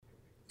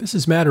This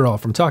is Matterall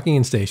from Talking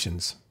in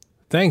Stations.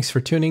 Thanks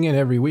for tuning in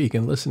every week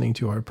and listening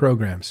to our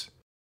programs.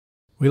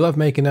 We love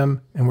making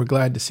them, and we're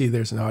glad to see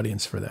there's an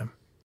audience for them.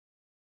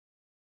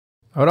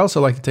 I would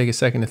also like to take a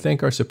second to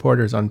thank our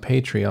supporters on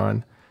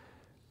Patreon.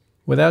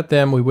 Without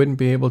them, we wouldn't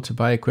be able to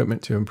buy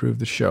equipment to improve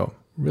the show.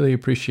 Really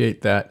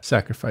appreciate that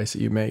sacrifice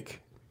that you make.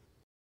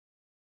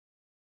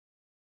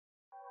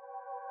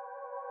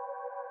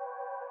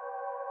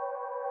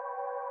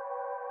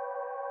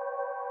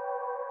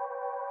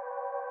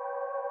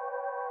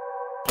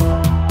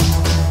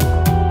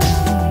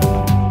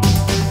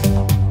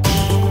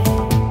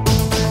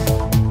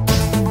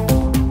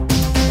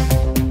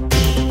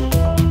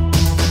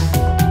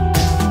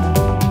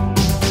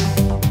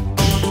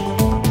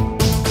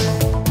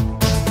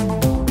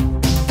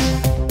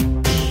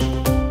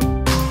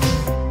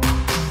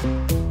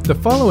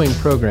 The following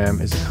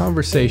program is a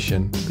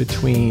conversation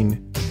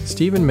between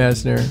Stephen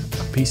Mesner,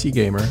 a PC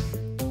gamer,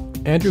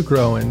 Andrew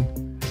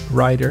Groen,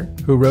 writer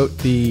who wrote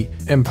the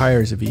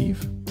Empires of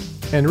Eve,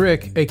 and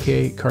Rick,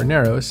 aka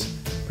Carneros,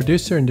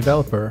 producer and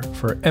developer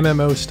for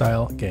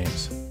MMO-style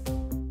games.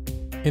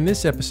 In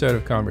this episode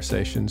of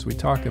Conversations, we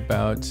talk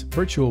about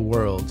virtual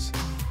worlds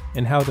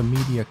and how the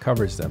media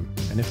covers them,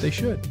 and if they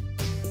should.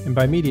 And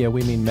by media,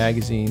 we mean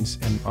magazines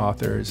and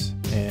authors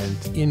and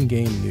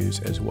in-game news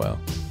as well.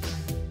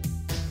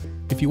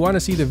 If you want to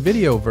see the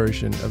video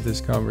version of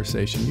this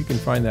conversation, you can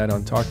find that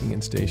on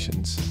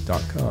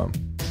talkinginstations.com.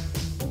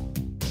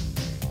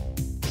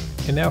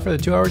 And now for the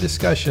 2-hour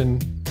discussion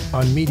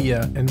on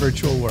media and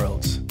virtual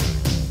worlds.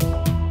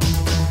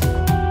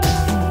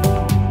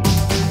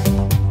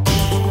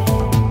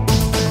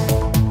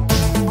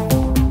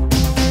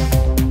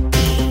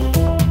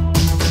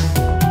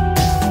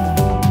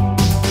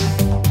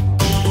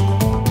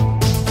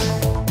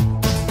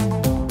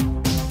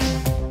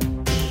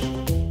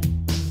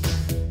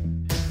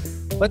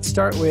 Let's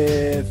start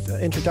with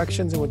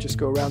introductions, and we'll just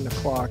go around the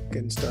clock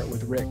and start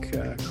with Rick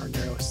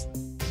Carneros.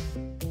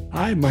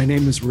 Hi, my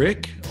name is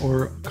Rick,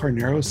 or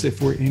Carneros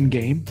if we're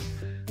in-game.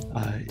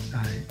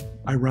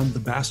 I run the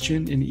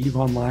Bastion in EVE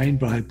Online,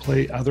 but I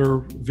play other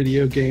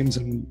video games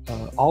and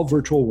all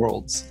virtual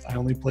worlds. I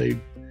only play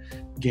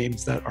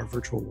games that are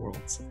virtual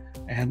worlds.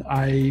 And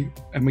I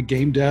am a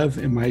game dev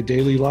in my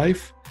daily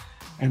life,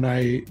 and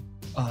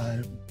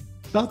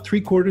about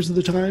 3/4 of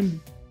the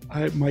time,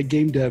 my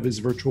game dev is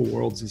virtual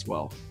worlds as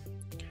well.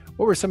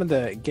 What were some of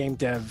the game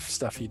dev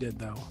stuff you did,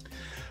 though?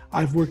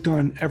 I've worked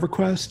on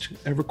EverQuest,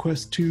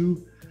 EverQuest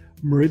 2,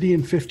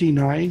 Meridian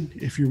 59,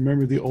 if you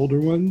remember the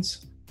older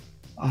ones.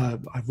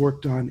 I've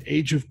worked on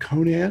Age of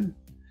Conan,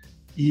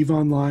 EVE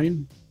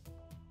Online.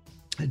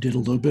 I did a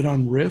little bit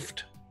on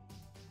Rift.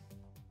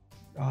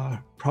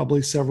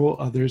 Probably several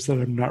others that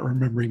I'm not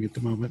remembering at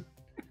the moment.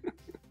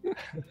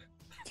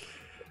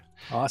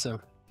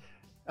 Awesome.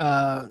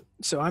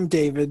 So I'm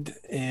David,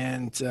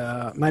 and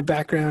my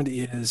background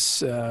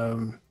is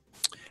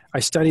I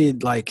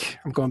studied,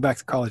 I'm going back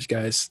to college,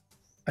 guys.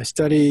 I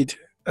studied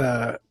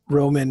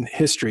Roman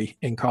history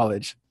in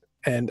college,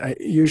 and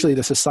usually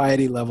the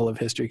society level of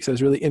history, because I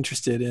was really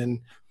interested in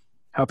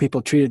how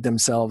people treated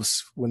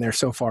themselves when they're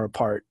so far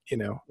apart,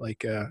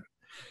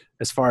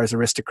 as far as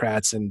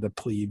aristocrats and the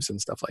plebes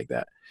and stuff like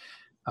that,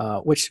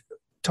 which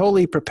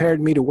totally prepared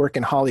me to work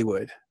in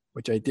Hollywood,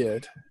 which I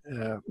did,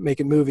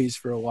 making movies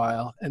for a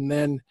while, and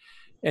then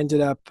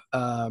ended up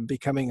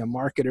becoming a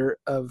marketer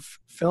of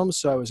films.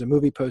 So I was a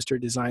movie poster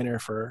designer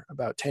for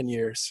about 10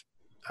 years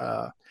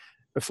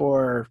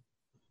before,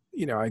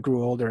 I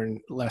grew older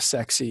and less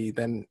sexy.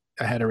 Then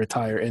I had to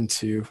retire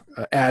into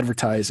an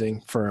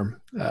advertising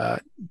firm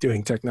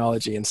doing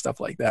technology and stuff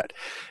like that.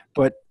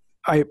 But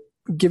I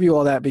give you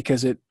all that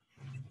because it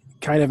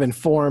kind of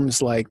informs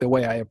the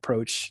way I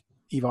approach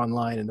EVE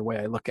Online and the way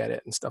I look at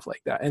it and stuff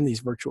like that, and these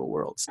virtual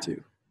worlds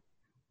too.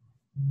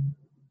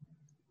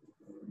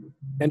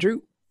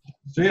 Andrew?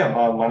 So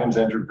my name is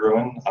Andrew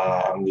Groen.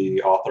 I'm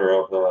the author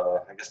of,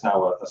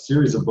 now a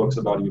series of books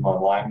about EVE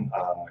Online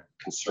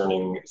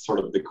concerning sort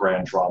of the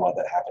grand drama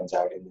that happens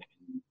out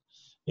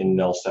in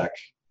NullSec.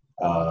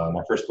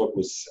 My first book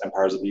was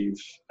Empires of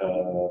Eve,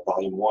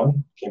 Volume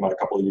 1, came out a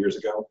couple of years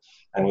ago,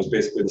 and was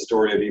basically the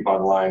story of EVE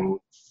Online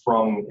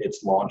from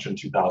its launch in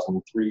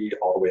 2003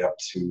 all the way up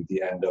to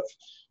the end of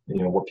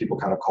what people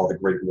kind of call the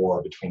Great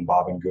War between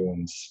Bob and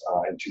Goons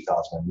in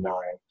 2009.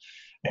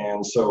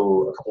 And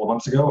so a couple of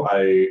months ago,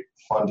 I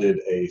funded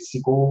a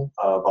sequel,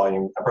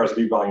 Empires of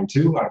Eve Volume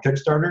 2 on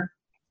Kickstarter,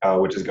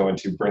 which is going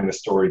to bring the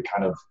story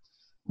kind of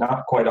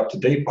not quite up to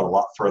date, but a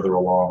lot further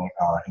along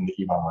in the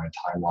EVE Online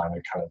timeline,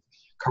 and kind of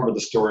cover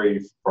the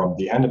story from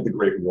the end of the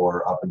Great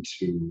War up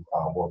into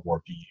World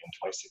War B in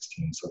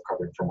 2016, so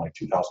covering from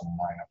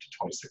 2009 up to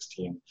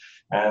 2016.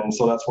 And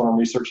so that's what I'm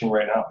researching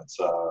right now. It's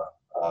a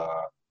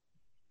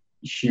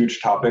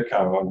huge topic.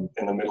 I'm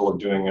in the middle of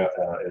doing a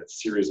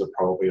series of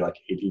probably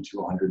 80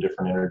 to 100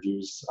 different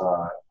interviews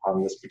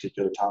on this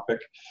particular topic.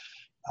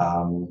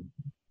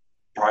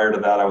 Prior to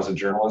that, I was a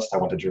journalist. I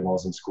went to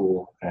journalism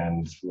school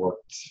and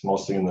worked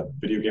mostly in the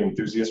video game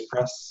enthusiast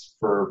press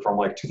from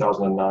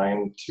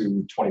 2009 to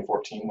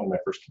 2014 when my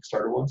first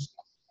Kickstarter was.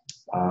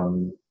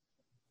 And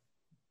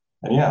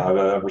yeah,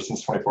 ever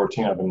since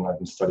 2014, I've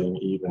been studying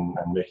Eve and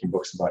making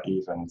books about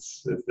Eve, and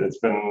it's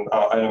been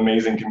an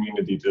amazing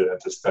community to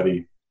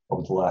study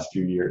over the last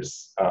few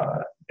years.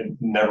 It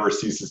never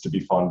ceases to be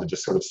fun to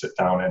just sort of sit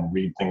down and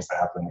read things that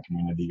happen in the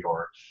community,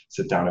 or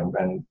sit down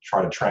and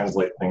try to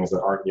translate things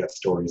that aren't yet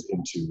stories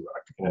into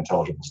an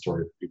intelligible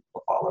story for people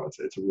to follow. It's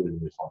a really,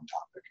 really fun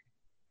topic.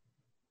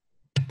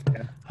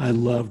 Yeah. I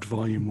loved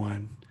Volume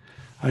 1.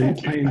 I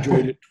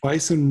enjoyed it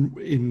twice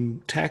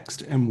in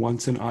text and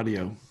once in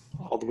audio,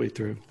 all the way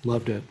through.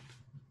 Loved it.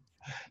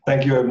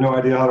 Thank you. I have no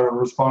idea how to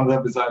respond to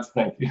that besides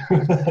thank you.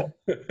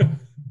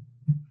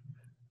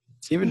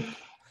 Steven?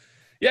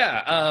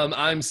 Yeah,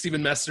 I'm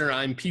Steven Messner.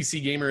 I'm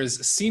PC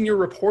Gamer's senior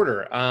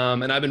reporter,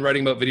 and I've been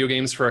writing about video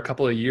games for a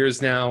couple of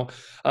years now,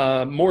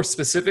 more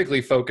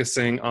specifically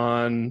focusing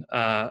on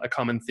a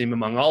common theme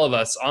among all of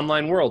us,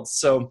 online worlds.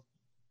 So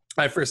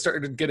I first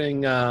started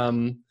getting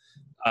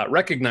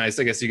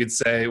recognized, I guess you could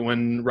say,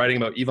 when writing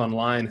about EVE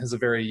Online as a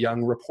very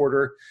young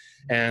reporter,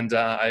 and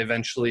I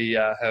eventually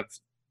have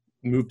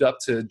moved up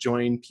to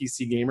join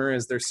PC Gamer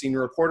as their senior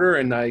reporter,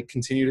 and I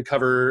continue to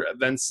cover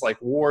events like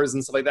wars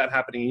and stuff like that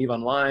happening in EVE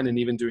Online, and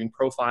even doing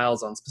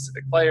profiles on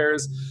specific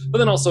players, but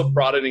then also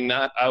broadening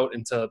that out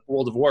into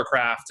World of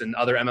Warcraft and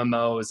other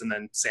MMOs, and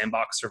then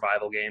sandbox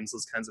survival games,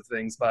 those kinds of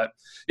things. But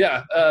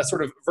yeah,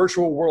 sort of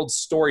virtual world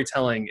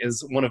storytelling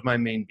is one of my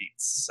main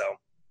beats. So,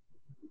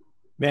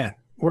 man,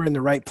 we're in the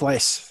right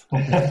place. All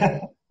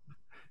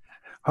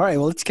right,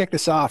 well, let's kick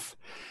this off.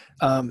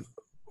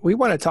 We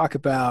want to talk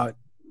about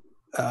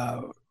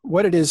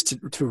what it is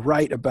to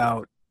write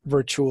about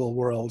virtual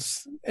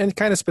worlds, and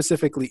kind of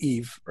specifically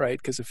Eve, right?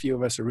 Because a few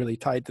of us are really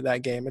tied to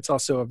that game. It's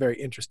also a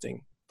very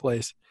interesting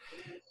place.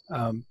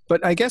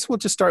 But I guess we'll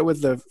just start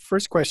with the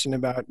first question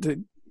about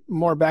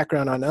more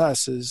background on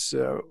us is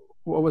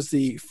what was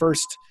the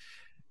first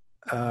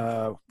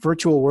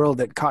virtual world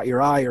that caught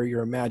your eye or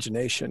your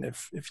imagination,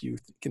 if you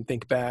can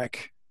think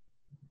back?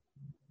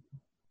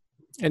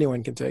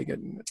 Anyone can take it.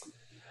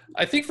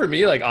 I think for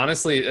me, like,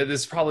 honestly, this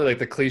is probably like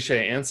the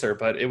cliche answer,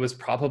 but it was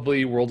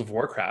probably World of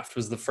Warcraft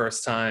was the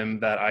first time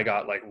that I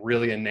got like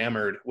really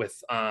enamored with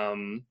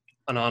an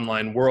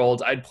online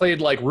world. I'd played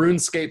like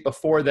RuneScape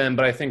before then,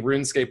 but I think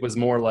RuneScape was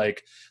more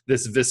like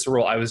this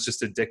visceral, I was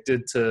just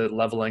addicted to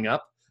leveling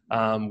up.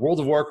 World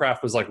of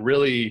Warcraft was like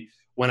really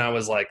when I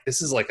was like,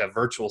 this is like a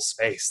virtual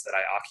space that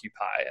I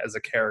occupy as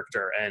a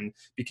character, and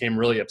became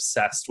really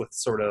obsessed with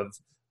sort of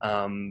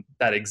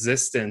that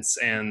existence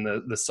and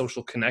the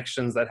social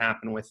connections that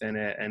happen within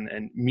it,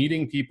 and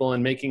meeting people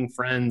and making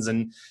friends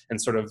and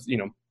sort of, you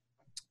know,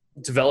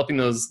 developing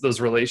those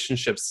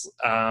relationships.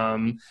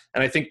 And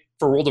I think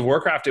for World of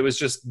Warcraft, it was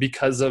just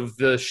because of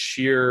the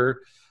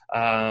sheer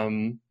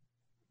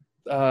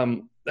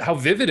how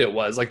vivid it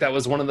was. Like, that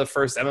was one of the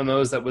first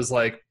MMOs that was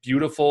like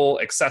beautiful,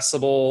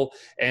 accessible,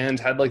 and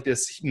had like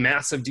this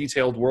massive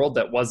detailed world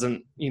that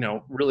wasn't, you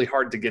know, really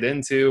hard to get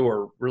into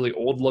or really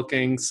old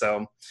looking.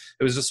 So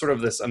it was just sort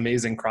of this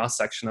amazing cross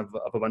section of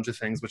a bunch of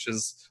things, which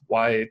is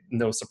why,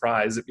 no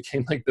surprise, it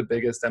became like the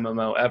biggest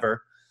MMO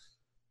ever.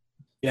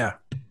 Yeah.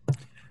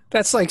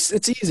 That's like,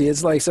 it's easy.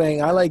 It's like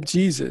saying, I like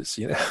Jesus,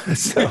 you know?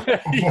 So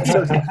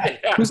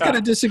who's going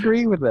to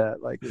disagree with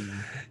that? Like,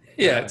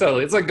 yeah,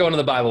 totally. It's like going to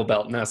the Bible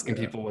Belt and asking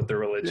people what their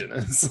religion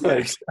is.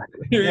 Like,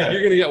 you're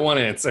going to get one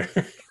answer.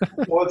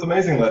 Well, it's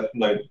amazing that,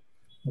 like,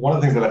 one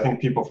of the things that I think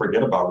people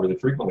forget about really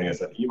frequently is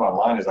that EVE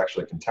Online is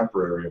actually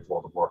contemporary of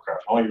World of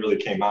Warcraft. It only really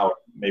came out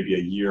maybe a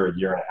year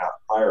and a half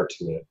prior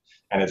to it.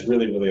 And it's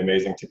really, really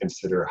amazing to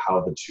consider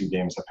how the two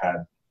games have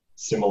had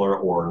similar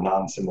or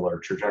non-similar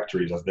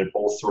trajectories, as they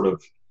both sort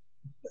of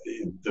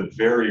the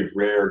very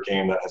rare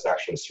game that has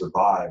actually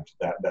survived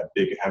that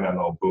big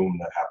MMO boom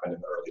that happened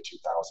in the early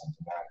 2000s.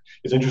 And that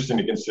it's interesting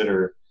to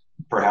consider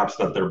perhaps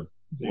that they're,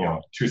 you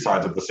know, two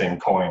sides of the same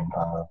coin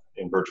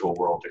in virtual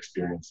world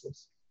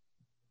experiences.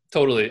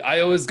 Totally.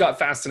 I always got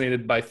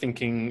fascinated by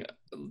thinking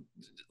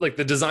like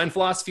the design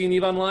philosophy in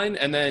EVE Online,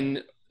 and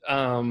then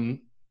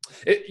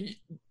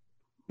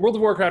World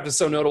of Warcraft is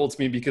so notable to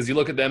me because you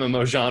look at the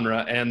MMO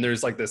genre and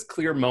there's like this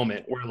clear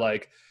moment where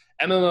like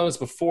MMOs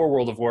before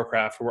World of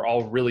Warcraft were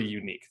all really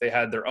unique. They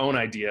had their own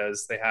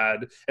ideas.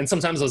 And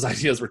sometimes those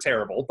ideas were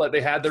terrible, but they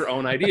had their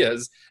own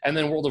ideas. And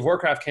then World of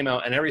Warcraft came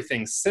out, and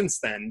everything since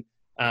then,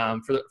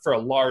 for a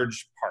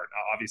large part,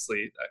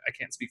 obviously, I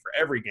can't speak for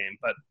every game,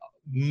 but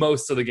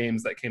most of the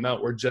games that came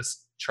out were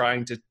just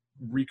trying to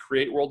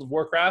recreate World of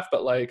Warcraft,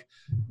 but like,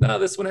 no,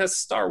 this one has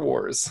Star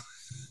Wars.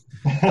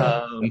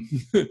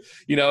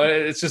 You know,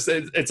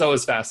 it's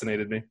always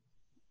fascinated me.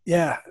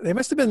 Yeah, they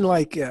must have been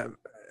like,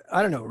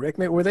 I don't know, Rick,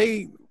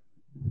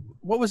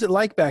 what was it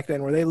like back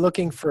then? Were they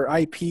looking for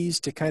IPs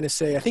to kind of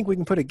say, I think we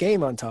can put a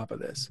game on top of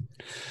this?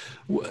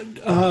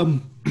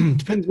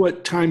 Depends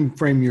what time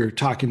frame you're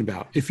talking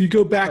about. If you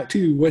go back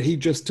to what he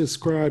just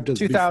described as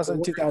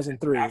 2000,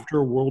 2003.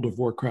 After World of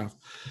Warcraft.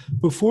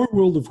 Before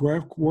World of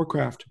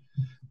Warcraft,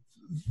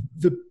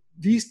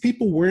 these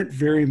people weren't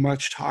very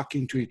much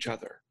talking to each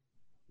other.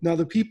 Now,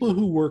 the people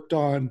who worked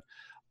on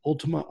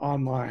Ultima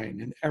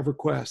Online and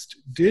EverQuest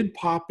did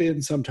pop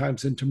in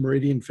sometimes into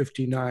Meridian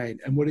 59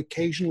 and would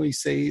occasionally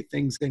say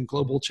things in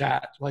global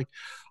chat like,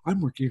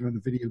 I'm working on a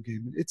video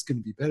game and it's going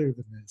to be better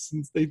than this.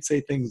 And they'd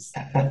say things,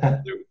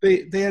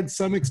 they had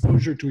some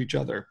exposure to each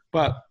other,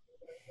 but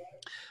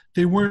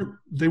they weren't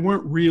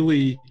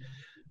really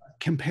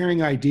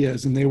comparing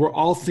ideas, and they were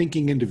all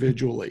thinking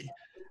individually.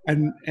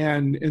 And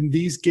in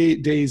these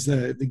days,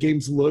 the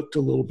games looked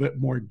a little bit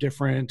more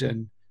different.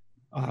 And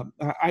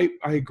I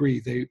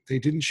agree. They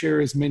didn't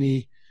share as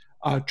many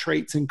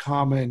traits in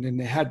common, and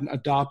they hadn't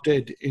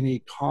adopted any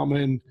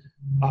common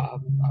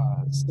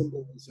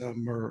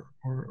symbolism or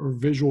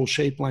visual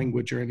shape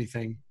language or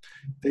anything.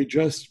 They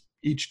just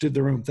each did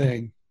their own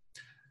thing.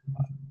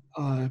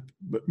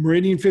 But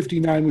Meridian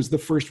 59 was the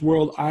first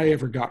world I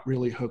ever got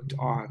really hooked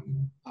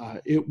on.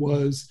 It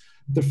was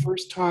the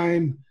first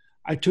time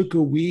I took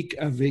a week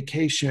of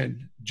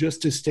vacation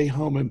just to stay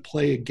home and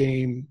play a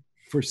game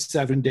for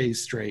 7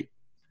 days straight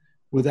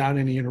without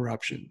any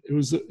interruption. It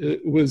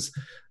was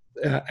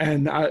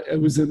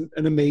an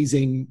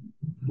amazing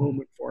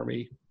moment for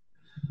me.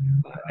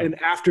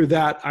 And after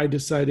that, I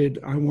decided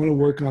I want to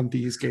work on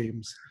these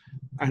games.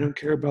 I don't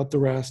care about the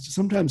rest.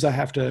 Sometimes I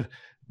have to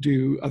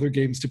do other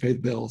games to pay the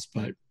bills,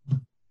 but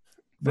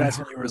that's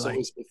what you were like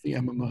always with the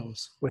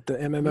MMOs. With the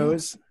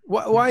MMOs?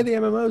 Why the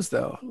MMOs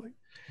though?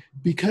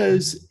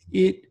 Because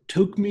it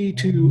took me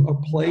to a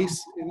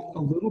place a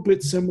little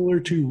bit similar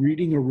to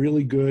reading a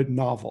really good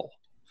novel,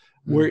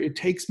 where it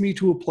takes me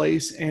to a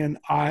place and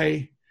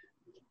I'm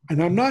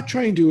not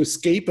trying to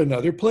escape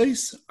another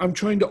place. I'm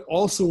trying to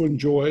also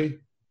enjoy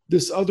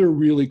this other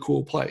really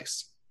cool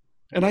place.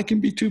 And I can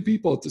be two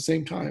people at the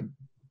same time.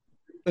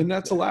 And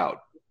that's allowed.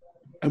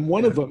 And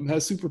one of them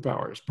has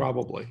superpowers,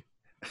 probably.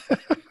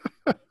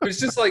 It's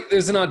just like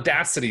there's an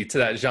audacity to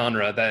that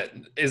genre that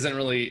isn't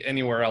really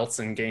anywhere else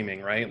in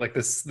gaming, right? Like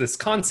this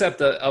concept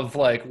of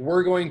like,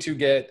 we're going to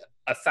get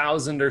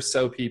 1,000 or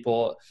so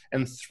people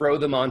and throw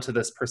them onto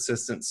this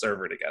persistent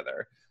server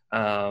together.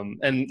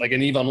 And like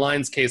in EVE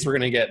Online's case, we're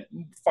going to get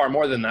far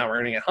more than that. We're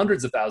going to get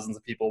hundreds of thousands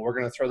of people. We're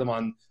going to throw them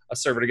on a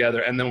server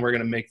together, and then we're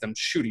going to make them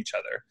shoot each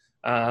other.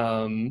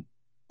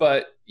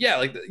 But yeah,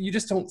 like you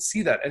just don't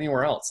see that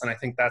anywhere else. And I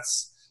think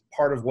that's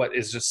part of what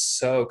is just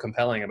so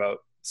compelling about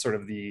sort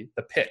of the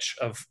pitch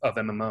of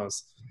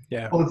MMOs.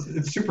 Yeah. Well,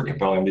 it's super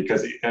compelling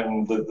because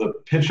the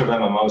pitch of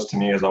MMOs to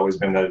me has always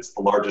been that it's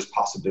the largest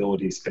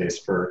possibility space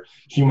for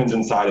humans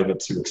inside of it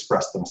to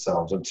express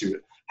themselves and to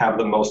have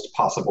the most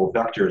possible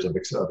vectors of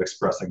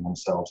expressing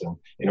themselves, and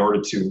in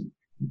order to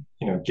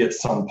get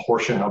some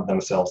portion of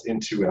themselves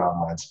into an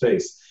online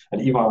space. And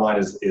EVE Online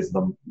is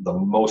the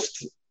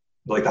most,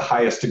 like the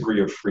highest degree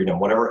of freedom.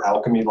 Whatever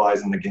alchemy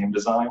lies in the game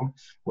design,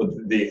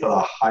 with the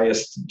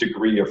highest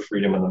degree of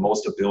freedom and the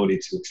most ability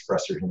to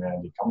express your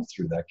humanity comes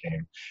through that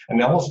game. And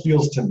it almost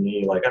feels to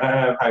me like, and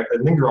I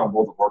linger on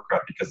World of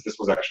Warcraft because this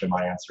was actually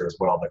my answer as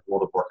well. Like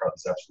World of Warcraft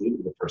is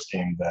absolutely the first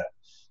game that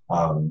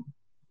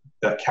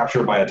that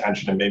captured my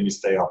attention and made me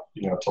stay up,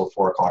 till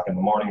 4 o'clock in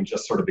the morning,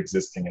 just sort of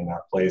existing in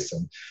that place.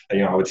 And,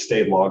 I would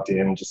stay logged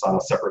in just on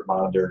a separate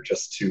monitor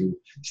just to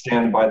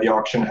stand by the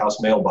auction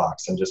house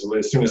mailbox. And just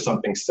as soon as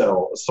something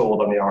sold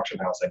on the auction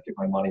house, I'd get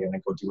my money and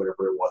then go do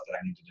whatever it was that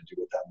I needed to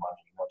do with that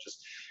money.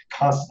 Just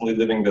constantly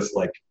living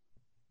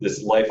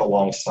this life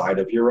alongside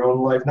of your own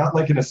life, not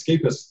like an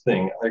escapist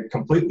thing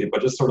completely,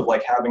 but just sort of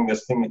like having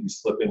this thing that you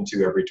slip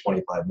into every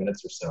 25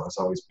 minutes or so has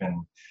always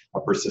been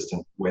a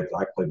persistent way that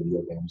I play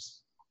video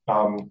games.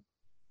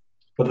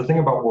 But the thing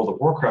about World of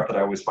Warcraft that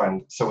I always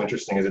find so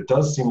interesting is it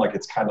does seem like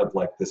it's kind of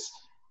like this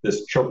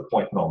choke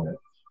point moment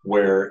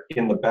where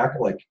in the back,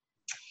 like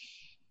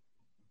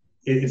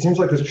it seems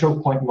like this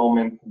choke point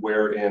moment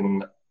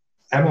wherein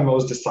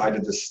MMOs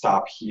decided to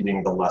stop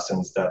heeding the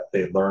lessons that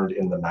they learned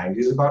in the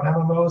 90s about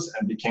MMOs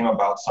and became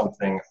about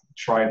something,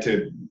 trying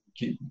to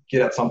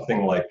get at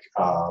something like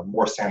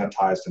more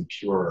sanitized and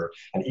purer.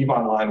 And EVE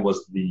Online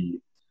was the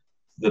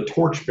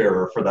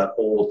torchbearer for that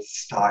old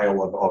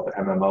style of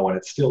MMO, and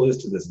it still is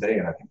to this day,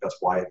 and I think that's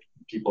why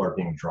people are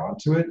being drawn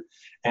to it.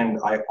 And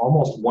I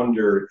almost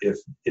wonder if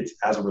it's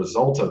as a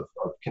result of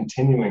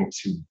continuing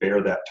to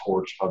bear that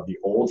torch of the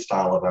old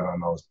style of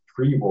MMOs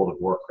pre-World of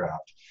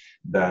Warcraft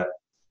that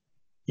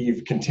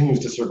EVE continues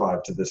to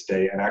survive to this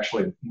day and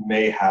actually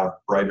may have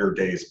brighter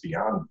days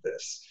beyond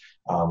this,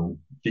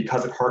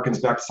 because it harkens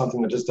back to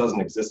something that just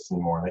doesn't exist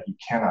anymore and that you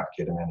cannot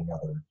get in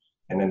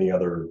any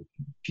other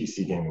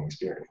PC gaming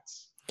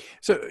experience.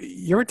 So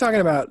you were talking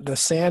about the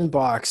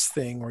sandbox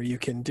thing where you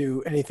can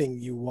do anything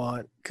you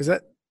want, because I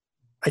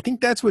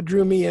think that's what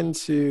drew me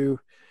into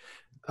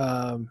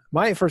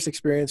my first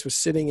experience was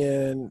sitting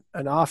in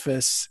an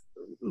office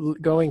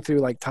going through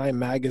like Time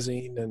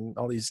magazine, and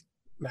all these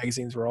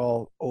magazines were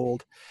all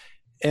old,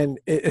 and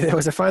it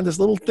was, I found this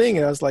little thing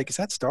and I was like, is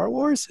that Star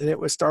Wars? And it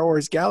was Star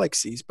Wars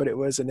Galaxies, but it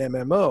was an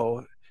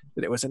MMO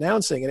that it was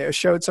announcing, and it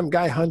showed some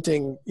guy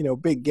hunting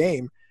big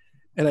game,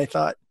 and I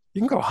thought,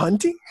 you can go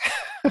hunting?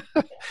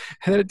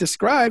 And it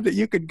described that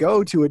you could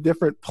go to a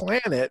different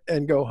planet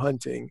and go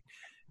hunting,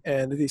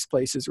 and these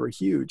places were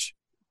huge.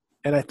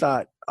 And I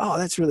thought, oh,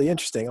 that's really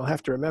interesting. I'll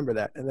have to remember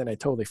that. And then I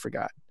totally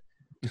forgot.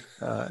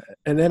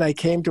 And then I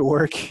came to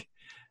work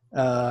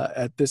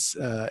at this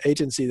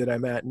agency that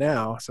I'm at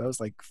now. So I was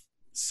like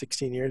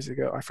 16 years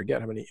ago. I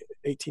forget how many,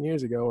 18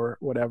 years ago or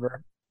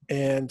whatever.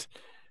 And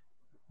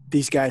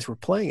these guys were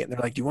playing it. And they're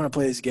like, do you want to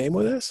play this game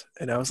with us?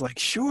 And I was like,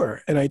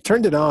 sure. And I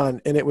turned it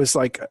on, and it was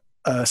like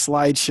a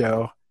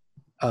slideshow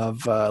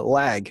of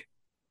lag.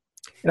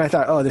 And I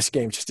thought, oh, this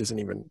game just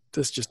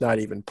just not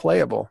even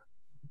playable.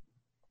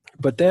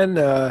 But then,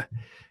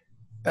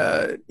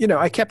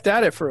 I kept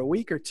at it for a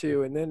week or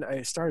two, and then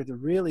I started to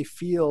really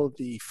feel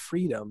the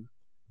freedom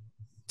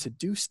to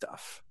do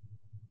stuff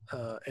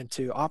and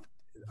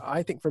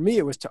I think for me,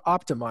 it was to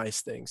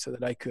optimize things so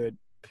that I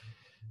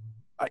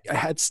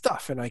had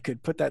stuff, and I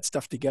could put that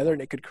stuff together,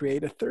 and it could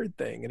create a third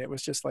thing. And it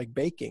was just like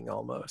baking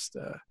almost.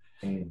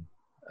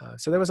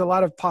 So there was a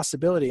lot of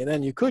possibility. And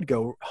then you could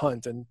go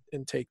hunt and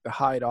take the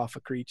hide off a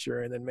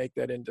creature and then make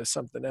that into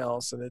something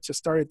else. And it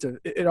just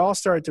it all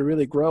started to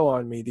really grow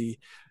on me.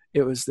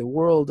 It was the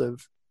world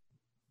of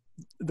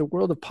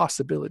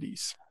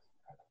possibilities.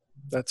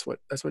 That's what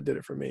did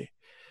it for me.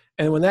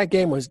 And when that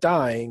game was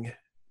dying,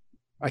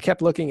 I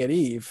kept looking at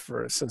Eve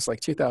since like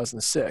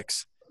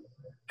 2006.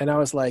 And I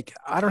was like,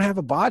 I don't have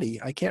a body.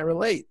 I can't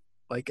relate.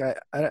 Like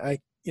I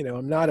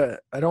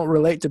don't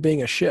relate to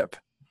being a ship.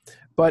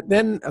 But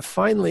then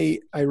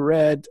finally I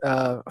read,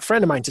 a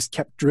friend of mine just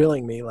kept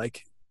drilling me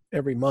like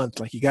every month,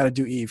 like, you got to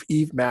do Eve.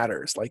 Eve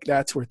matters. Like,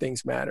 that's where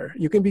things matter.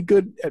 You can be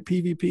good at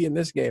PvP in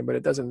this game, but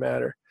it doesn't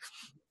matter.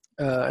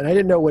 And I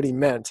didn't know what he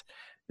meant.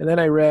 And then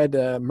I read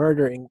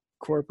Murder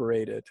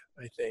Incorporated,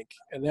 I think.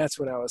 And that's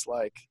when I was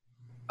like,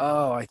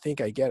 oh, I think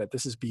I get it.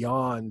 This is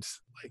beyond.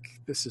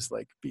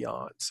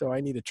 So I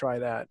need to try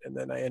that. And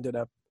then I ended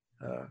up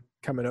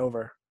coming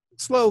over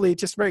slowly,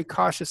 just very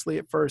cautiously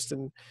at first.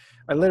 And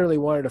I literally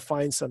wanted to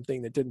find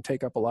something that didn't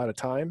take up a lot of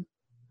time.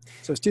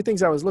 So there's two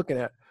things I was looking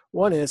at.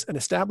 One is an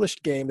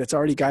established game that's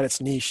already got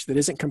its niche, that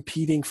isn't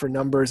competing for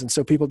numbers, and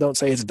so people don't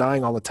say it's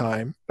dying all the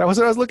time. That was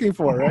what I was looking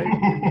for, right?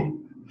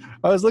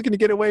 I was looking to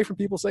get away from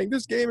people saying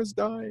this game is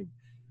dying.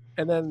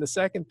 And then the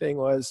second thing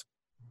was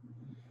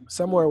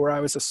somewhere where I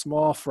was a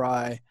small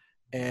fry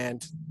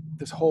and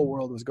this whole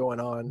world was going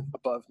on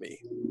above me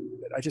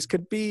that I just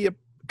could be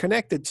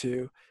connected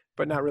to,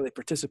 but not really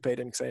participate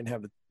in because I didn't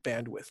have the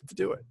bandwidth to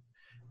do it.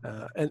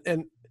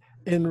 And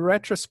in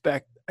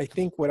retrospect, I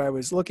think what I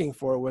was looking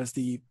for was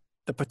the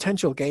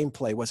potential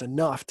gameplay was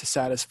enough to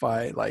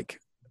satisfy like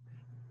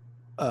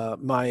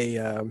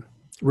my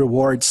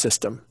reward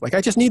system. Like,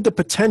 I just need the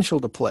potential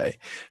to play.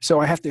 So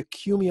I have to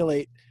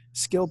accumulate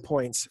skill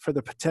points for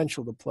the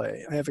potential to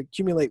play. I have to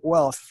accumulate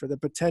wealth for the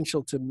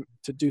potential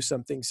to do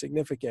something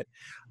significant.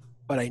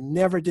 But I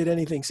never did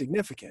anything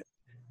significant.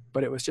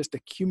 But it was just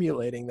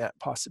accumulating that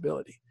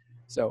possibility.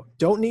 So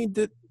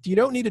you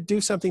don't need to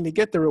do something to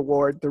get the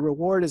reward. The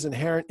reward is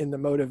inherent in the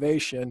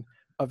motivation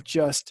of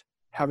just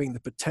having the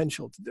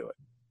potential to do it.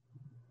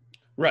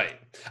 Right.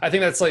 I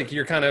think that's like,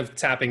 you're kind of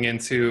tapping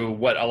into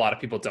what a lot of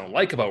people don't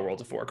like about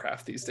World of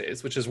Warcraft these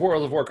days, which is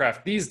World of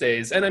Warcraft these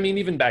days. And I mean,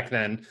 even back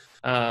then,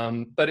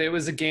 but it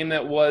was a game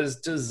that was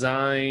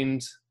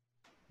designed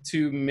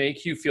to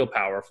make you feel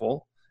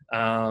powerful.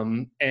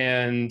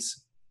 And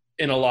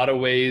in a lot of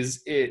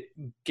ways, it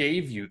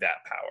gave you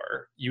that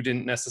power. You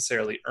didn't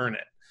necessarily earn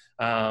it.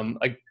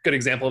 A good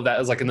example of that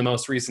is like in the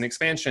most recent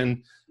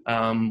expansion,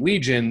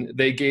 Legion,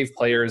 they gave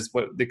players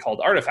what they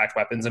called artifact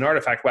weapons, and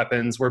artifact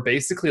weapons were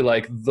basically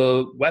like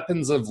the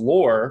weapons of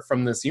lore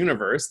from this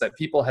universe that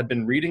people had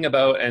been reading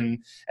about and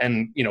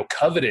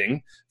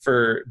coveting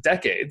for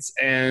decades,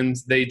 and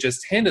they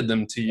just handed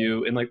them to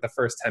you in like the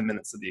first 10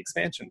 minutes of the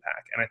expansion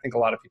pack. And I think a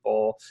lot of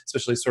people,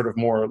 especially sort of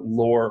more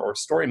lore or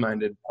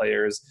story-minded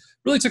players,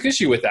 really took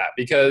issue with that,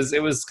 because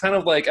it was kind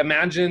of like,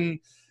 imagine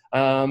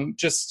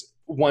just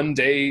one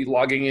day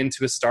logging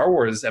into a Star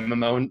Wars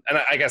MMO, and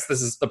I guess this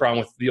is the problem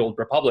with the Old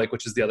Republic,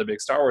 which is the other big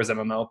Star Wars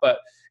MMO, but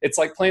it's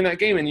like playing that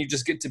game and you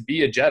just get to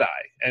be a Jedi,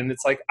 and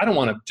it's like, I don't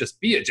want to just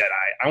be a Jedi.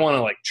 I want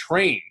to like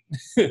train.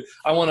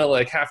 I want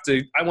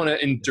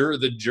to endure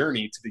the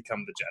journey to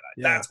become the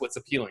Jedi. Yeah. That's what's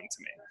appealing to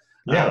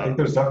me. Yeah, I think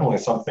there's definitely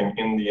something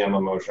in the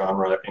MMO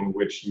genre in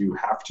which you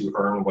have to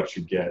earn what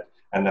you get.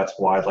 And that's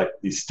why like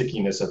the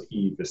stickiness of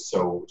Eve is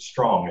so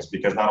strong, is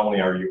because not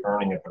only are you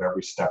earning it, but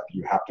every step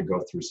you have to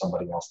go through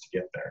somebody else to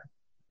get there.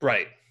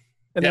 Right.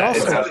 And yeah,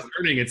 it's not just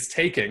earning, it's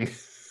taking.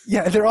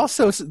 Yeah, they're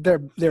also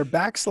they're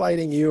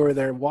backsliding you, or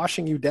they're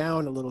washing you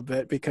down a little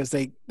bit, because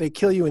they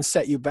kill you and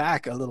set you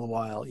back a little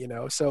while,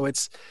 So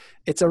it's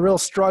a real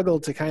struggle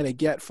to kind of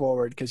get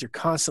forward, because you're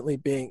constantly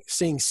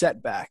seeing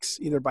setbacks,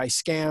 either by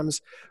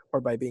scams or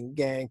by being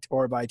ganked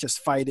or by just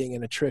fighting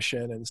and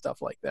attrition and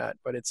stuff like that.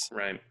 But it's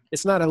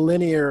not a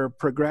linear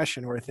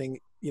progression where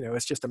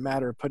it's just a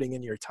matter of putting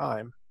in your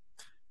time.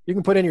 You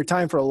can put in your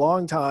time for a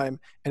long time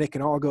and it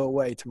can all go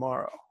away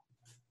tomorrow.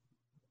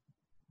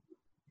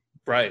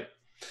 Right.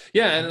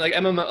 Yeah, and like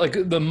MMO,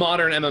 like the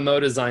modern MMO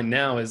design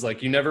now is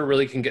like you never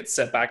really can get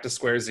set back to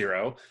square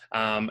zero.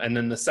 And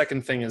then the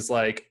second thing is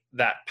like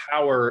that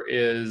power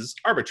is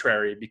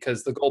arbitrary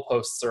because the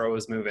goalposts are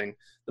always moving.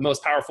 The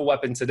most powerful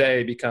weapon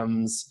today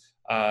becomes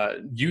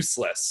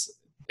useless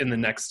in the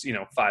next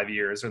 5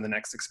 years or the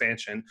next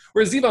expansion.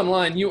 Whereas EVE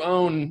Online, you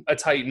own a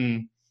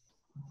Titan.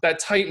 That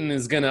Titan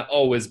is going to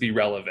always be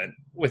relevant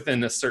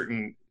within a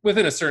certain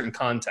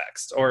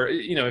context, or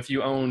if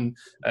you own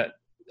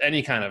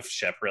any kind of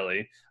ship,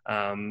 really,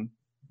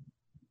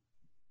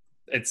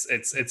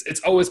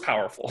 it's always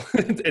powerful.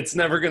 It's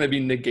never going to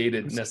be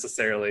negated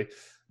necessarily.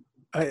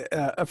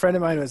 A friend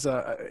of mine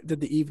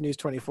did the Eve News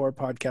 24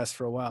 podcast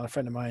for a while. A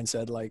friend of mine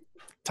said, like,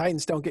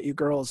 Titans don't get you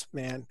girls,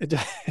 man. It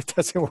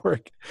doesn't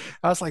work.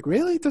 I was like,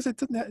 really? It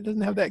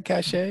doesn't have that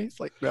cachet? It's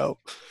like, no.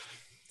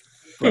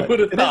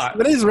 But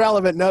it is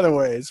relevant in other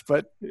ways,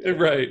 but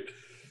right.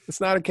 It's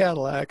not a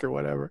Cadillac or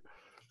whatever.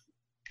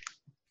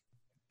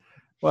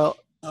 Well,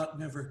 that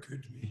never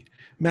occurred to me.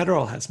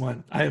 Matterall has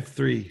one. I have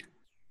 3.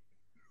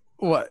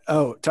 What?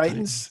 Oh,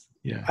 Titans?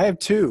 Yeah. I have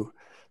 2.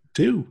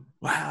 2?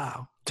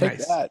 Wow. Take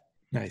nice. that.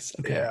 Nice.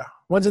 Okay. Yeah.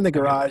 One's in the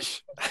garage.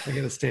 I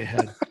gotta stay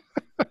ahead.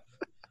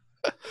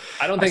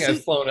 I don't think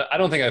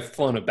I've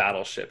flown a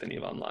battleship in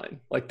EVE Online.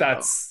 Like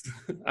that's,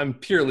 I'm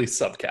purely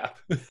subcap.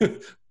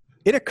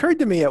 It occurred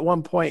to me at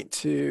one point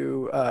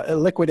to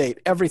liquidate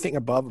everything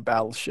above a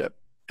battleship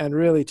and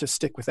really just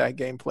stick with that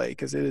gameplay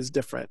because it is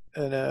different.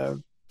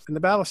 And the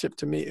battleship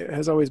to me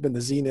has always been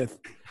the zenith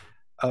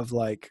of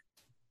like,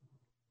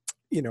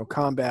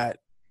 combat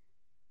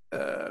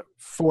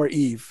for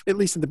EVE, at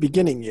least in the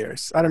beginning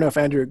years. I don't know if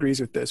Andrew agrees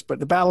with this, but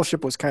the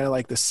battleship was kind of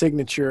like the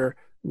signature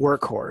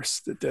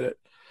workhorse that did it.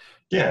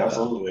 Yeah,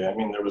 absolutely. I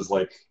mean, there was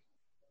like,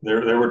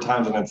 there were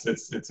times when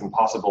it's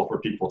impossible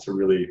for people to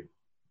really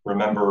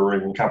remember or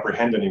even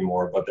comprehend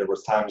anymore, but there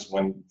was times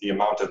when the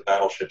amount of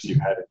battleships you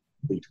had in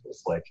the fleet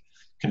was like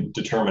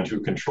determined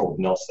who controlled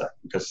Nullsec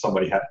because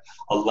somebody had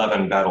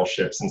 11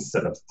 battleships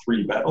instead of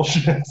 3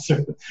 battleships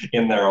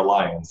in their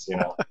alliance,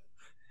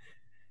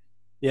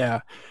 Yeah,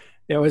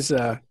 it was.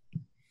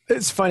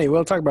 It's funny.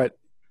 We'll talk about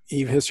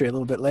EVE history a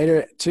little bit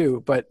later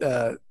too, but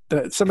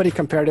somebody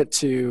compared it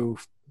to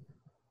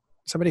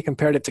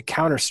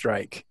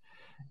Counter-Strike,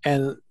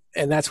 and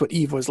that's what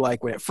EVE was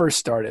like when it first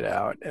started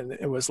out. And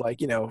it was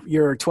like,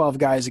 you're 12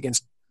 guys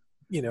against,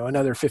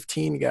 another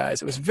 15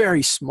 guys. It was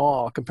very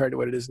small compared to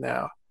what it is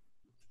now.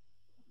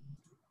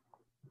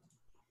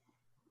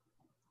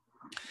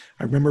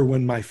 I remember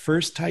when my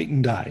first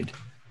Titan died,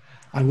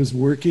 I was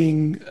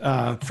working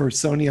for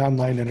Sony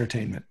Online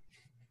Entertainment.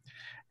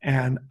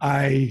 And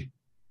I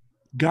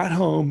got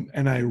home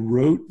and I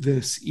wrote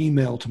this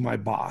email to my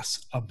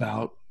boss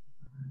about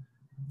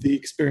the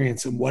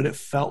experience and what it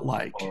felt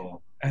like.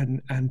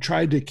 And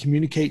tried to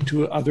communicate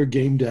to other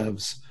game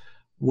devs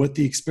what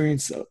the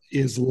experience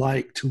is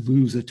like to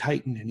lose a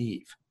Titan in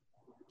EVE.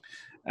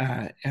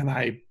 And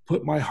I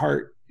put my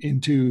heart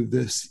into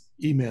this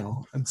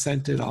email and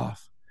sent it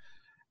off.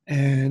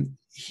 And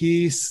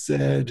he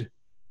said,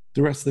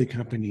 the rest of the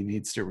company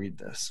needs to read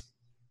this.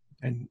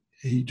 And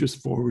he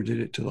just forwarded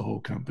it to the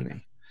whole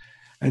company.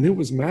 And it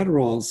was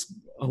Matterall's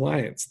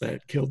alliance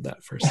that killed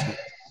that first time.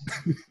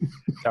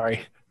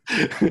 Sorry.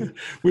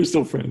 We're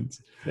still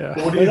friends. Yeah.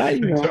 What do you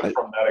think they took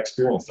from that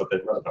experience that they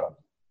read about?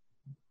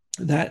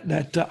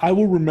 That I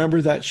will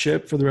remember that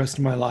ship for the rest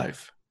of my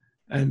life,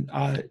 and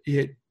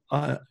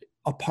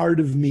a part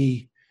of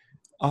me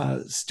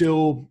is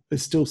still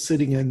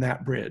sitting in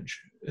that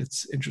bridge.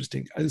 It's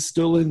interesting. I was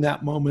still in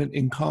that moment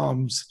in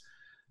comms,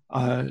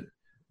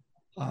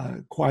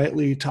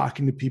 quietly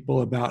talking to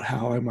people about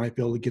how I might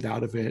be able to get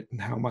out of it,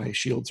 and how my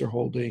shields are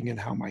holding, and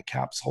how my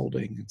cap's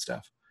holding, and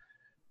stuff.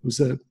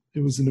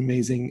 It was an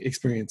amazing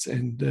experience,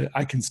 and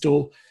I can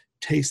still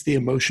taste the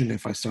emotion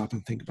if I stop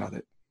and think about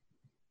it.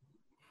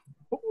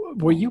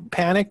 Were you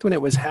panicked when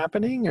it was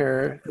happening,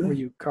 or were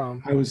you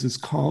calm? I was as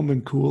calm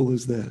and cool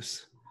as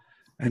this.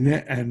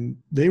 And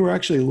they were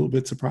actually a little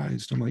bit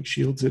surprised. I'm like,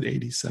 shields at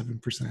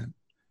 87%.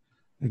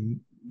 And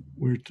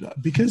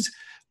because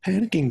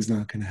panicking's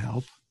not going to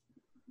help.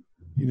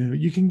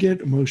 You can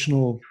get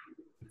emotional.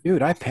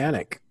 Dude, I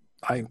panic.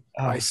 I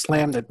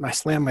slammed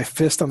my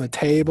fist on the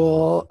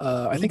table.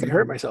 I think I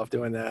hurt myself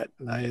doing that.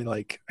 And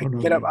I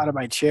get up out of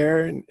my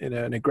chair in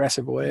an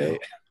aggressive way.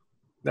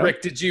 No.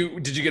 Rick, did you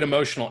get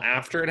emotional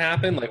after it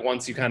happened? Like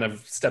once you kind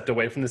of stepped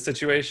away from the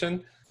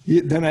situation?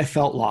 Yeah, then I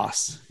felt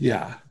loss.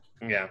 Yeah.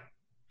 Yeah.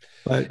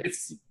 But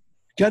it's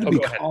got to be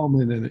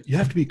calm in it. You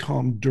have to be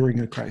calm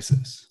during a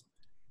crisis.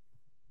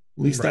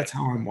 At least that's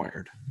how I'm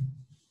wired.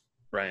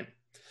 Right.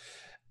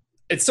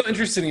 It's so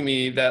interesting to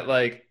me that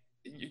like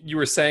you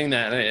were saying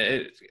that,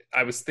 and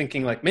I was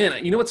thinking like, man,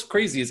 what's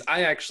crazy is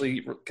I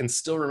actually can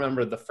still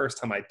remember the first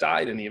time I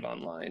died in EVE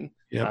Online.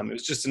 Yep. It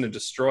was just in a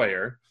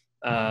destroyer.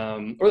 Or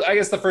I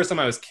guess the first time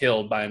I was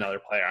killed by another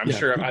player. I'm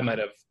sure I might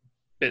have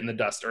bitten the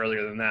dust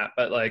earlier than that,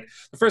 but like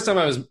the first time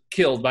I was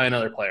killed by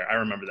another player, I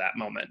remember that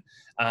moment.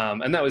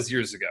 And that was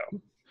years ago.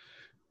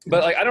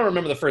 But like I don't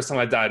remember the first time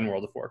I died in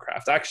World of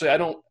Warcraft. Actually, I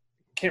don't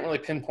can't really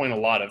pinpoint a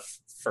lot of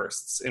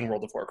firsts in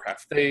World of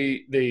Warcraft.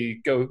 They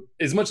go,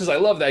 as much as I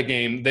love that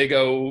game, they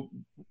go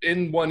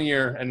in one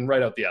ear and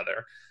right out the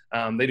other.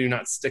 They do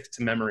not stick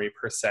to memory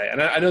per se.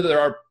 And I know that there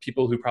are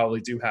people who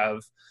probably do have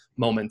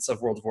moments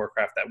of World of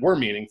Warcraft that were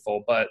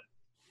meaningful, but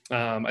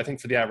I think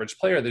for the average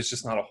player, there's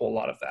just not a whole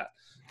lot of that.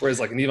 Whereas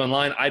like in EVE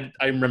Online,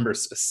 I remember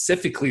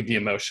specifically the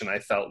emotion I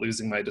felt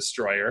losing my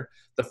destroyer,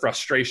 the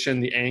frustration,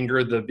 the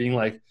anger, the being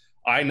like,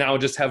 I now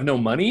just have no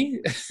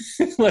money.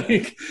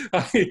 Like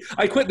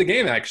I quit the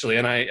game actually,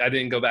 and I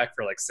didn't go back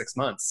for like 6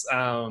 months.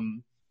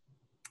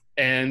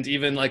 And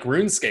even like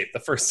RuneScape,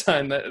 the first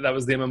time that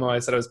was the MMO I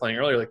said I was playing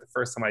earlier, like the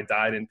first time I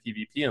died in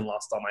PvP and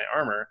lost all my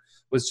armor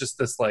was just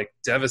this like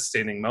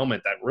devastating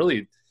moment that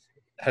really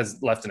has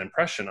left an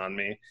impression on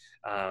me.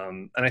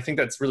 And I think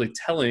that's really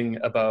telling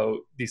about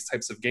these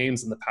types of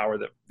games and the power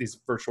that these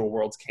virtual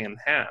worlds can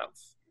have.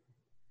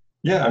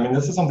 Yeah, I mean,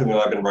 this is something that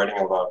I've been writing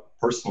about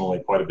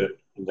personally quite a bit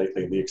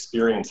lately, the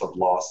experience of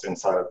loss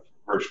inside of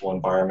virtual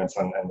environments,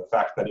 and the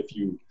fact that if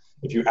you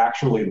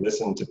actually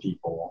listen to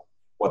people,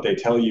 what they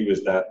tell you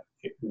is that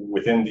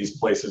within these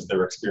places,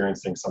 they're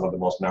experiencing some of the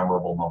most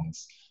memorable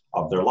moments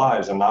of their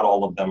lives, and not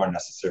all of them are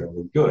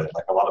necessarily good.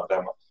 Like a lot of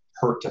them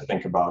hurt to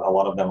think about. A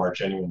lot of them are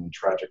genuinely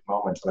tragic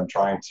moments, and I'm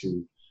trying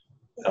to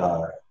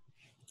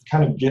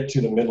kind of get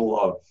to the middle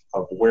of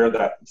where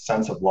that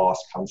sense of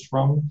loss comes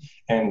from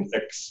and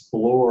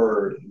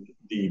explore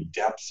the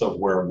depths of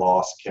where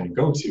loss can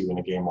go to in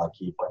a game like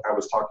EVE. Like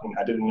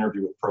I did an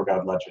interview with Pro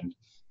God Legend,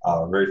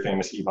 very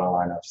famous EVE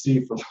Online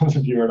FC, for those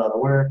of you who are not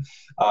aware,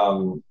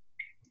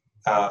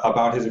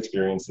 about his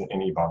experience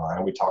in EVE Online.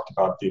 And we talked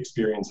about the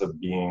experience of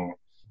being,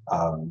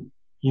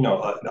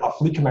 a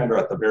fleet commander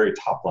at the very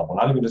top level,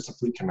 not even just a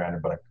fleet commander,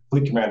 but a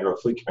fleet commander of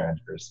fleet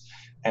commanders.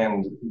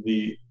 And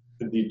the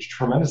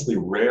tremendously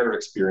rare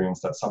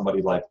experience that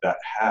somebody like that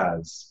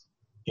has,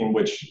 in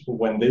which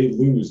when they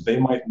lose, they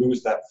might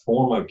lose that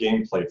form of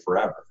gameplay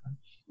forever.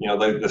 You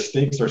know, the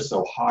stakes are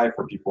so high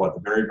for people at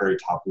the very, very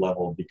top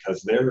level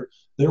because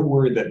they're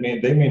worried that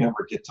they may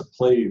never get to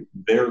play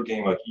their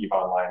game of EVE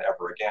Online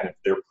ever again if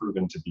they're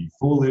proven to be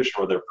foolish,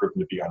 or they're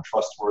proven to be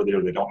untrustworthy,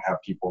 or they don't have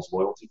people's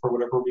loyalty for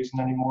whatever reason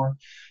anymore.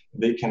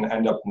 They can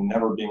end up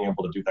never being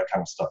able to do that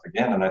kind of stuff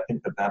again. And I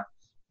think that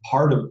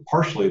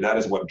partially that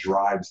is what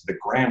drives the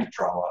grand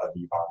drama of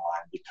EVE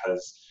Online,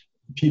 because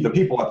the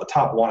people at the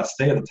top want to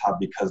stay at the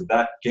top because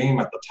that game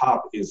at the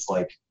top is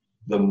like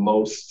the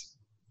most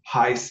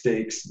high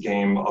stakes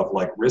game of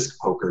like risk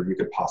poker you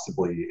could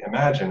possibly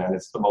imagine. And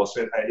it's the most,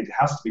 it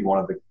has to be one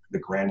of the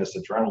grandest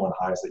adrenaline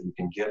highs that you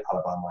can get out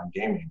of online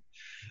gaming.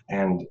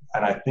 And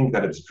I think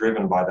that it's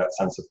driven by that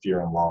sense of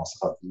fear and loss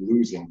of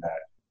losing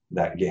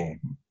that game.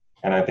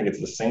 And I think it's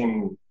the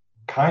same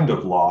kind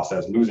of loss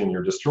as losing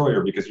your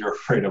destroyer, because you're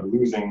afraid of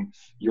losing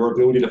your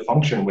ability to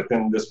function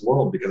within this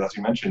world, because as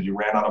you mentioned, you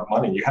ran out of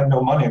money. You had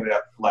no money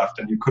left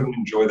and you couldn't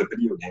enjoy the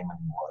video game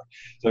anymore.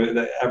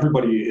 So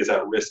everybody is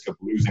at risk of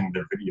losing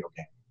their video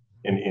game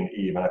in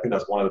EVE. And I think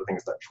that's one of the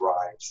things that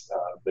drives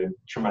the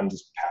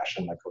tremendous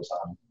passion that goes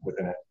on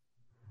within it.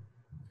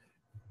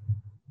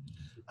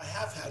 I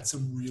have had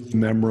some really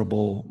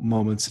memorable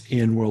moments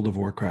in World of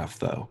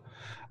Warcraft, though.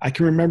 I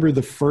can remember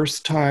the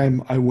first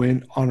time I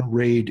went on a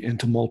raid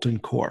into Molten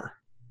Core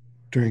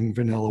during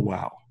Vanilla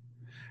WoW.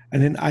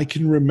 And then I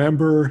can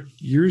remember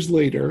years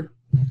later,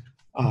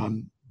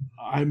 I'm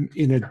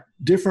in a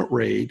different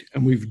raid,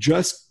 and we've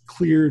just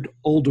cleared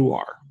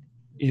Ulduar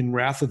in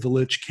Wrath of the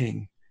Lich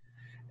King.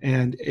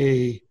 And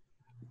a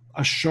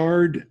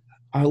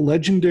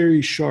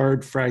legendary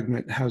shard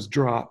fragment has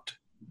dropped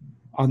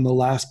on the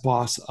last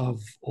boss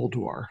of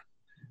Ulduar.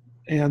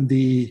 And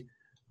the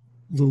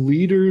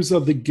leaders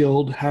of the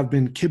guild have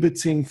been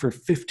kibitzing for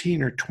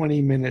 15 or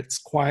 20 minutes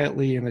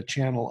quietly in a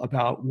channel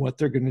about what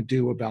they're going to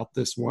do about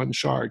this one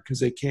shard, because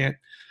they can't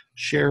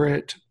share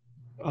it.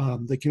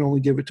 They can only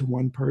give it to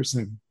one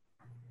person.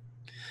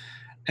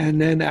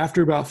 And then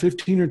after about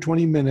 15 or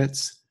 20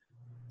 minutes,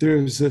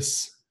 there's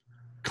this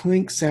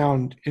clink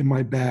sound in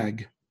my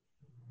bag.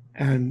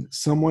 And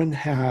someone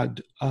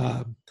had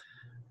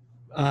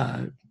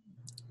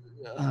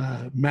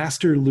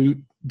Master Loot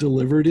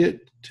delivered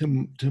it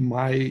to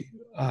my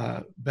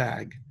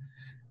bag,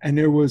 and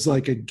there was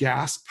like a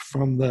gasp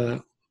from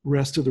the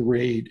rest of the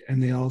raid,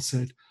 and they all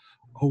said,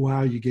 "Oh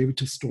wow, you gave it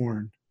to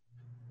Storn.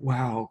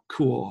 Wow,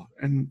 cool."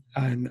 And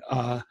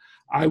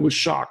I was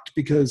shocked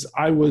because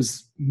I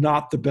was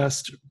not the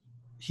best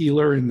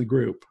healer in the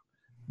group,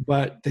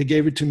 but they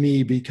gave it to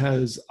me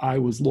because I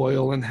was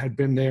loyal and had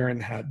been there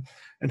and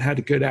had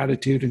a good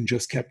attitude and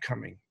just kept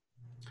coming.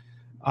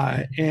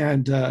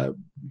 And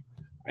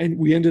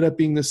we ended up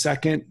being the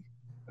second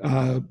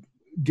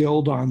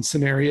guild on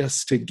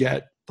Cenarius to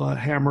get the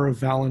Hammer of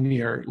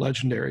Valinir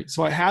legendary.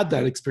 So I had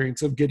that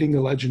experience of getting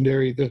the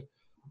legendary the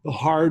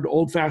hard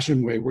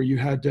old-fashioned way, where you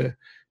had to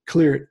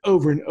clear it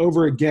over and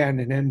over again,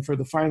 and then for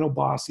the final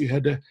boss you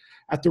had to,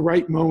 at the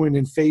right moment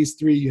in phase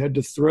 3, you had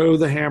to throw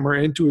the hammer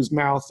into his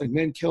mouth and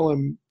then kill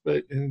him,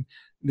 and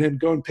then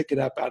go and pick it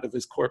up out of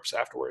his corpse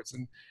afterwards,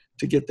 and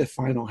to get the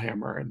final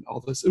hammer and all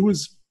this. It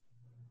was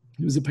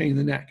It was a pain in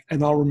the neck.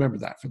 And I'll remember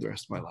that for the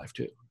rest of my life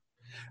too.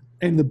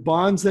 And the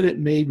bonds that it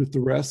made with the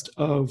rest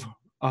of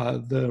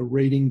the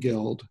raiding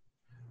guild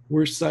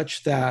were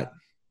such that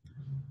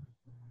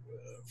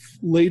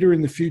later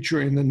in the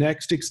future, in the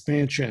next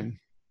expansion,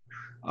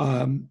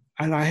 and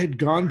I had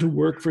gone to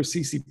work for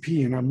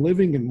CCP, and I'm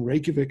living in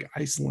Reykjavik,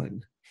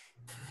 Iceland,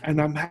 and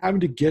I'm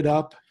having to get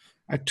up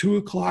at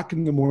 2:00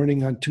 in the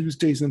morning on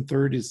Tuesdays and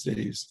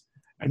Thursdays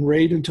and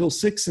raid until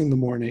 6 in the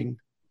morning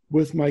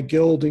with my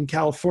guild in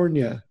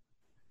California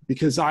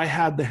because I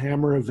had the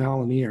Hammer of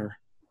Valinir,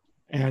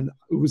 and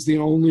it was the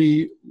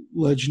only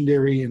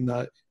legendary in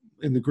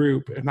the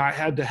group, and I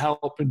had to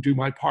help and do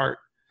my part,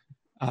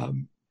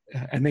 and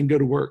then go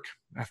to work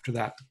after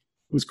that.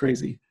 It was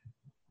crazy.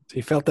 So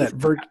you felt that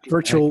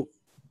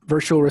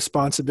virtual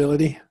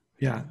responsibility?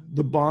 Yeah,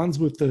 the bonds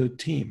with the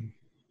team.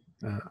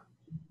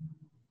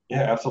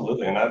 Yeah,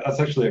 absolutely. And that's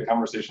actually a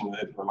conversation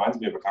that reminds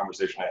me of a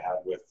conversation I had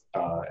with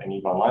an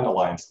EVE Online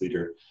Alliance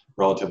leader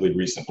relatively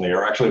recently,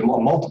 or actually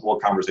multiple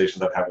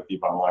conversations I've had with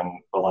EVE Online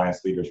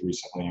Alliance leaders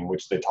recently, in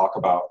which they talk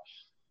about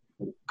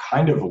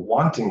kind of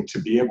wanting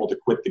to be able to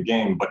quit the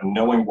game, but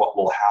knowing what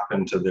will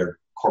happen to their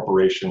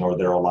corporation or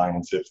their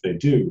alliance if they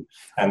do.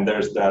 And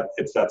there's that,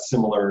 it's that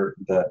similar,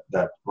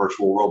 that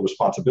virtual world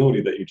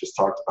responsibility that you just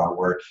talked about,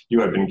 where you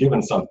had been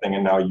given something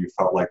and now you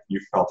felt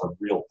a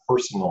real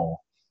personal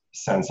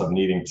sense of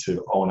needing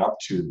to own up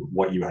to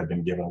what you had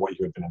been given, what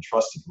you had been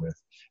entrusted with,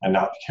 and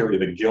not carry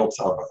the guilt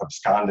of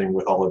absconding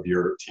with all of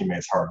your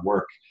teammates' hard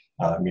work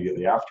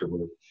immediately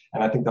afterward.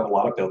 And I think that a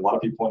lot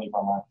of people in EVE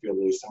Online feel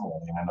really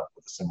similarly and end up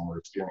with a similar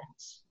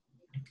experience.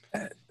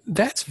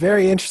 That's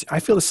very interesting. I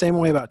feel the same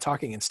way about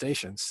talking in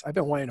stations. I've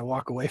been wanting to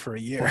walk away for a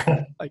year.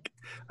 Like,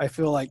 I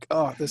feel like,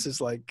 oh, this is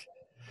like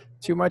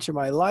too much of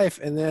my life.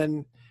 And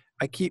then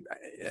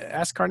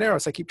ask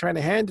Carneros, I keep trying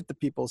to hand it to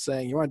people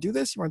saying, you want to do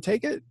this? You want to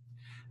take it?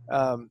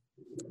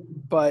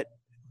 But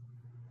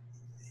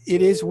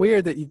it is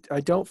weird that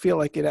I don't feel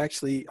like I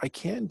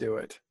can do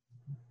it.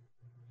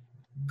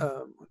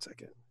 1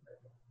 second.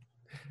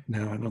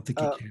 No, I don't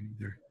think you can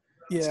either.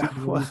 Yeah.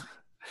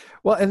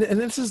 Well, and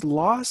this is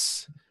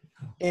loss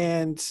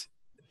and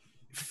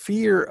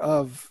fear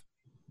of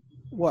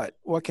what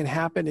can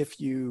happen if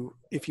you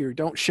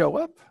don't show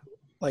up.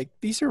 Like,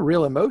 these are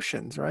real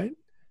emotions, right?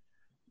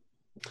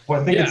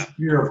 Well, I think it's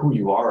fear of who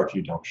you are if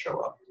you don't show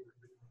up.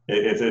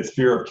 It's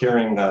fear of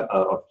carrying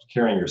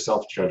your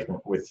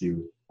self-judgment with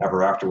you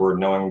ever afterward,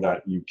 knowing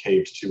that you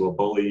caved to a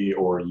bully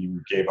or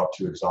you gave up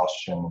to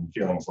exhaustion and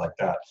feelings like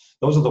that.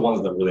 Those are the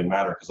ones that really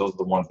matter, because those are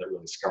the ones that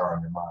really scar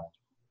on your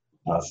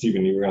mind.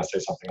 Stephen, you were going to say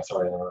something. I'm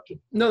sorry I interrupted.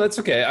 No, that's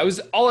okay. I was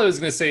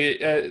going to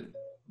say,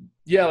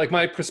 like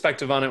my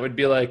perspective on it would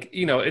be like,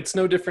 it's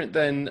no different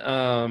than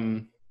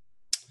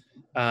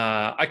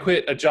I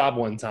quit a job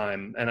one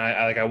time and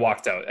I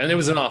walked out, and it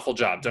was an awful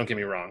job. Don't get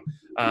me wrong.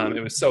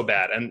 It was so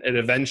bad. And it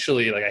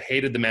eventually, like, I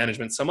hated the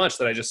management so much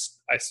that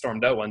I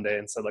stormed out one day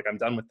and said, like, I'm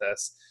done with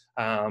this.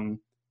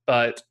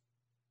 But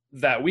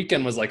that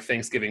weekend was like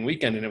Thanksgiving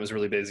weekend, and it was a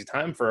really busy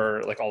time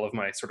for like all of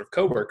my sort of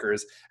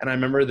coworkers. And I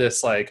remember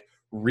this like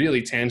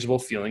really tangible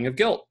feeling of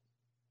guilt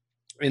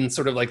in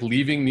sort of like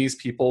leaving these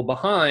people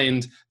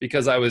behind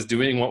because I was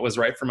doing what was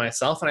right for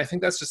myself. And I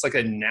think that's just like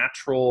a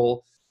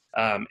natural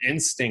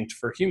instinct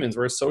for humans.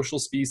 We're a social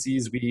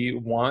species. We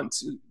want,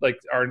 like,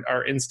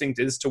 our instinct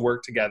is to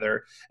work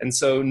together. And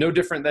so no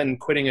different than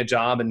quitting a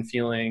job and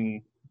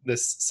feeling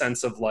this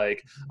sense of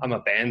like, I'm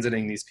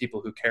abandoning these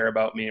people who care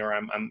about me, or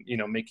I'm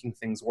making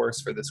things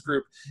worse for this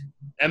group.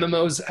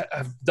 MMOs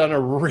have done a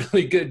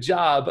really good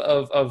job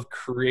of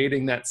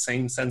creating that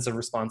same sense of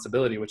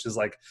responsibility, which is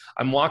like,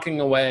 I'm walking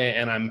away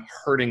and I'm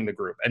hurting the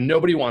group, and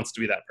nobody wants to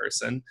be that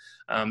person.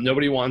 No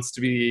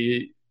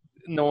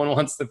one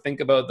wants to think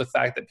about the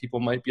fact that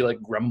people might be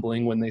like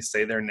grumbling when they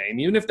say their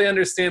name, even if they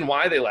understand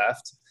why they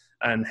left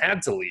and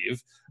had to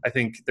leave. I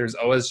think there's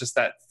always just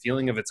that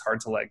feeling of it's hard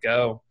to let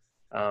go.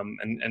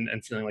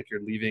 And feeling like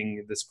you're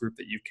leaving this group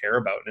that you care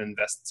about and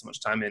invested so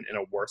much time in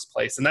a worse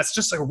place. And that's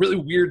just like a really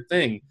weird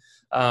thing.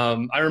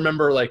 I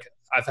remember, like,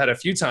 I've had a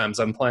few times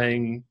I'm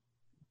playing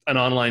an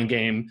online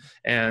game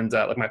and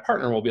like my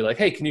partner will be like,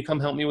 hey, can you come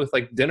help me with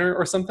like dinner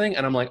or something?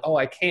 And I'm like, oh,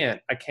 I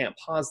can't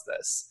pause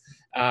this.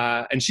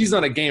 And she's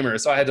not a gamer,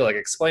 so I had to like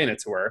explain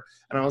it to her.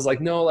 And I was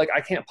like, no, like,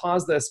 I can't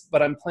pause this,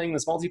 but I'm playing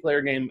this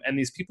multiplayer game and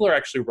these people are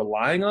actually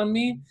relying on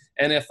me.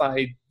 And if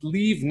I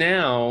leave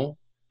now,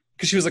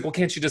 because she was like, well,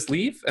 can't you just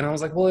leave? And I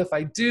was like, well, if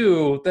I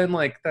do, then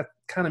like that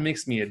kind of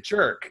makes me a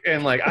jerk.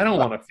 And like, I don't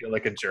want to feel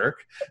like a jerk.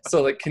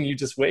 So like, can you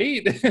just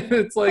wait?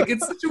 It's like,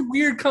 it's such a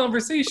weird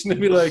conversation to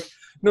be like,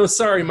 no,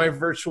 sorry, my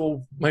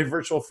virtual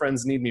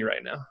friends need me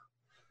right now.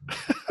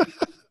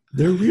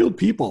 They're real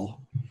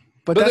people.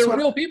 But they're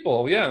real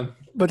people, yeah.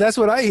 But that's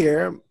what I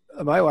hear.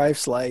 My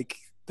wife's like,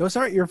 those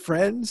aren't your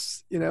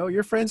friends.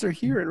 Your friends are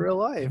here in real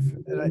life.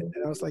 And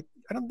I was like,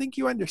 I don't think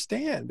you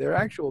understand. They're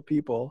actual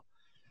people.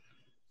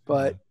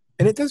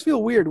 And it does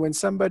feel weird when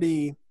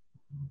somebody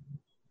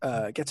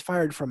gets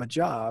fired from a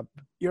job.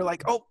 You're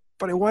like, oh,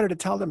 but I wanted to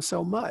tell them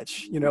so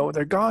much. You know,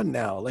 they're gone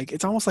now. Like,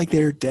 it's almost like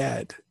they're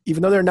dead,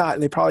 even though they're not,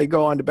 and they probably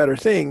go on to better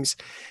things.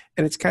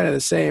 And it's kind of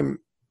the same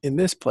in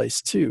this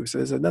place too. So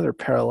there's another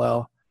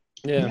parallel.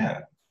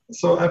 Yeah.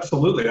 So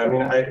absolutely. I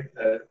mean,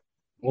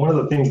 one of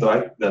the things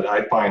that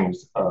I find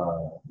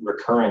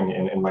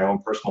recurring in my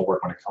own personal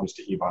work when it comes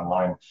to EVE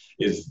Online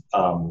is,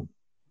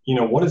 you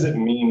know, what does it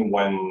mean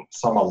when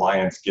some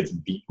alliance gets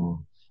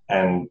beaten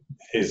and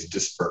is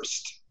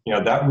dispersed? You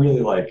know, that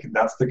really, like,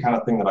 that's the kind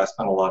of thing that I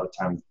spend a lot of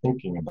time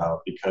thinking about,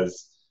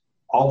 because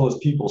all those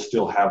people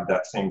still have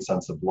that same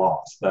sense of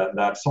loss.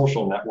 That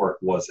social network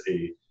was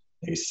a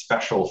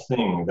special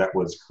thing that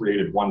was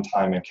created one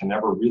time and can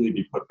never really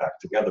be put back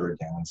together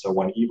again. And so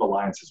when EVE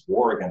alliances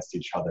war against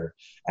each other,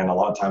 and a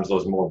lot of times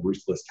those more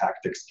ruthless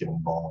tactics get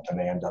involved, and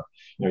they end up,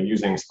 you know,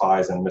 using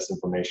spies and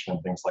misinformation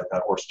and things like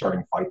that, or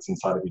starting fights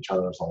inside of each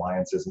other's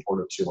alliances in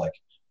order to, like,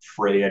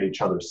 fray at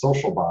each other's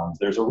social bonds,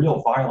 there's a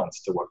real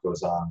violence to what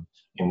goes on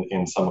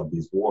in some of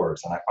these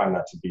wars. And I find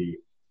that to be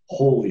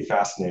wholly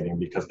fascinating,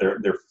 because they're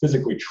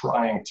physically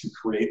trying to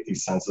create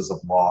these senses of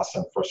loss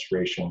and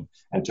frustration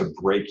and to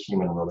break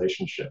human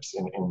relationships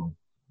in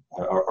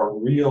a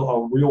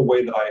real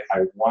way that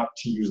I want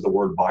to use the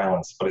word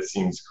violence, but it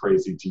seems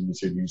crazy to use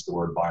the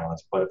word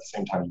violence. But at the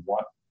same time,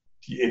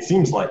 it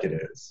seems like it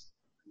is.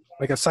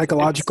 Like a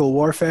psychological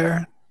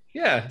warfare?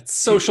 Yeah, it's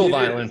social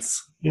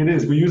violence. It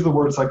is. We use the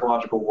word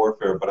psychological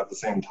warfare, but at the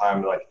same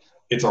time, like,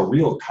 it's a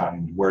real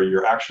kind where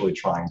you're actually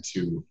trying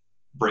to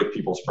break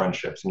people's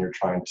friendships, and you're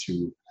trying to,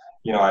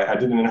 you know, I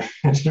did an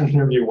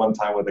interview one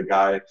time with a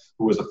guy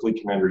who was a fleet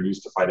commander who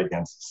used to fight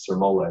against Sir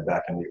Mole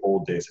back in the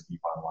old days of EVE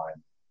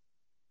Online.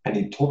 And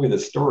he told me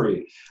this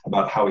story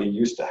about how he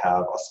used to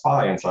have a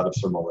spy inside of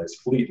Sir Mole's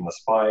fleet, and the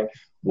spy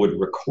would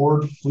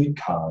record fleet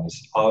comms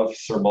of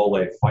Sir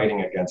Mole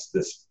fighting against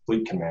this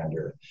fleet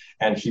commander,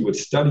 and he would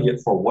study it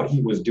for what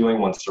he was doing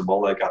when Sir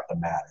Mole got the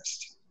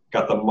maddest,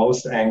 got the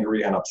most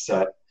angry and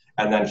upset,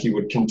 and then he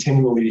would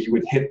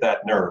hit that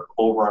nerve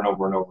over and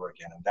over and over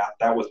again, and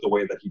that was the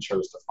way that he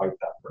chose to fight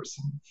that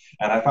person.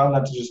 And I found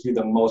that to just be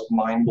the most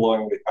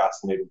mind-blowingly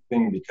fascinating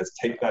thing, because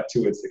take that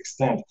to its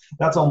extent,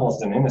 that's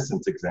almost an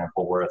innocent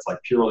example where it's,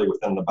 like, purely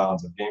within the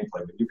bounds of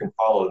gameplay, but you can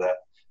follow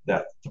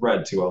that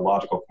thread to a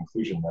logical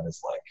conclusion that is,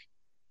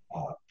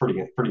 like,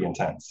 pretty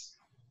intense.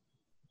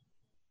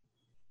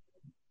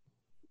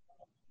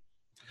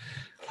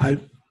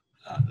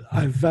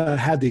 I've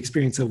had the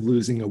experience of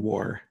losing a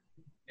war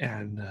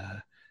and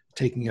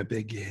taking a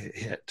big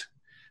hit.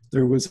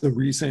 There was a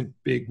recent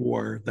big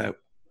war that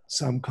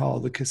some call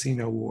the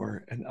Casino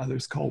War and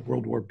others call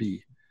World War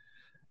B.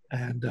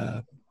 And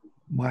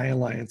my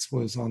alliance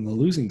was on the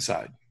losing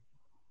side.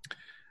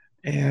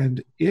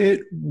 And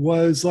it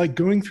was like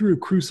going through a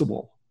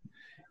crucible.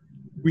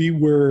 We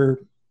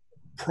were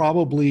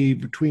probably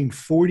between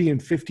 40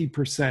 and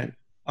 50%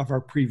 of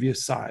our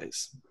previous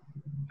size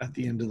at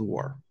the end of the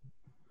war.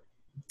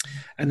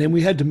 And then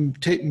we had to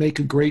make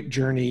a great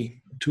journey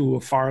to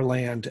a far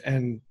land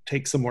and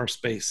take some more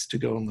space to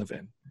go and live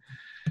in.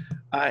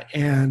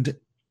 And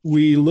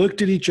we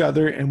looked at each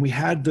other and we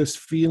had this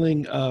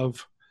feeling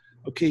of,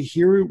 okay,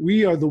 here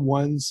we are the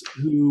ones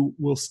who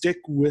will stick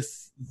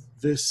with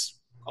this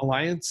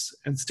alliance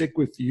and stick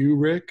with you,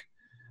 Rick,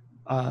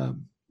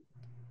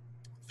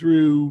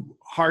 through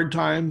hard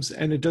times.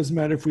 And it doesn't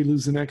matter if we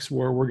lose the next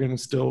war, we're going to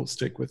still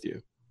stick with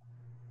you.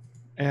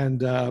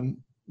 And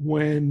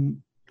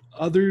when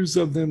others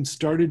of them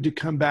started to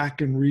come back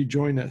and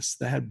rejoin us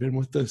that had been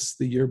with us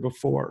the year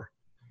before,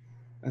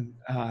 and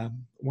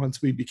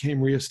once we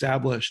became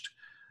reestablished,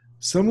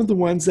 some of the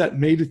ones that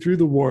made it through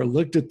the war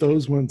looked at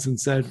those ones and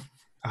said,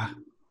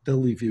 they'll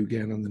leave you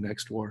again on the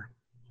next war.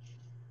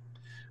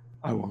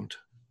 I won't.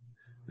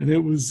 And it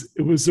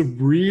was a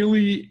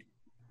really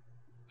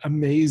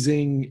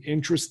amazing,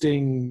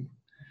 interesting,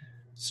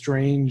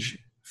 strange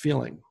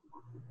feeling.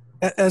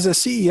 As a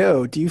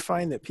CEO, do you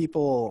find that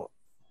people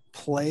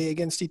play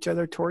against each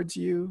other towards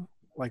you,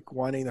 like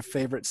wanting the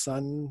favorite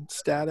son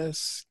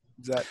status?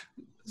 Is that...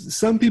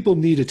 Some people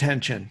need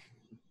attention.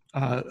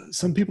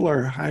 Some people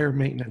are higher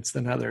maintenance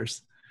than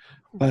others,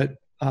 but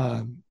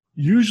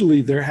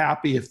usually they're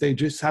happy if they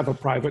just have a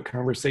private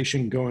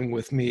conversation going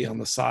with me on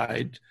the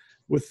side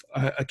with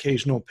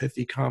occasional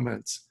pithy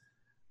comments.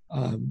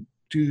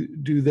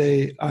 Do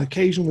they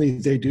occasionally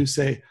they do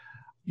say,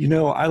 you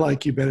know, I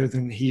like you better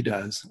than he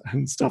does,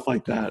 and stuff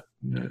like that.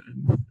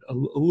 A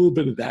little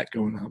bit of that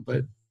going on,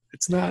 but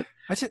it's not.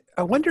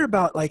 I wonder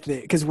about, like,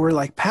 because we're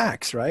like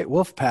packs, right?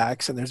 Wolf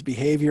packs, and there's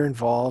behavior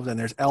involved, and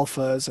there's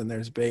alphas, and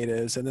there's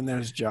betas, and then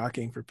there's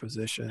jockeying for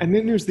position. And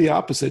then there's the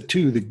opposite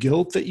too, the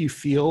guilt that you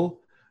feel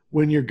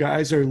when your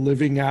guys are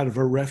living out of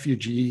a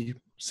refugee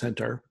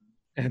center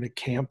and a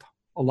camp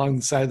along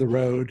the side of the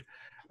road,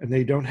 and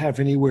they don't have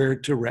anywhere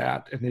to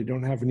rat, and they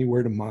don't have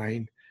anywhere to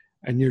mine,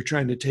 and you're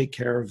trying to take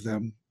care of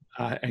them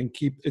and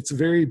keep. It's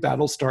very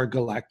Battlestar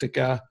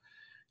Galactica.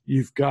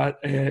 You've got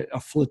a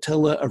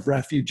flotilla of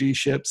refugee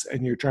ships,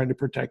 and you're trying to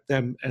protect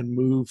them and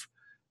move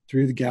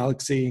through the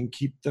galaxy and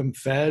keep them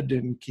fed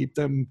and keep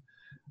them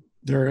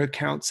their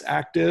accounts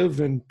active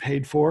and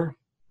paid for.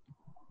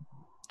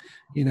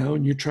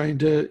 and you're trying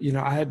to,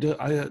 I had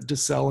to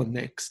sell a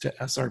Nix to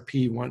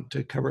SRP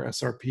to cover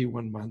SRP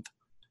 1 month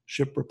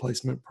ship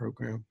replacement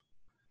program.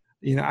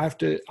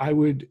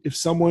 If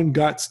someone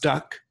got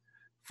stuck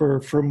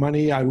for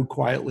money, I would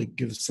quietly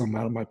give some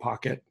out of my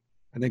pocket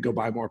and then go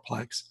buy more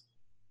Plex.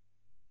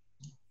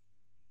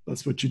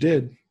 That's what you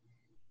did.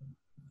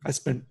 I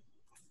spent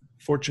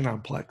a fortune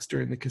on Plex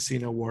during the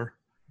casino war.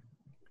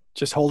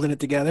 Just holding it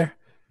together?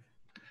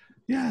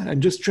 Yeah,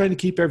 and just trying to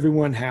keep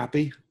everyone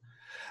happy.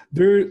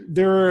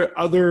 There are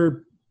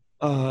other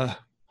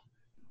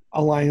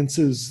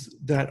alliances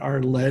that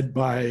are led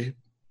by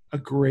a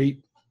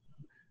great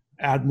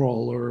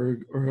admiral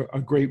or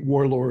a great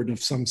warlord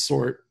of some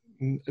sort,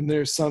 and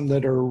there's some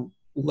that are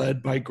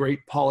led by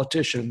great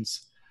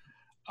politicians.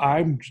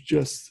 I'm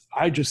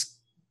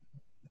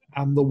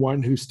the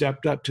one who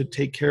stepped up to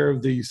take care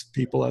of these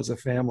people as a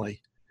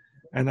family,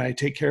 and I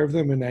take care of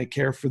them and I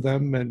care for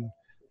them, and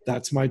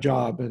that's my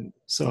job. And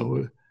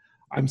so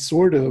I'm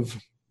sort of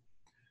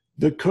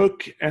the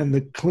cook and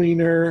the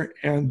cleaner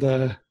and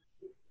the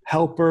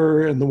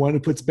helper and the one who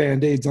puts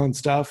Band-Aids on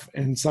stuff,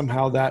 and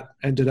somehow that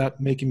ended up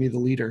making me the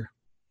leader.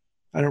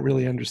 I don't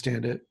really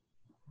understand it.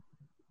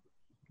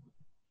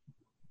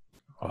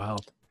 Wow.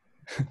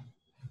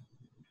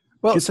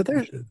 Well, so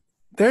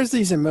there's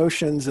these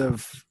emotions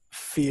of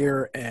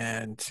fear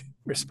and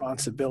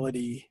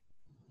responsibility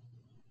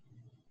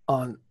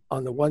on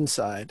the one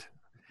side.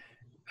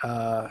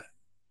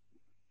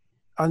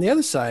 On the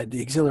other side,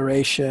 the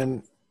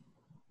exhilaration,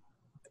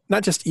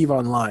 not just EVE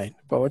Online,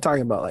 but we're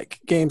talking about like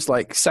games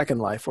like Second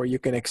Life, where you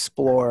can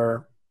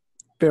explore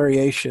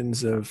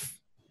variations of,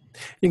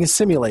 you can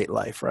simulate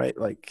life, right?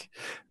 Like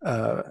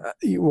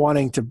you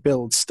wanting to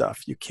build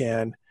stuff. You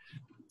can,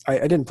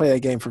 I didn't play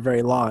that game for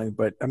very long,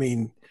 but I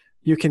mean,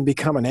 you can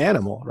become an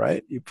animal,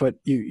 right? You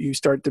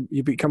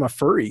become a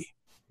furry,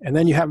 and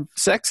then you have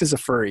sex as a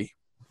furry,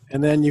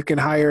 and then you can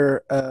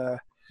hire,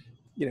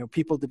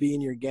 people to be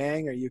in your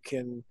gang, or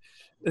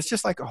it's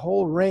just like a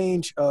whole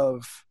range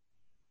of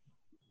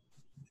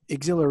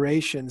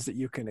exhilarations that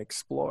you can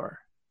explore.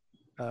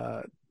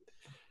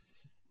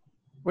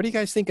 What do you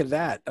guys think of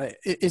that?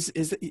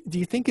 Do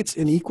you think it's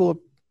in equal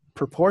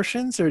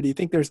proportions, or do you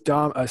think there's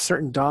a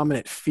certain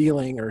dominant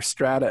feeling or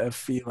strata of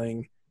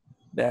feeling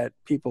that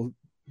people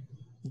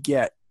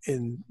get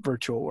in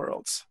virtual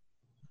worlds?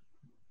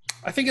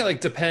 I think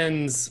it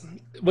depends.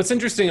 What's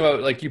interesting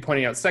about you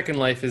pointing out Second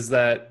Life is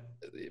that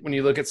when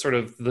you look at sort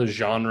of the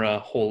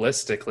genre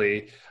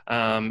holistically,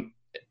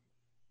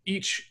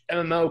 each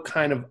MMO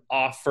kind of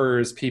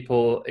offers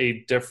people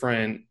a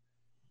different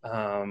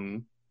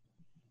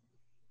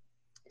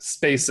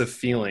space of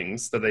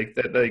feelings that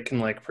they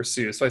can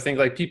pursue. So I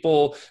think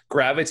people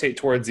gravitate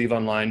towards EVE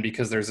Online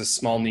because there's a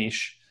small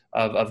niche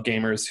of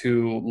gamers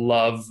who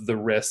love the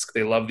risk,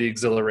 they love the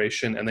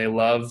exhilaration, and they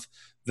love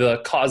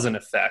the cause and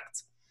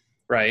effect,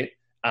 right?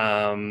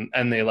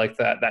 And they like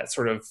that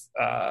sort of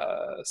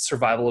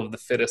survival of the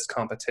fittest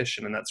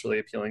competition, and that's really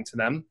appealing to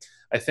them.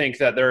 I think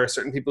that there are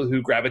certain people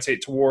who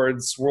gravitate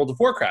towards World of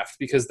Warcraft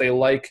because they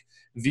like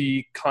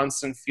the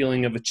constant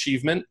feeling of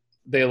achievement.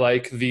 They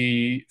like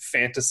the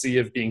fantasy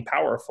of being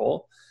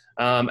powerful.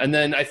 And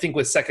then I think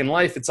with Second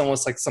Life, it's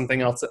almost like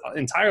something else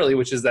entirely,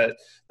 which is that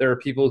there are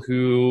people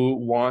who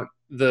want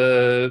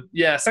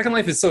Second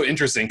Life is so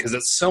interesting because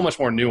it's so much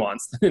more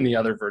nuanced than any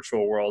other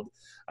virtual world,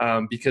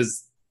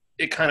 because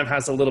it kind of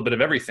has a little bit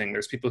of everything.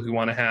 There's people who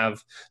want to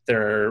have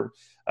their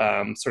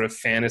sort of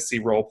fantasy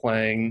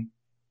role-playing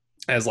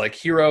as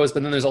heroes,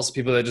 but then there's also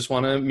people that just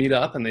want to meet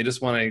up and they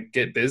just want to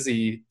get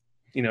busy,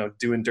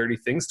 doing dirty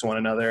things to one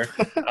another.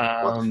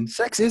 Well,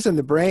 sex is in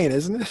the brain,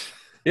 isn't it?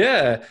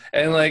 Yeah.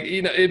 And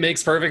it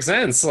makes perfect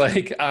sense.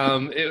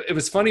 It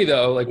was funny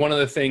though. One of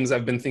the things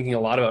I've been thinking a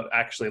lot about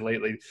actually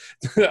lately,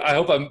 I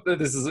hope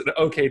this is an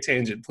okay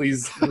tangent.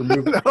 Please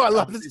remove it. No, I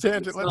love this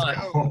tangent. Let's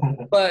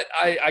go. But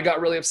I got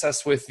really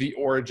obsessed with the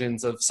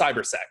origins of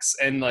cybersex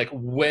and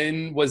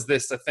when was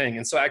this a thing?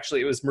 And so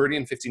actually it was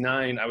Meridian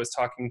 59. I was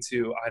talking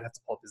to, I'd have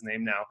to pull up his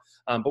name now.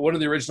 But one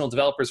of the original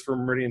developers for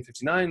Meridian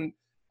 59,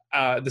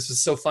 this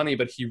was so funny,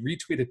 but he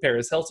retweeted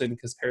Paris Hilton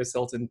because Paris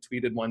Hilton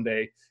tweeted one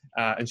day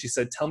and she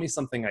said, "Tell me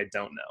something I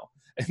don't know."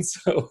 And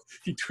so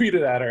he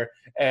tweeted at her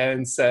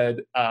and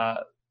said,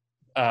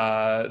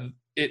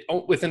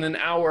 within an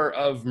hour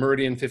of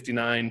Meridian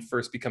 59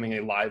 first becoming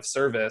a live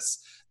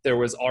service, there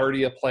was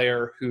already a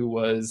player who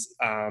was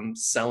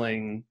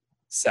selling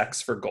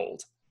sex for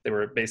gold. They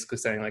were basically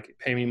saying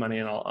pay me money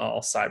and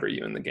I'll cyber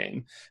you in the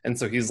game. And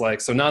so he's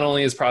so not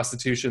only is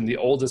prostitution the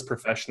oldest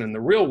profession in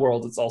the real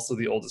world, it's also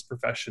the oldest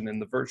profession in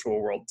the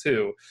virtual world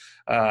too.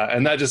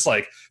 And that just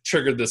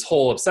triggered this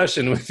whole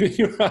obsession with me.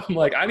 I'm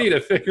I need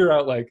to figure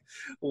out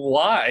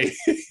why.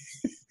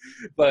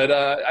 But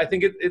I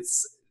think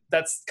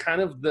that's kind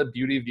of the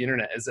beauty of the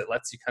internet, is it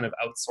lets you kind of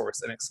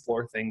outsource and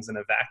explore things in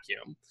a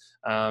vacuum.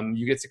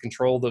 You get to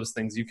control those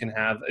things. You can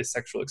have a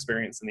sexual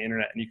experience on the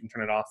internet and you can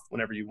turn it off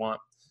whenever you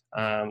want.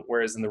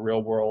 Whereas in the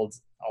real world,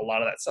 a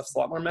lot of that stuff's a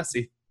lot more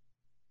messy.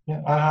 Yeah,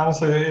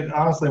 it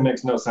honestly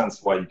makes no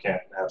sense why you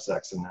can't have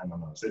sex in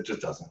MMOs. It just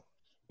doesn't.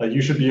 Like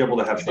you should be able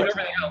to have You do sex with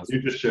everything animals. else.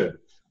 You just should.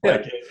 Yeah.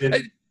 Like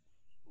it,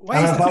 Why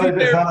and is it's that?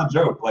 it's not a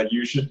joke. Like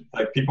you should,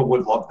 like people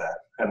would love that,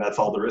 and that's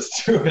all there is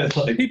to it.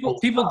 Like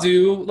People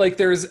do, like,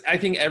 there's, I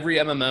think every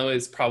MMO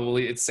is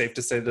probably, it's safe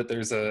to say that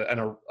there's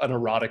an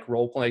erotic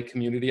roleplay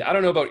community. I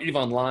don't know about EVE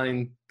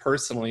Online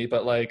personally,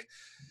 but like,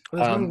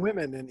 Well, there's no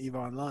women in EVE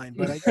Online,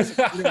 but I guess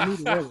you don't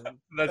need women.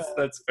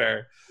 That's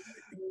fair.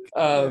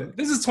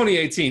 This is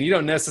 2018. You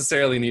don't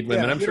necessarily need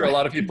women. Yeah, I'm sure a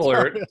lot of people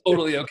are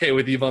totally okay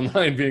with EVE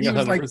Online being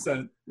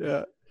 100%.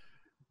 Yeah.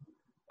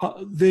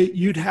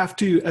 You'd have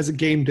to, as a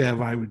game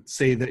dev, I would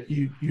say that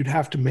you'd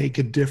have to make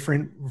a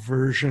different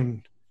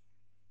version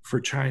for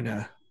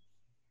China.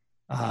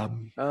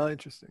 Oh,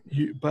 interesting.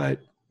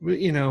 But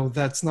you know,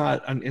 that's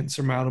not an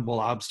insurmountable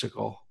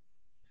obstacle.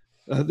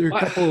 There are a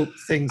couple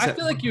things. I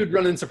feel like you'd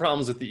run into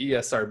problems with the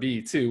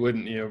ESRB too,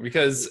 wouldn't you?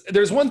 Because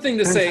there's one thing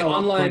to say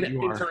online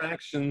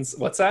interactions.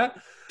 What's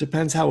that?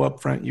 Depends how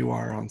upfront you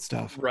are on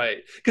stuff.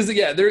 Right. Because,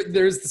 yeah,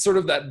 there's sort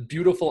of that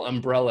beautiful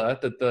umbrella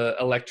that the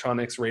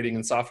Electronics Rating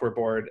and Software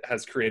Board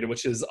has created,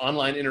 which is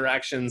online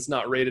interactions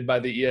not rated by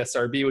the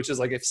ESRB, which is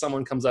like if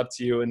someone comes up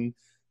to you and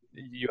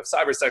you have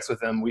cyber sex with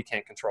them, we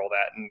can't control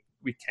that, and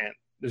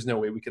there's no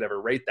way we could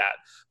ever rate that.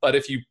 But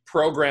if you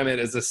program it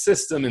as a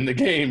system in the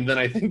game, then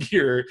I think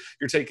you're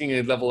taking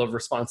a level of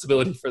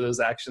responsibility for those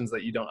actions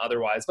that you don't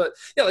otherwise. But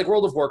yeah, like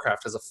World of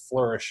Warcraft has a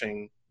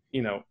flourishing,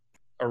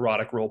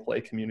 erotic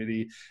roleplay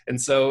community. And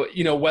so,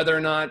 whether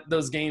or not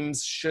those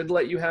games should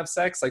let you have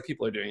sex, like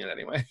people are doing it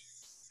anyway.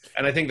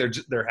 And I think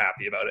they're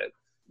happy about it.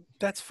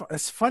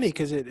 It's funny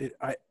because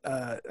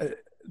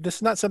this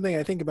is not something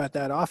I think about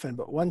that often,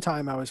 but one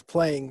time I was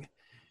playing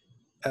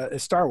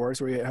Star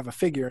Wars where you have a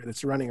figure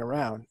that's running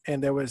around,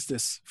 and there was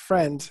this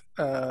friend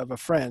of a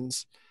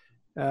friend's.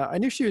 I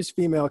knew she was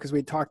female because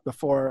we'd talked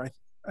before.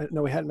 I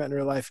know we hadn't met in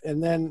real life.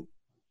 And then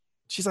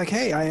she's like,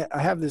 hey, I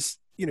have this,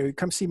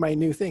 come see my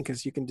new thing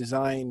because you can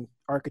design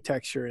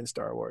architecture in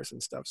Star Wars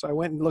and stuff. So I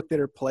went and looked at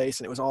her place,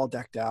 and it was all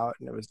decked out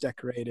and it was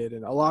decorated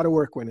and a lot of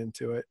work went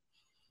into it.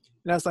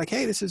 And I was like,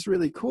 hey, this is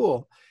really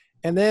cool.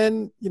 And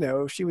then,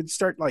 she would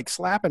start like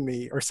slapping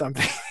me or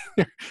something,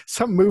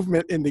 some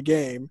movement in the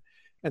game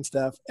and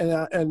stuff. And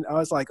I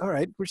was like, all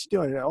right, what's she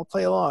doing? I'll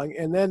play along.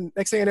 And then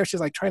next thing I know,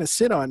 she's like trying to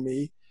sit on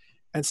me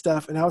and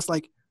stuff. And I was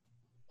like,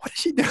 what is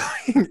she doing?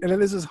 And then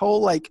there's this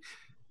whole like,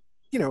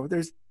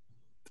 there's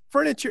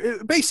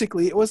furniture.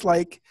 Basically, it was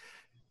like,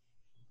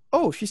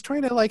 oh, she's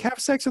trying to like have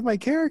sex with my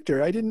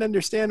character. I didn't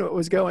understand what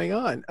was going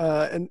on.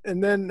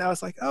 And then I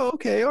was like, oh,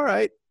 okay, all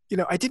right.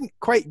 I didn't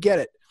quite get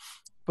it.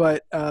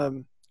 But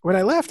when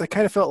I left, I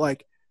kind of felt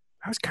like,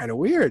 that was kind of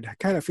weird. I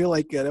kind of feel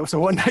like that was a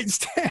one-night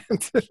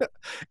stand.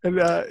 And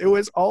it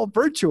was all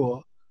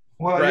virtual.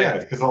 Well, right. Yeah,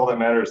 because all that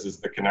matters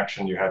is the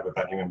connection you have with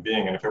that human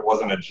being. And if it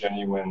wasn't a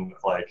genuine,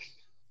 like,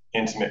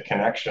 intimate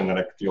connection, then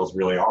it feels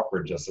really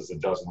awkward, just as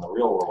it does in the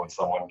real world when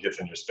someone gets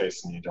in your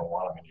space and you don't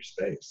want them in your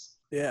space.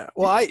 Yeah.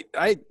 Well,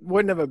 I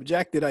wouldn't have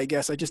objected, I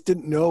guess. I just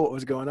didn't know what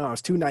was going on. I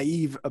was too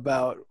naive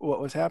about what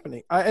was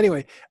happening.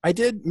 Anyway, I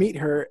did meet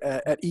her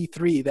at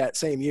E3 that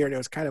same year, and it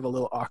was kind of a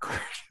little awkward.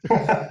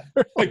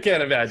 I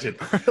can't imagine.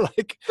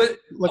 But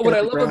what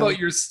I love about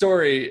your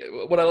story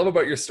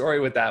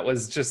with that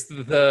was just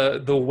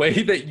the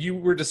way that you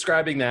were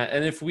describing that.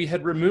 And if we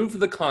had removed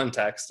the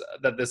context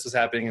that this was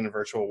happening in a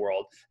virtual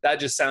world, that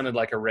just sounded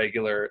like a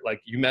regular,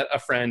 like you met a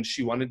friend,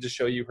 she wanted to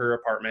show you her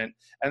apartment,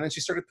 and then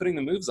she started putting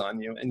the moves on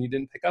you, and you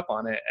didn't pick up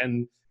on it.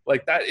 And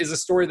like that is a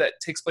story that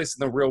takes place in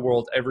the real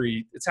world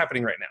it's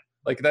happening right now.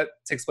 Like that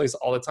takes place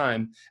all the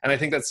time. And I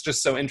think that's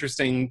just so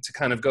interesting to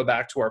kind of go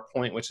back to our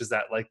point, which is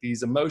that like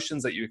these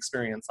emotions that you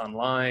experience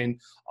online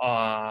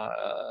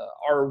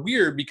are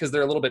weird because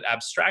they're a little bit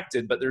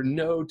abstracted, but they're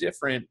no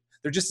different.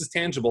 They're just as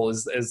tangible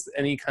as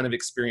any kind of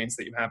experience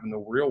that you have in the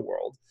real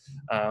world.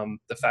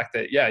 The fact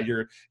that, yeah,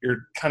 you're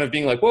kind of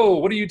being like, whoa,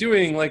 what are you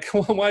doing? Like,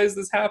 why is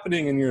this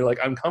happening? And you're like,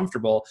 I'm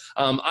comfortable.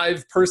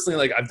 I've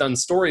personally, I've done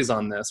stories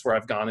on this where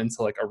I've gone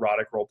into like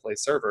erotic roleplay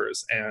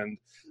servers and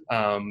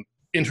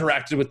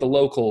interacted with the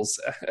locals,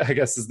 I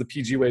guess is the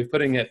PG way of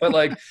putting it. But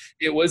like,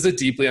 it was a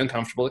deeply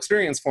uncomfortable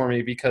experience for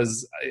me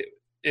because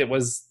it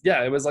was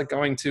like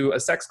going to a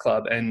sex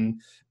club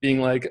and being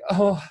like,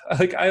 oh,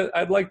 like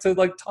I'd like to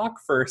like talk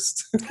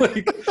first.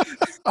 Like,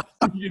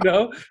 can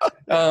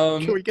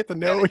we get to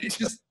know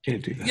each other?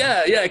 Can't do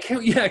that. Yeah. Can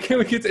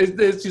we get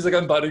to, she's like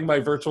unbuttoning my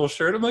virtual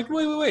shirt. I'm like,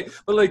 wait.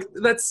 But like,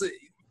 that's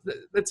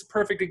a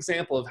perfect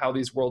example of how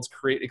these worlds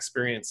create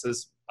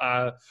experiences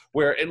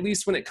where at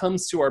least when it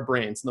comes to our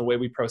brains and the way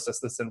we process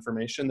this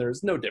information,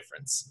 there's no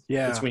difference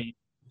between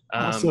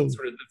also,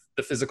 sort of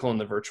the physical and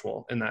the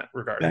virtual in that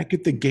regard. Back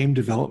at the game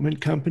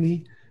development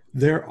company,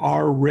 there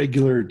are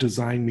regular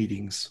design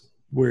meetings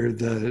where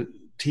the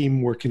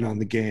team working on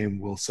the game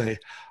will say,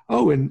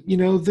 oh, and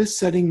this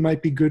setting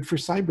might be good for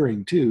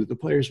cybering too. The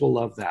players will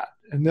love that.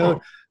 And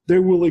they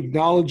will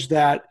acknowledge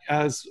that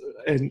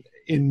and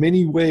in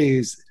many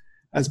ways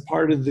as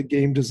part of the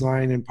game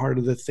design and part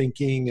of the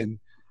thinking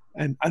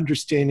and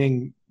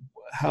understanding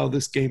how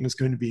this game is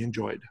going to be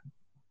enjoyed.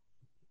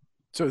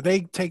 So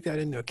they take that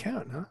into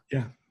account, huh?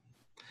 Yeah.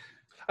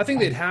 I think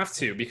they'd have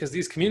to, because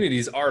these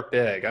communities are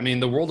big. I mean,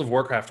 the World of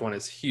Warcraft one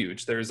is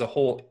huge. There's a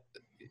whole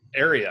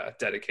area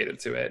dedicated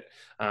to it,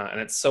 and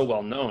it's so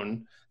well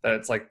known that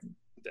it's like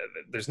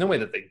there's no way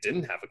that they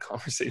didn't have a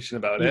conversation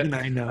about it. Even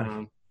I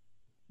know.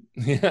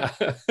 Yeah.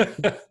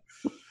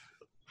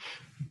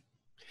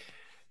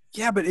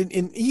 Yeah, but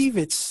in Eve,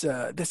 it's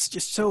that's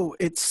just so,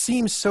 it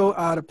seems so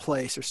out of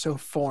place or so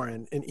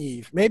foreign in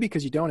Eve. Maybe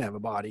because you don't have a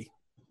body,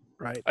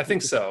 right? I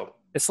think so.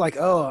 It's like,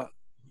 oh,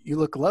 you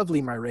look lovely,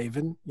 my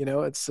raven. You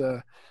know, it's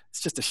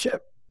just a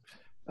ship.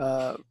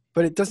 But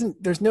it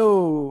doesn't. There's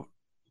no.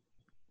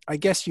 I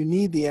guess you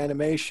need the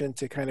animation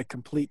to kind of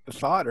complete the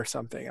thought or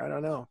something. I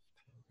don't know.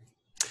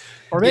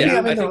 Or maybe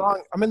I'm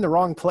in the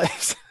wrong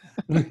place.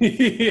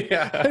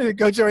 Yeah.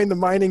 Go join the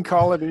mining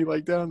colony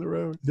like down the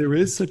road. There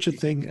is such a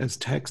thing as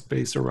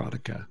text-based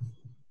erotica.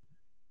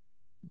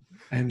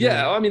 And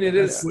Yeah, I mean, it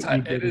is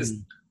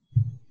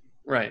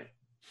right.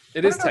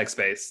 It is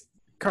text-based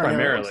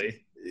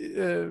primarily.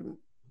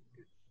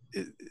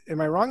 Am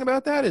I wrong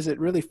about that? Is it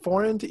really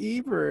foreign to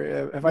Eve,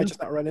 or have I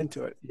just not run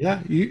into it?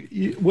 Yeah,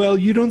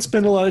 you don't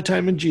spend a lot of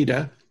time in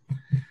Jeddah,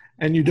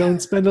 and you don't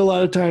spend a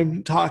lot of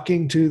time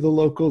talking to the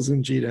locals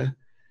in Jeddah.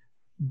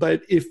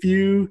 But if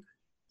you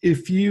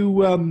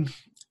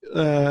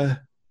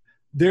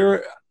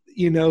there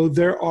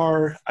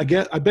are,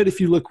 I bet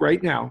if you look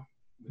right now,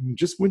 and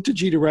just went to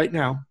Jeddah right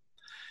now,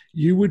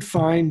 you would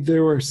find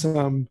there are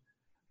some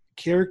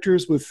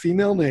characters with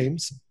female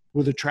names,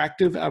 with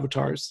attractive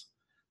avatars,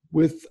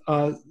 with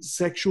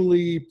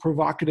sexually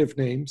provocative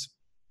names,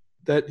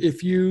 that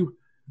if you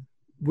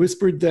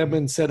whispered them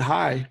and said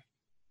hi,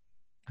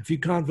 if you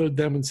convoed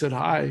them and said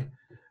hi,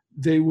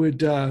 they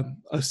would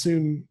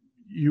assume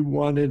you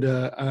wanted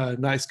a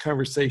nice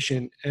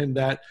conversation, and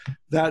that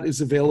is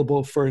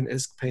available for an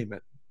ISK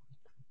payment.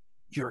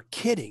 You're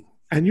kidding.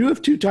 And you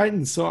have 2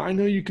 Titans, so I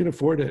know you can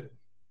afford it.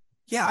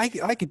 Yeah,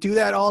 I could do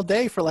that all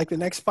day for like the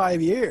next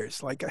 5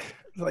 years. Like I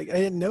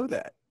didn't know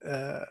that.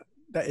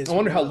 That is. I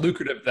wonder how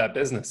lucrative that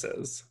business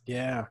is.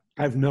 Yeah.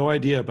 I have no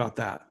idea about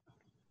that.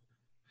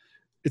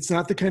 It's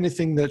not the kind of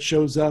thing that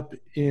shows up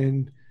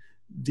in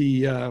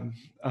the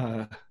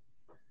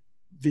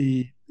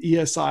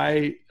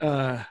ESI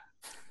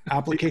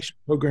application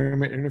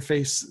program and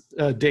interface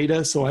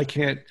data, so I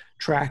can't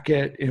track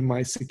it in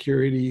my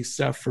security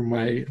stuff for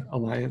my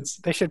alliance.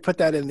 They should put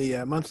that in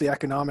the monthly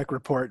economic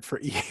report for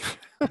Eve.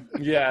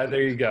 Yeah,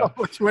 there you go. How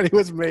much money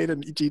was made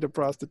in Jeddah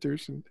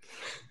prostitution?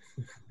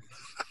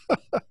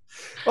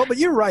 Oh, but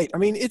you're right. I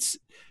mean, it's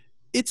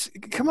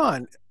come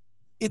on.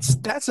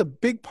 That's a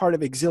big part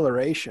of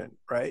exhilaration,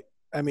 right?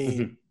 I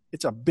mean,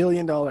 It's a $1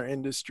 billion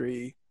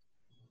industry.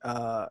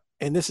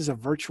 And this is a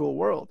virtual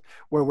world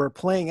where we're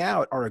playing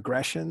out our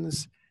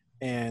aggressions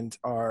and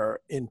our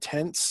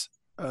intents,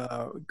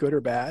 good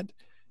or bad.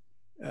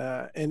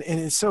 And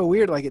it's so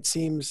weird. Like, it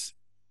seems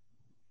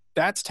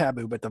that's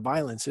taboo, but the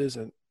violence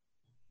isn't.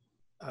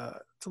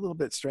 It's a little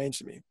bit strange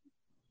to me.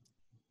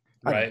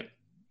 Right.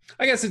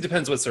 I guess it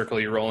depends what circle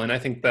you roll in. I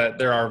think that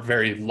there are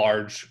very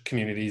large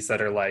communities that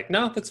are like,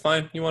 no, that's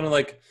fine. You want to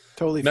like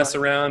totally mess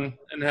fine. around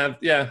and have,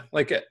 it's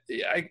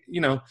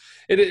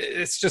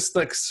just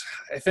like,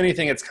 if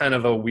anything, it's kind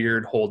of a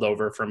weird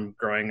holdover from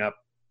growing up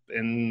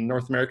in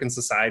North American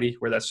society,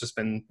 where that's just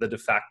been the de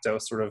facto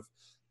sort of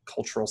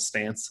cultural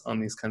stance on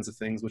these kinds of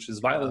things, which is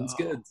violence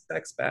good,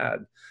 sex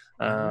bad.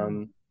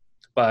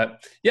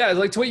 But yeah,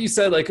 like to what you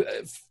said, like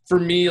for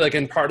me, like,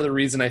 and part of the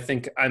reason I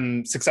think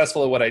I'm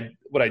successful at what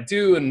I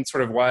do, and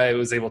sort of why I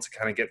was able to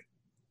kind of get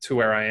to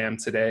where I am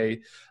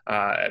today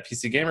at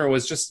PC Gamer,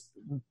 was just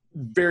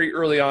very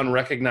early on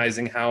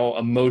recognizing how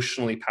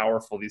emotionally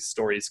powerful these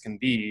stories can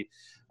be.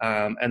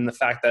 And the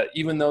fact that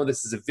even though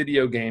this is a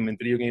video game, and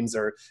video games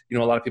are, a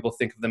lot of people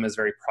think of them as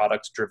very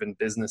product-driven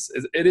business.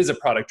 It is a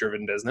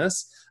product-driven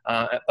business,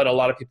 but a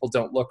lot of people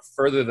don't look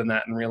further than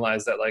that and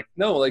realize that, like,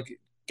 no, like,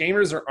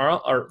 gamers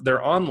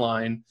they're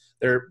online,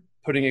 they're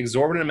putting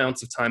exorbitant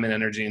amounts of time and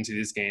energy into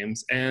these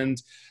games,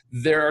 and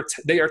they are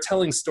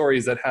telling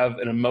stories that have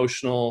an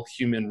emotional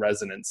human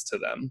resonance to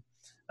them.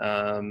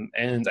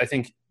 And I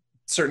think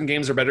certain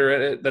games are better at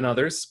it than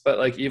others, but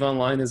like EVE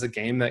Online is a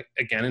game that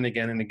again and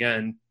again and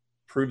again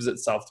proves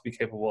itself to be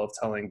capable of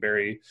telling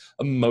very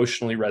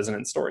emotionally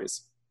resonant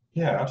stories.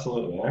 Yeah,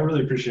 absolutely. And I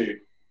really appreciate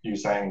you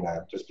saying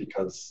that, just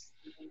because,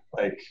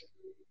 like,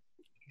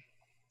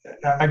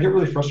 I get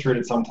really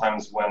frustrated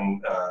sometimes when,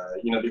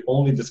 the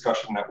only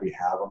discussion that we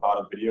have about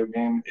a video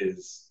game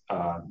is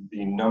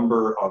the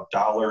number of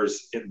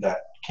dollars that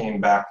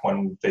came back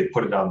when they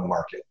put it on the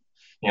market.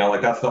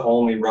 Like, that's the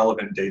only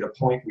relevant data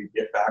point we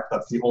get back.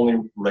 That's the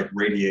only, like,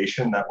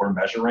 radiation that we're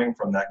measuring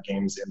from that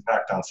game's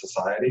impact on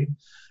society.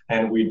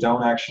 And we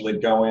don't actually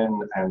go in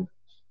and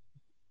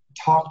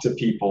talk to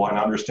people and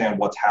understand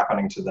what's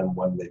happening to them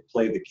when they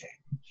play the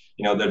game.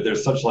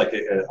 There's such like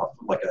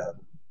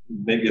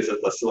maybe it's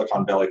a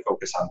Silicon Valley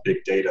focus on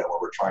big data, where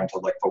we're trying to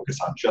like focus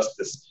on just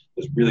this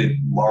really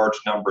large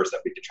numbers that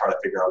we can try to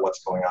figure out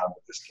what's going on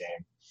with this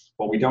game.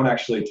 But we don't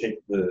actually take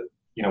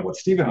what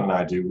Stephen and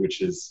I do,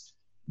 which is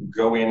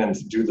go in and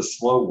do the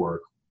slow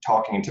work,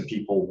 talking to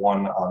people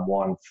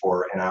one-on-one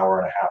for an hour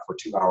and a half or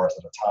 2 hours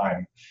at a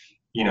time,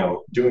 you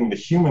know, doing the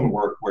human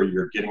work where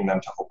you're getting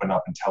them to open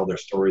up and tell their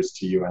stories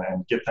to you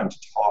and get them to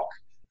talk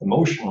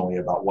emotionally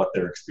about what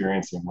they're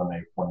experiencing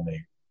when they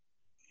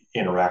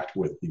interact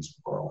with these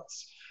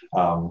worlds.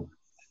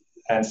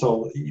 And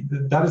so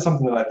that is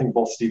something that I think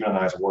both Stephen and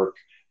I's work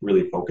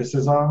really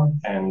focuses on,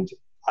 and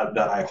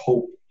that I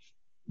hope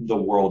the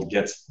world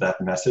gets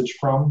that message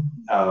from,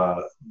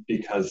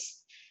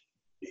 because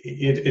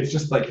it's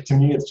just like, to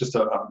me, it's just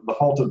the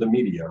fault of the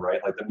media, right?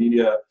 Like the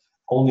media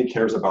only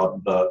cares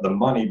about the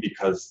money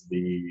because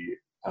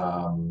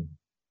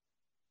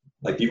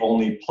like the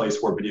only place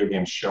where video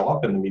games show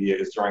up in the media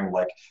is during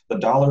like the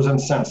dollars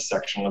and cents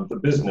section of the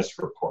business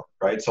report,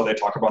 right? So they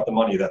talk about the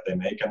money that they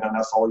make, and then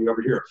that's all you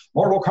ever hear.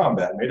 Mortal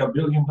Kombat made $1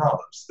 billion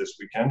this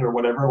weekend or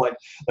whatever. Like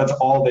that's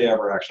all they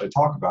ever actually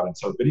talk about. And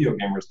so video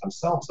gamers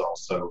themselves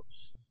also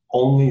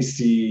only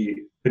see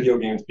video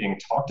games being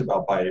talked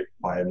about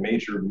by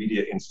major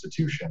media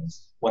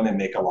institutions when they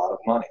make a lot of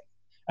money.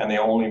 And they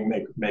only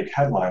make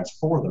headlines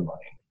for the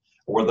money,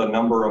 or the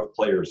number of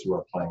players who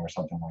are playing or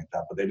something like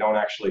that, but they don't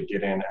actually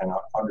get in and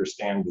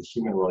understand the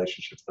human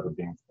relationships that are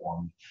being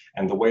formed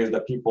and the ways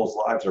that people's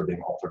lives are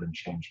being altered and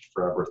changed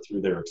forever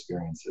through their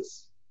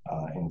experiences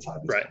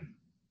inside this Right. game.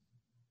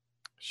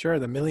 Sure,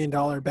 the $1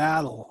 million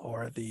battle,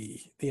 or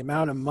the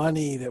amount of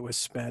money that was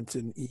spent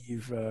in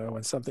EVE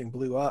when something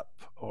blew up,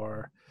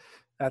 or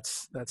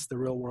that's the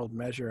real world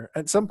measure.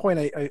 At some point,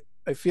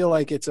 I feel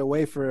like it's a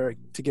way to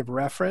give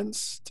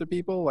reference to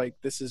people, like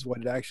this is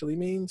what it actually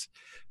means,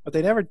 but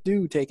they never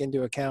do take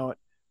into account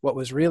what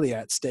was really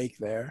at stake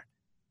there,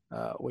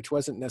 which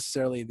wasn't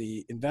necessarily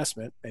the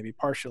investment, maybe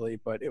partially,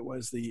 but it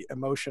was the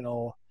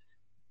emotional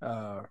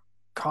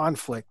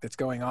conflict that's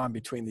going on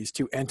between these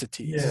two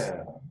entities.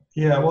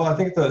 Yeah. Well, I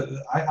think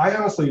I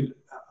honestly,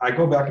 I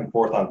go back and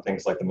forth on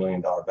things like the $1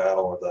 million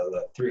battle or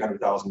the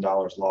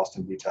 $300,000 lost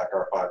in VTAC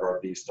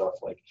R5RB stuff,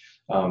 like,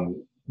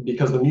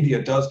 because the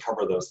media does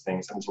cover those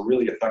things, and it's a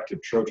really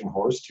effective Trojan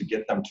horse to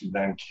get them to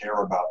then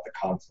care about the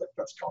conflict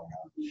that's going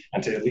on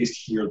and to at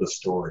least hear the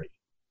story.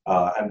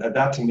 And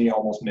that to me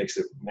almost makes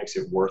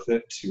it worth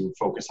it to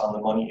focus on the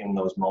money in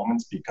those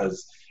moments,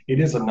 because it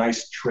is a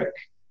nice trick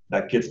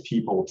that gets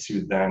people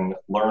to then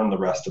learn the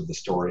rest of the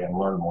story and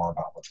learn more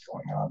about what's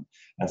going on.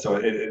 And so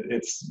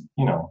it's,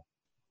 you know,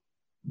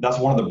 that's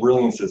one of the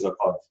brilliances of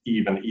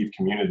EVE and the EVE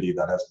community,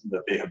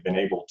 that they have been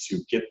able to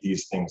get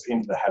these things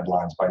into the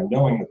headlines by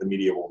knowing that the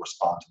media will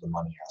respond to the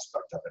money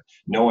aspect of it,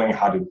 knowing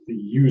how to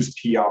use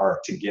PR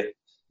to get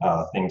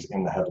things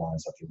in the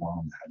headlines that they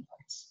want in the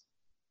headlines.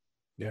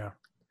 Yeah.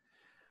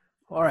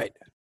 All right.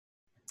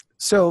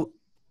 So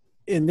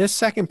in this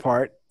second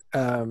part,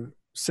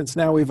 since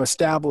now we've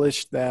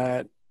established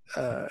that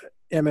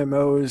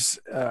MMOs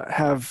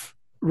have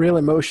real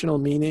emotional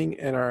meaning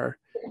and are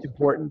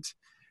important,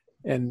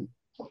 and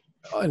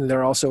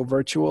they're also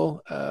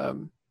virtual,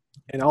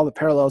 and all the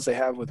parallels they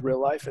have with real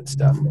life and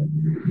stuff.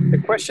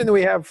 The question that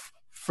we have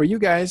for you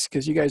guys,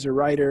 because you guys are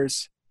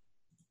writers,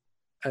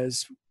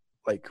 is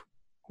like,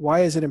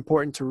 why is it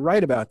important to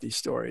write about these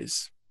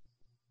stories?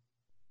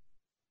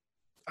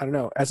 I don't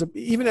know,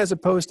 even as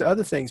opposed to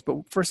other things, but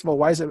first of all,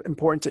 why is it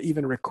important to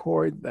even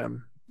record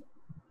them?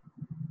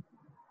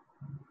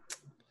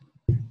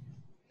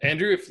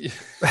 Andrew, if you...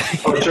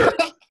 Oh, sure.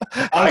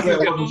 Honestly,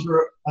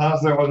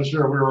 I wasn't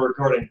sure if we were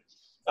recording.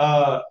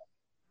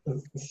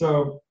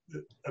 So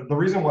the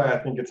reason why I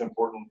think it's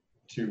important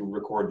to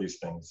record these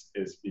things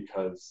is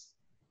because,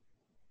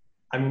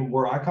 I mean,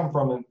 where I come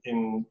from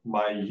in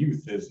my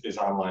youth is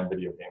online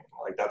video gaming.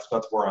 Like that's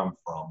where I'm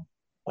from.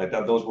 Like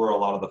that, those were a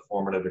lot of the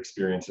formative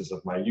experiences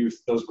of my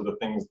youth. Those were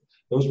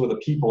the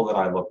people that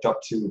I looked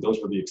up to. Those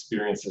were the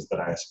experiences that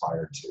I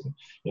aspired to.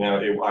 You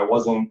know, I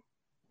wasn't,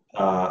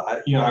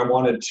 I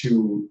wanted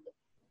to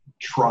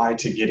try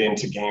to get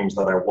into games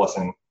that I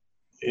wasn't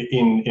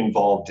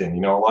involved in.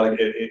 You know,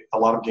 a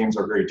lot of games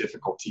are very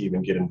difficult to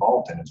even get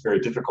involved in. It's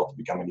very difficult to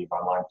become an EVE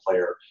Online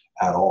player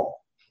at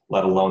all,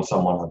 let alone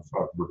someone of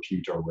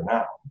repute or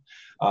renown.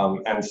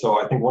 And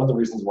so I think one of the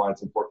reasons why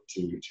it's important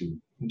to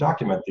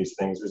document these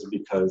things is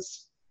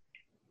because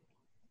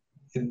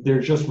they're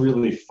just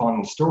really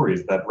fun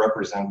stories that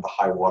represent the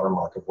high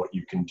watermark of what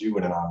you can do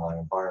in an online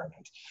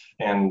environment.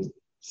 And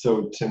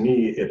so to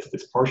me,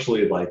 it's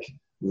partially like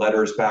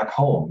letters back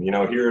home. You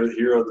know,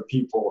 here are the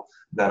people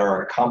that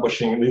are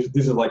accomplishing,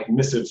 these are like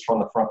missives from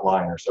the front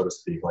line, or so to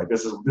speak. Like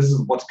this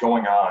is what's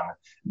going on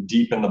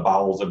deep in the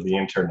bowels of the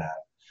internet.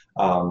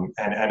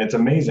 And it's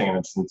amazing and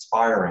it's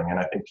inspiring. And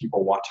I think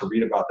people want to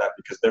read about that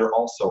because they're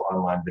also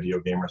online video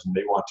gamers and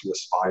they want to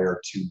aspire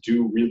to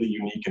do really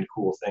unique and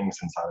cool things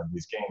inside of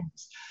these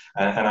games.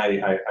 And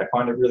I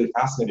find it really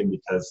fascinating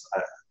because,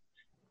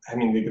 I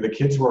mean, the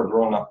kids who are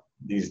growing up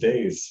these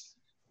days,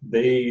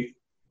 they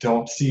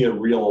don't see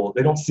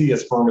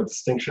as firm a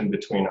distinction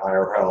between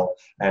IRL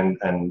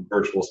and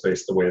virtual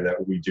space the way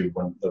that we do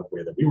the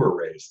way that we were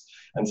raised.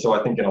 And so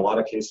I think in a lot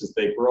of cases,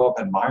 they grow up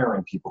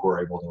admiring people who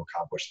are able to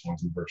accomplish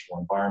things in virtual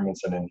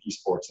environments and in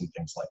esports and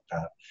things like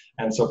that.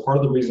 And so part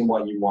of the reason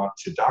why you want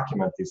to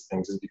document these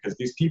things is because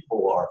these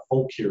people are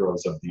folk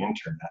heroes of the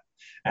internet,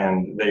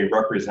 and they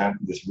represent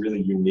this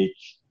really unique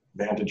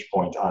vantage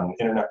point on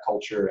internet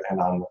culture and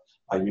on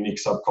a unique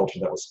subculture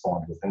that was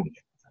spawned within the game.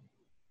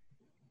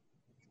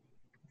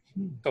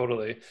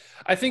 Totally.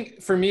 I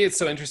think for me, it's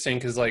so interesting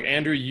because like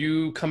Andrew,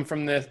 you come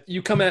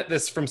at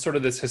this from sort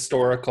of this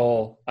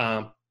historical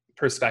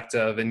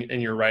perspective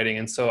in your writing.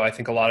 And so I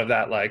think a lot of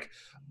that like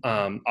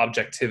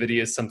objectivity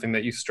is something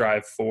that you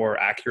strive for.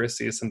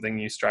 Accuracy is something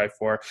you strive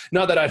for.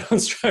 Not that I don't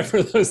strive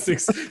for those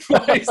things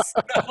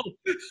myself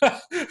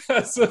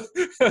as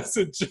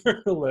a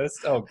journalist.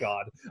 Oh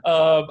God.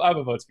 I'm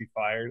about to be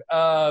fired.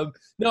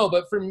 No,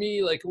 but for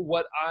me, like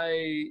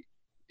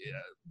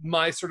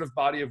my sort of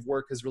body of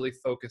work is really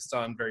focused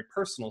on very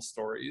personal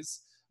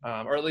stories,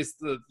 or at least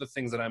the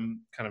things that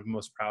I'm kind of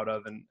most proud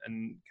of and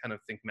kind of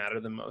think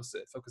matter the most.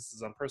 It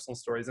focuses on personal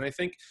stories. And I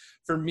think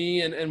for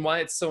me and why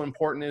it's so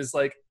important is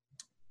like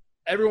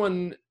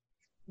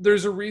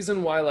there's a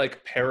reason why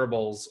like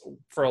parables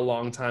for a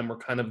long time were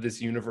kind of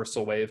this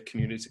universal way of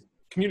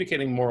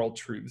communicating moral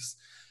truths.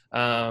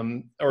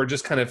 Or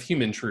just kind of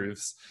human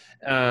truths.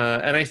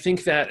 And I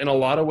think that in a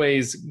lot of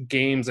ways,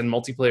 games and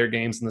multiplayer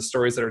games and the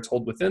stories that are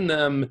told within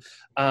them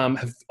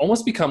have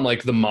almost become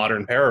like the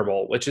modern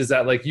parable, which is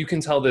that like you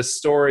can tell this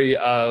story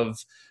of,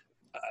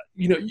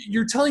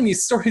 you're telling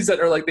these stories that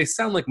are like, they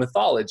sound like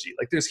mythology.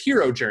 Like there's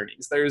hero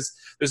journeys, there's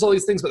all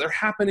these things, but they're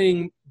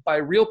happening by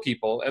real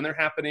people, and they're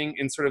happening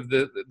in sort of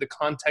the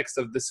context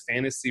of this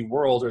fantasy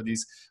world or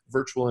these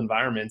virtual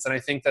environments. And I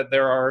think that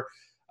there are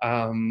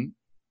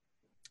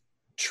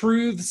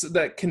truths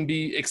that can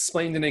be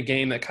explained in a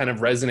game that kind of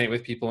resonate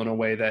with people in a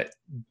way that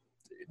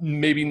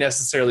maybe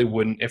necessarily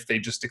wouldn't if they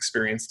just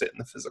experienced it in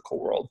the physical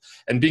world.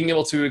 And being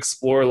able to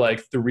explore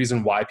like the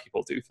reason why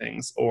people do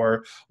things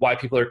or why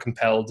people are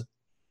compelled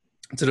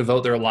to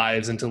devote their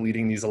lives into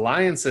leading these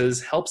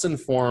alliances helps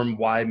inform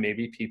why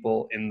maybe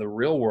people in the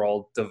real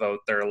world devote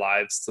their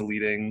lives to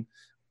leading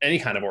any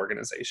kind of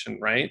organization,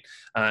 right?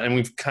 And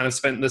we've kind of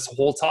spent this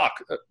whole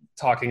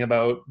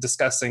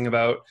discussing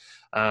about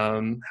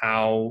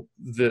how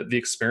the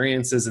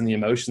experiences and the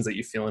emotions that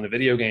you feel in a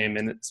video game,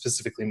 and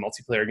specifically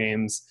multiplayer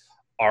games,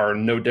 are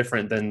no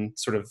different than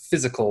sort of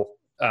physical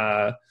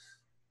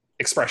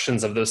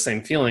expressions of those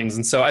same feelings.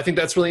 And so I think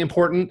that's really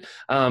important.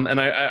 And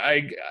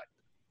I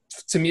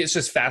to me, it's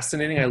just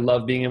fascinating. I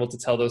love being able to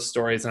tell those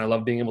stories, and I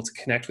love being able to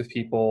connect with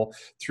people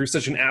through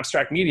such an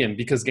abstract medium,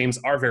 because games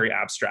are very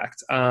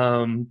abstract.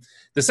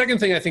 The second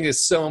thing I think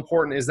is so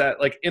important is that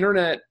like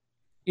internet,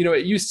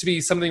 it used to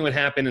be something would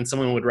happen and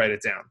someone would write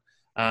it down.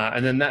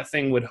 And then that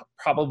thing would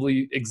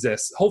probably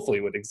exist,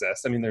 hopefully would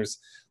exist. I mean, there's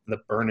the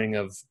burning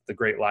of the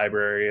Great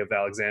Library of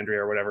Alexandria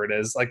or whatever it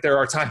is. Like there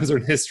are times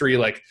when history,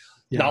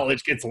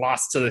 knowledge gets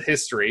lost to the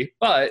history,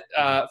 but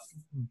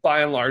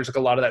by and large, like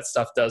a lot of that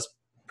stuff does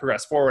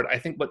progress forward. I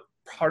think what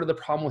part of the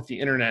problem with the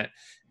internet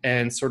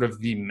and sort of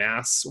the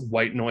mass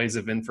white noise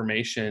of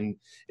information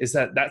is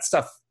that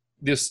stuff,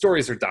 the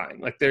stories are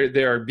dying. Like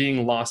they are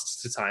being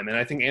lost to time. And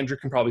I think Andrew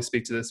can probably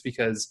speak to this,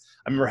 because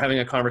I remember having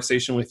a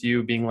conversation with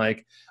you being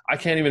like, I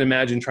can't even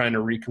imagine trying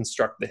to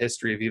reconstruct the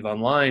history of EVE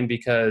Online,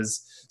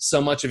 because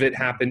so much of it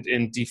happened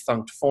in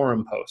defunct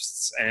forum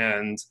posts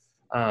and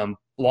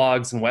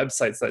blogs and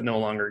websites that no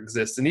longer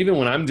exist. And even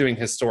when I'm doing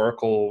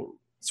historical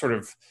sort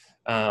of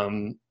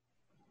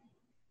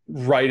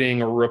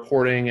writing or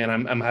reporting, and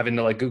I'm having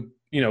to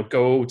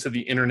go to the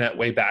internet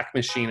way back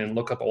machine and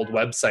look up old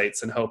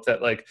websites and hope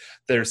that like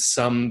there's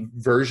some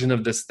version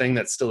of this thing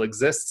that still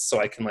exists so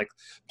I can like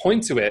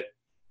point to it.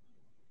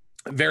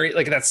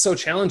 That's so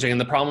challenging. And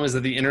the problem is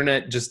that the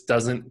internet just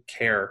doesn't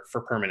care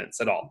for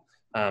permanence at all.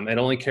 It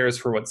only cares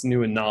for what's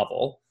new and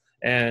novel.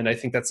 And I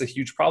think that's a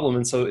huge problem.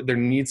 And so there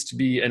needs to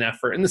be an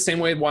effort in the same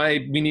way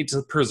why we need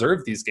to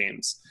preserve these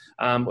games.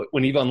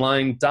 When EVE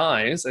Online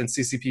dies and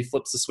CCP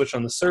flips the switch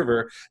on the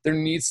server, there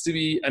needs to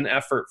be an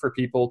effort for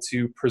people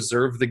to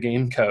preserve the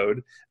game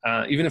code,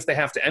 even if they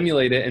have to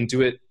emulate it and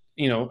do it,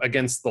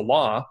 against the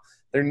law.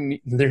 You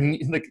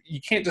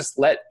can't just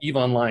let EVE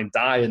Online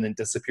die and then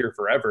disappear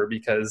forever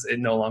because it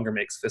no longer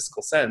makes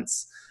fiscal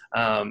sense.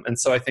 And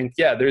so I think,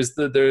 there's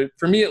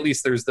for me at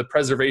least, there's the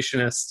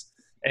preservationist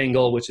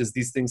angle, which is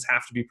these things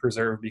have to be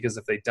preserved, because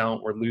if they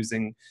don't, we're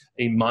losing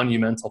a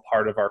monumental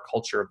part of our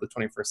culture of the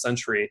 21st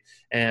century.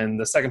 And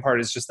the second part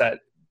is just that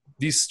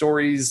these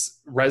stories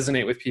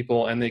resonate with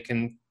people, and they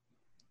can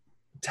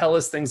tell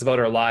us things about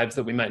our lives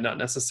that we might not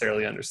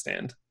necessarily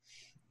understand.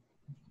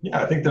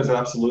 Yeah, I think there's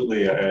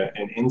absolutely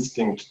an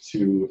instinct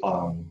to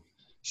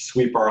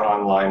sweep our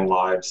online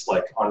lives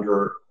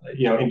under,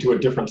 into a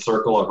different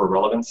circle of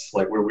irrelevance.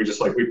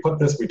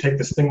 We take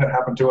this thing that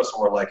happened to us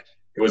and we're like,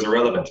 it was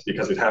irrelevant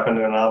because it happened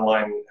in an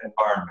online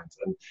environment,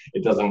 and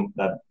it doesn't,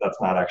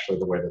 that's not actually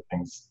the way that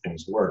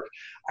things work.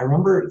 I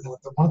remember one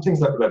of the things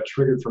that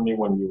triggered for me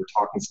when you were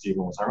talking,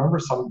 Stephen, was I remember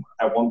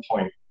at one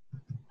point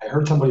I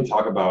heard somebody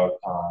talk about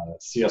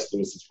C.S.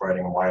 Lewis's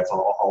writing and why it's a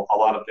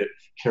lot of it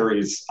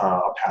carries a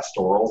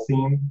pastoral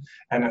theme,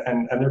 and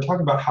they're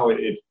talking about how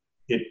it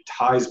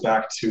ties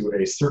back to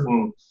a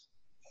certain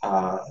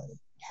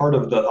part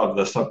of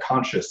the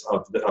subconscious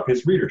of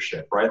his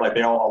readership, right? Like a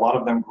lot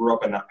of them grew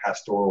up in that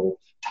pastoral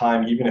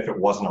time, even if it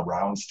wasn't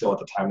around still at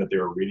the time that they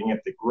were reading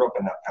it. They grew up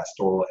in that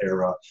pastoral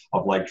era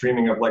of like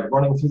dreaming of like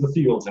running through the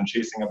fields and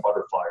chasing a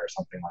butterfly or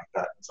something like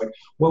that. It's like,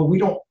 well, we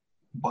don't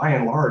by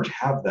and large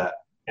have that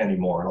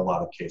anymore in a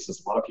lot of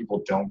cases. A lot of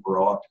people don't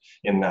grow up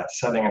in that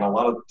setting, and a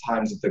lot of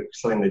times the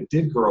setting they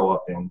did grow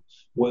up in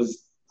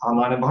was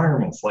online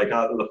environments. Like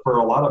for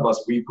a lot of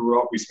us, we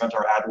spent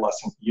our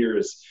adolescent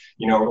years,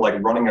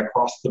 like running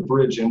across the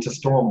bridge into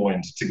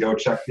Stormwind to go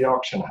check the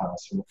auction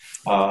house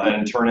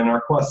and turn in our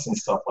quests and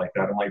stuff like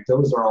that. And like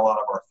those are a lot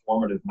of our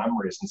formative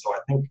memories. And so I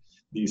think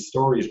these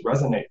stories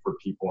resonate for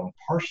people, and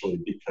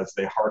partially because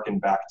they harken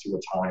back to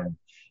a time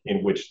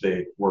in which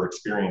they were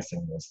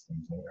experiencing those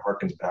things. And it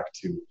harkens back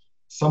to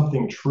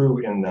something true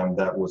in them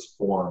that was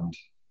formed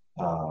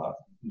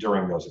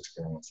during those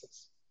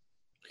experiences.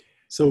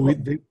 So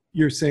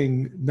you're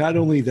saying not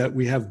only that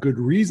we have good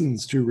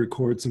reasons to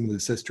record some of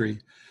this history,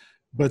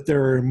 but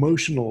there are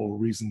emotional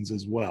reasons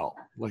as well,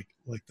 like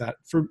that.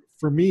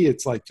 For me,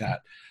 it's like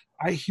that.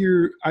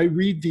 I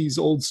read these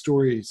old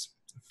stories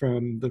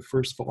from the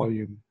first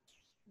volume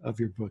of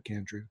your book,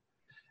 Andrew,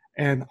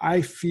 and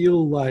I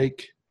feel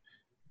like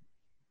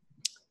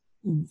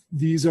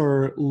these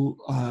are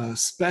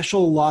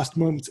special lost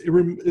moments.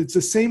 It's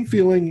the same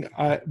feeling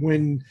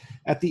when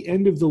at the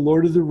end of The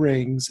Lord of the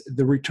Rings,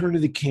 The Return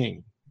of the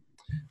King,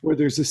 where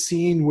there's a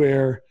scene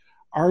where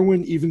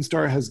Arwen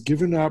Evenstar has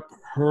given up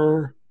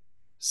her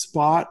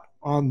spot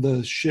on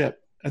the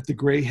ship at the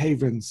Grey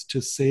Havens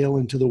to sail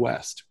into the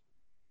West.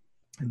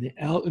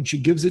 And she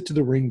gives it to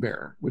the ring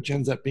bearer, which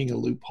ends up being a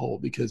loophole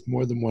because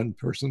more than one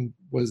person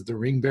was the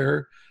ring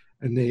bearer,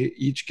 and they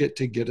each get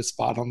a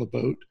spot on the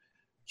boat.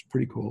 It's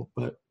pretty cool.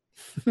 But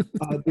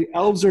the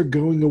elves are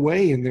going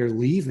away and they're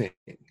leaving.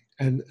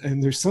 And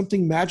there's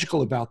something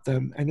magical about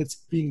them, and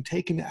it's being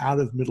taken out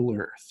of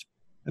Middle-earth.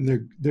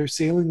 And they're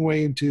sailing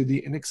away into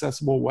the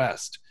inaccessible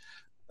West.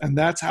 And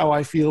that's how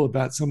I feel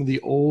about some of the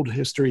old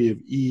history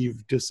of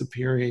Eve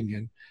disappearing.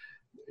 And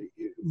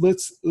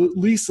let's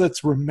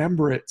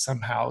remember it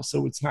somehow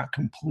so it's not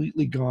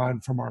completely gone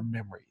from our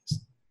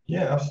memories.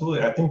 Yeah,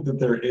 absolutely. I think that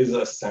there is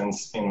a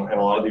sense in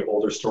a lot of the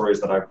older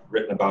stories that I've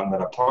written about and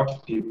that I've talked to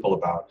people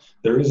about,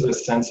 there is a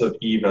sense of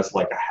Eve as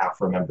like a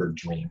half-remembered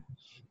dream.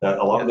 That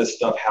a lot of this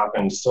stuff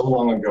happened so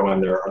long ago,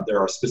 and there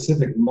are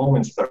specific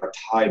moments that are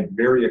tied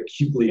very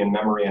acutely in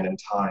memory and in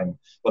time,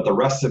 but the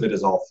rest of it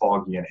is all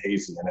foggy and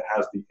hazy, and it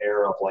has the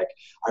air of like,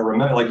 I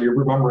remember, like you're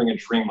remembering a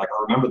dream, like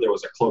I remember there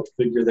was a cloaked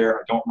figure there,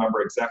 I don't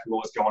remember exactly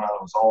what was going on,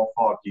 it was all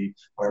foggy,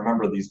 but I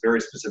remember these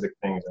very specific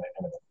things,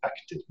 and it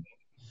affected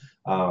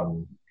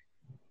me.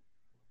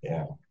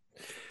 Yeah.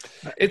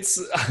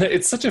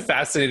 It's such a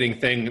fascinating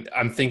thing.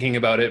 I'm thinking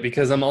about it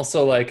because I'm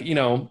also like,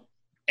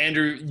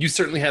 Andrew, you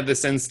certainly have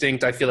this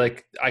instinct. I feel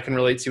like I can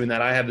relate to you in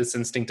that I have this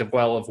instinct of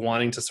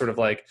wanting to sort of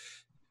like,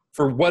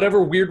 for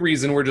whatever weird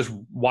reason, we're just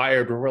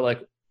wired where we're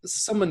like,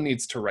 someone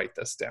needs to write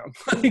this down.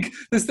 Like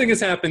this thing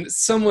has happened.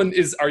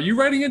 Are you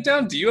writing it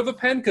down? Do you have a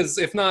pen? Because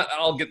if not,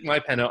 I'll get my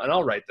pen out and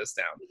I'll write this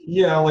down.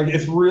 Yeah, like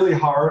it's really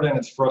hard and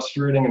it's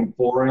frustrating and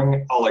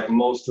boring like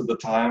most of the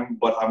time,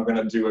 but I'm going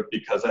to do it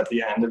because at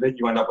the end of it,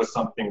 you end up with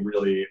something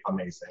really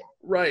amazing.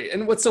 Right.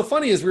 And what's so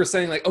funny is we're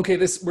saying like, okay,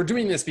 we're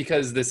doing this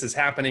because this is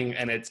happening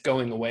and it's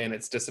going away and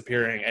it's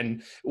disappearing.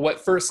 And what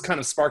first kind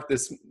of sparked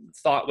this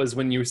thought was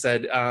when you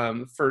said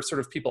for sort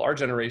of people our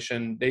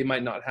generation, they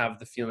might not have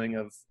the feeling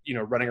of,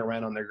 running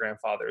around on their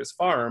grandfather's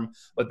farm,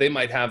 but they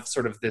might have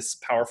sort of this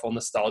powerful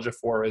nostalgia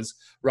for is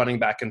running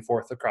back and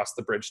forth across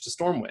the bridge to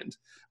Stormwind.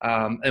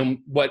 And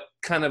what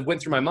kind of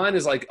went through my mind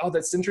is like, oh,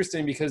 that's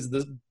interesting because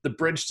the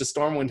bridge to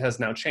Stormwind has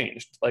now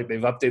changed. Like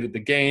they've updated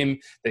the game,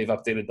 they've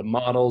updated the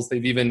models,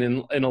 they've even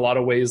in a lot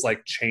of ways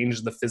like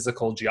changed the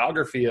physical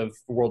geography of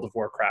World of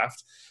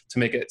Warcraft to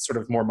make it sort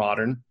of more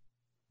modern.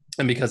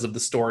 And because of the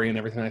story and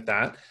everything like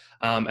that.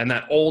 And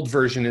that old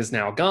version is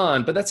now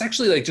gone, but that's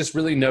actually like just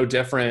really no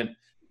different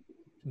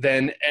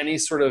than any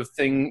sort of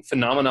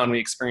phenomenon we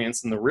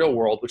experience in the real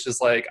world, which is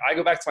like, I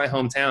go back to my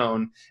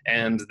hometown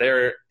and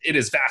it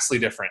is vastly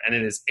different and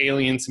it is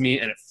alien to me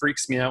and it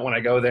freaks me out when I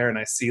go there and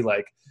I see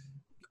like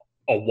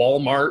a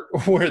Walmart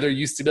where there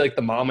used to be like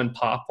the mom and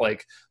pop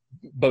like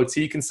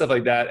boutique and stuff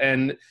like that.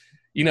 And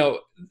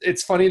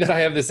it's funny that I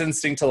have this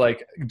instinct to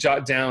like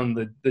jot down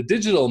the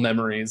digital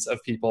memories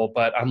of people,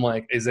 but I'm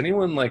like, is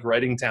anyone like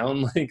writing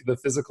down like the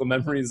physical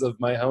memories of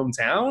my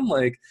hometown?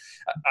 Like,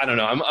 I don't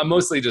know. I'm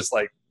mostly just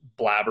like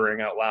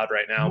blabbering out loud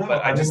right now. No,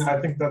 but I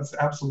think that's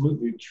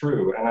absolutely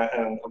true.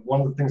 And one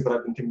of the things that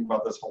I've been thinking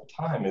about this whole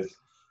time is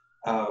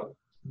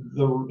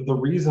the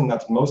reason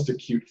that's most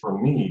acute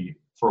for me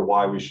for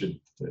why we should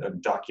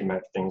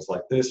document things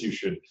like this. You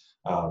should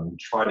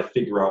try to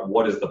figure out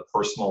what is the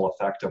personal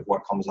effect of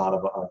what comes out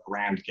of a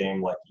grand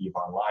game like EVE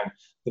Online.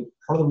 But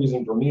part of the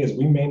reason for me is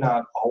we may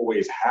not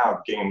always have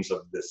games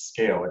of this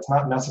scale. It's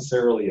not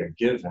necessarily a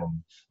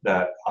given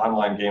that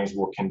online games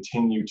will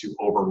continue to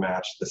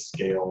overmatch the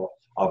scale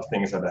of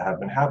things that have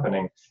been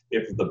happening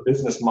if the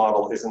business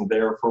model isn't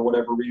there for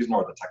whatever reason,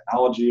 or the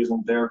technology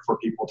isn't there for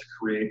people to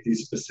create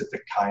these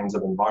specific kinds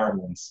of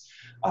environments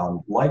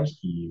like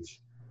EVE.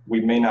 We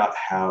may not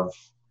have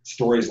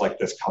stories like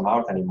this come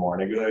out anymore.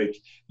 And like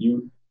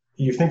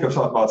you think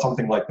about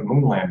something like the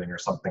moon landing or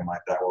something like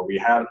that, where we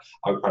had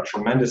a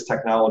tremendous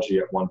technology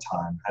at one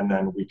time, and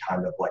then we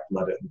kind of like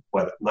let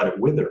it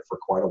wither for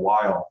quite a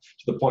while,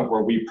 to the point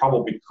where we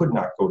probably could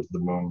not go to the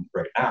moon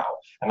right now.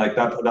 And like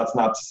that's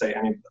not to say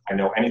I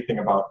know anything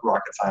about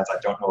rocket science. I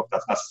don't know if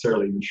that's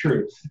necessarily even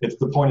true.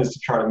 The point is to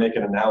try to make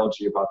an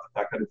analogy about the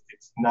fact that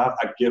it's not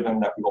a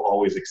given that we will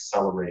always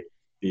accelerate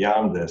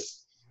beyond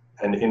this.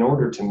 And in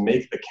order to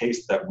make the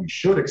case that we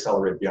should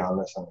accelerate beyond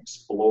this and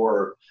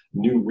explore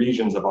new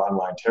regions of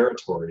online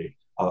territory,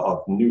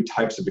 of new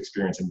types of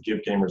experience, and give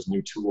gamers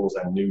new tools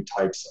and new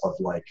types of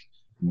like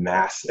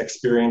mass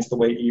experience the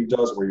way EVE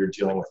does, where you're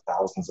dealing with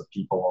thousands of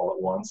people all at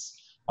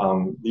once.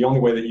 The only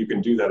way that you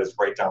can do that is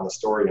write down the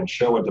story and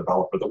show a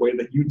developer the way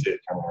that you did,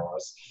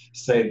 Carneros.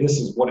 Say, this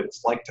is what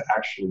it's like to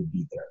actually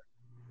be there.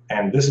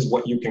 And this is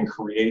what you can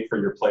create for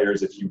your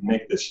players if you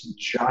make this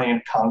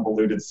giant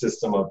convoluted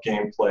system of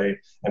gameplay,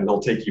 and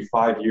it'll take you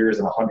 5 years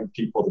and 100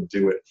 people to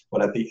do it.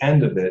 But at the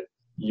end of it,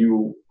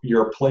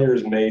 your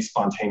players may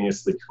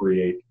spontaneously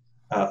create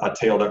a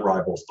tale that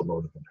rivals the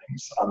Lord of the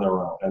Rings on their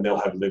own, and they'll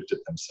have lived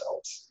it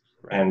themselves.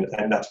 And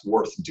that's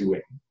worth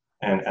doing.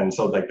 And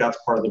so like that's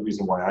part of the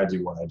reason why I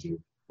do what I do,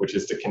 which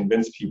is to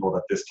convince people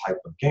that this type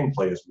of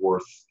gameplay is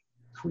worth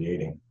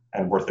creating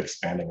and worth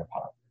expanding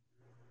upon.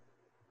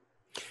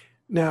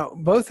 Now,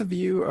 both of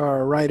you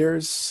are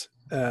writers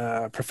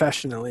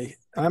professionally.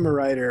 I'm a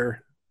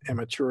writer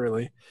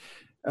amateurly.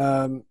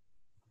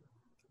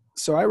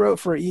 So I wrote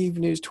for EVE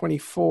News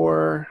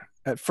 24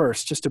 at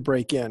first, just to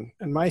break in.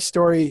 And my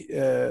story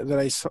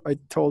that I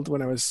told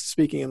when I was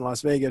speaking in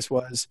Las Vegas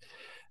was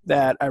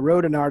that I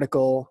wrote an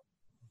article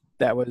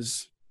that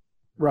was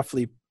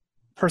roughly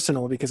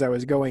personal because I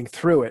was going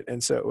through it.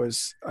 And so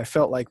I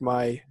felt like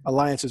my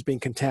alliance was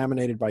being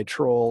contaminated by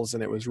trolls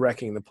and it was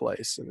wrecking the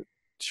place. And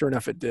sure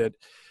enough, it did.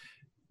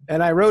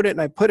 And I wrote it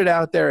and I put it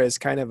out there as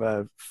kind of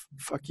a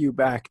fuck you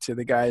back to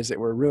the guys that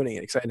were ruining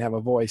it, because I didn't have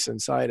a voice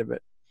inside of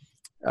it.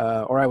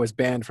 Or I was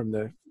banned from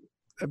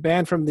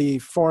the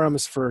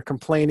forums for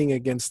complaining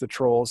against the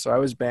trolls. So I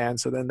was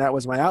banned. So then that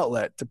was my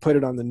outlet to put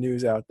it on the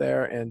news out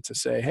there and to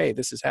say, hey,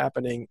 this is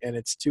happening. And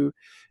it's too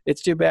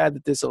bad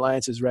that this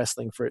alliance is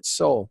wrestling for its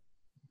soul.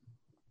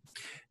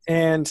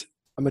 And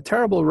I'm a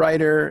terrible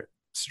writer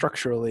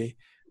structurally,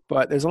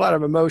 but there's a lot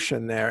of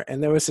emotion there.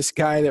 And there was this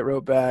guy that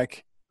wrote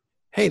back,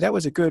 hey, that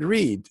was a good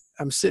read.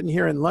 I'm sitting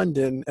here in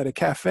London at a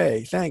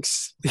cafe.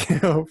 Thanks,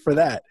 for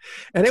that.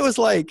 And it was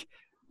like,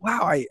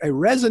 wow, I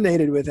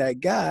resonated with that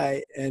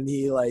guy, and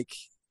he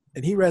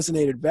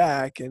resonated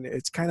back, and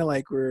it's kind of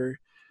like we're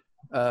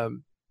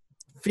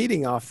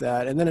feeding off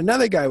that. And then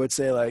another guy would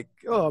say like,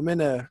 oh,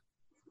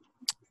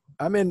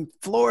 I'm in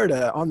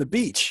Florida on the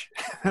beach.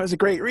 That was a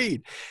great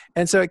read.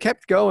 And so it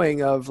kept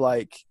going of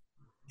like,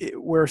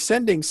 we're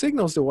sending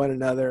signals to one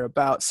another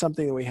about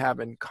something that we have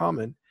in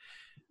common.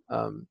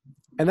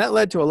 And that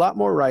led to a lot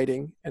more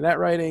writing. And that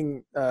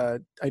writing, I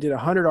did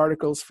 100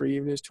 articles for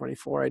EVE News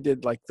 24. I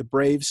did like the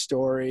Brave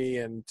story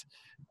and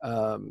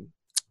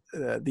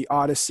the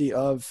Odyssey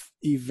of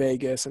EVE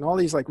Vegas and all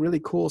these like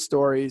really cool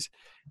stories.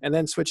 And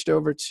then switched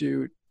over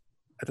to,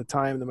 at the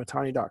time, the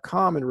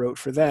Mittani.com and wrote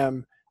for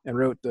them and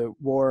wrote the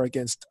war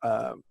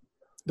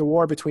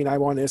between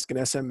Iwan Isk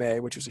and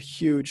SMA, which was a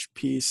huge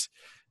piece.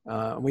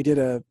 We did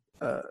a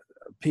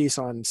piece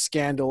on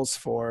scandals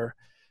for,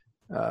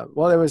 there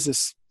was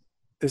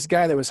this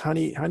guy that was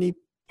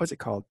what's it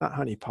called? Not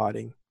honey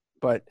potting,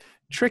 but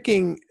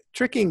tricking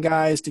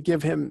guys to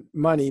give him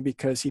money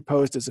because he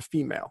posed as a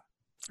female.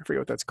 I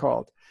forget what that's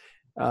called.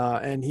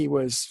 And he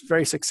was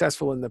very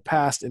successful in the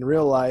past in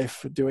real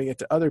life doing it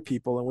to other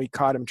people. And we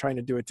caught him trying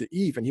to do it to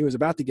EVE, and he was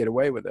about to get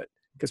away with it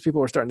because people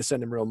were starting to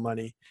send him real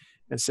money.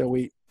 And so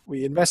we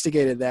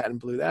investigated that and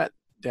blew that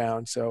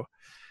down. So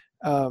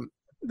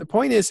the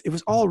point is, it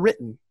was all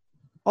written.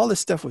 All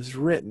this stuff was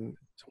written.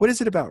 So what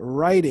is it about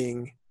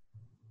writing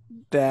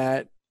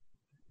that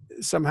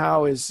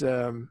somehow is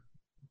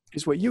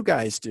what you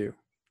guys do,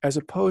 as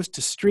opposed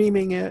to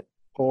streaming it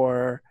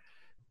or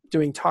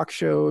doing talk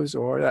shows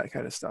or that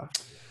kind of stuff?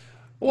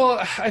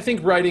 Well, I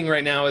think writing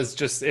right now is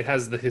just, it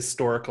has the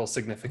historical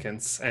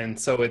significance. And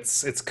so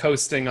it's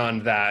coasting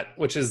on that,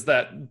 which is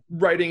that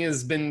writing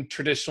has been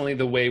traditionally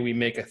the way we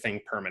make a thing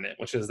permanent,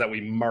 which is that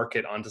we mark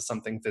it onto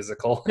something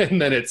physical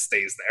and then it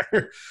stays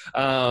there.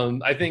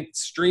 I think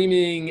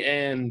streaming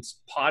and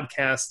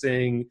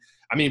podcasting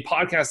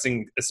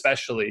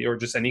especially, or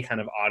just any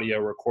kind of audio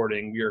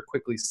recording, we are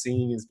quickly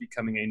seeing is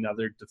becoming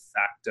another de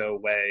facto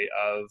way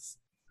of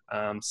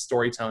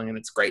storytelling, and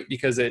it's great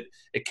because it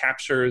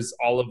captures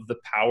all of the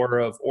power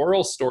of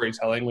oral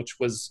storytelling, which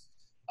was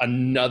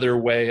another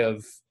way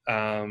of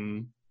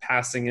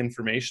passing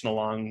information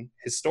along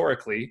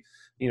historically.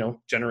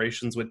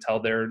 Generations would tell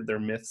their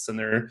myths and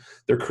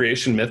their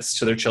creation myths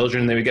to their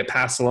children, and they would get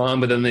passed along,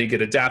 but then they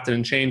get adapted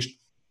and changed.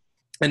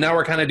 And now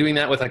we're kind of doing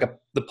that with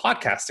the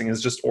podcasting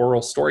is just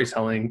oral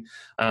storytelling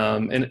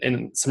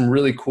in some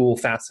really cool,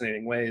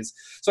 fascinating ways.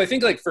 So I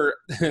think for,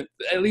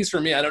 at least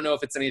for me, I don't know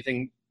if it's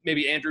anything,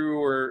 maybe Andrew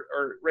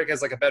or Rick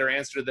has a better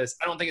answer to this.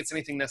 I don't think it's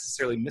anything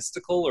necessarily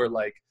mystical or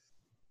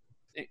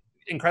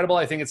incredible.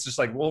 I think it's just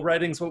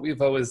writing's what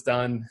we've always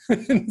done.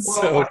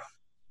 So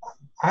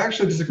I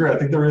actually disagree. I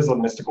think there is a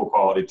mystical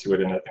quality to it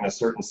in a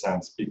certain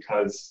sense,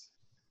 because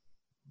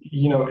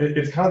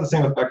it's kind of the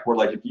same effect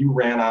where if you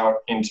ran out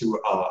into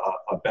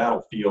a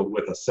battlefield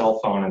with a cell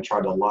phone and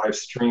tried to live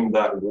stream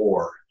that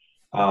war,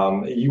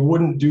 you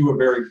wouldn't do a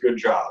very good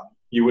job.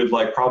 You would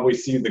probably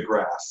see the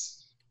grass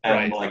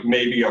and right.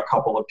 Maybe a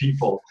couple of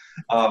people.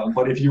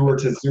 But if you were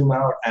to zoom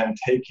out and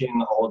take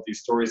in all of these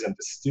stories and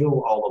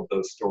distill all of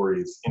those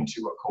stories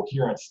into a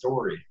coherent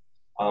story,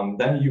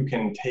 then you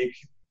can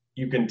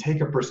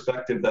take a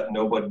perspective that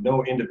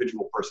no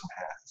individual person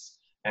has.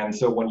 And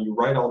so when you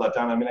write all that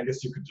down, I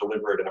guess you could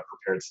deliver it in a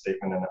prepared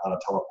statement on a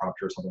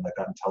teleprompter or something like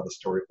that and tell the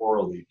story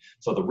orally.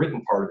 So the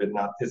written part of it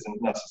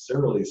isn't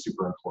necessarily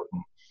super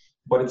important,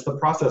 but it's the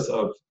process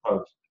of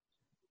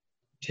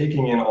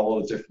taking in all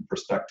of the different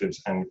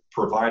perspectives and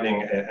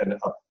providing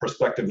a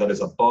perspective that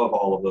is above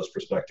all of those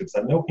perspectives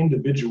that no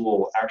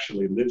individual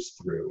actually lives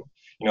through.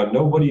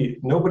 Nobody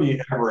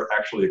ever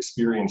actually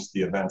experienced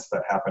the events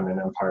that happened in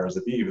Empires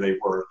of Eve. They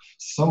were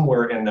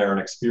somewhere in there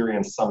and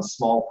experienced some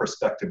small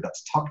perspective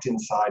that's tucked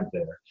inside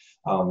there.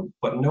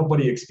 But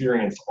nobody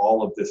experienced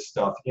all of this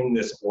stuff in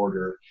this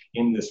order,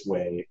 in this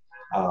way.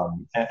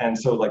 And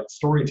so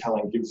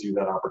storytelling gives you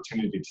that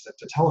opportunity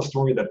to tell a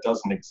story that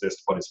doesn't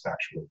exist but is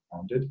factually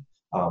grounded.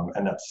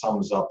 And that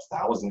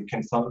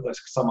can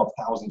sum up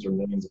thousands or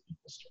millions of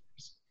people's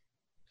stories.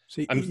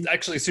 See, I'm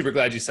actually super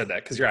glad you said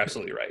that, because you're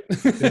absolutely right.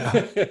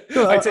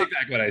 Yeah. I take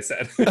back what I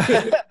said.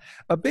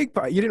 A big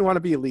part, you didn't want to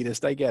be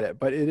elitist, I get it,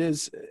 but it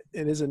is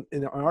an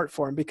art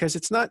form, because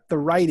it's not the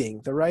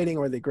writing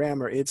or the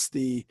grammar, it's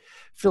the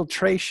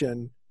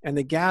filtration and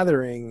the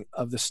gathering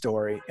of the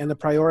story and the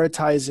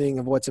prioritizing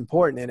of what's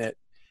important in it.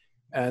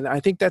 And I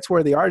think that's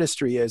where the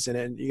artistry is,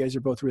 and you guys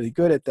are both really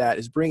good at that,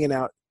 is bringing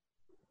out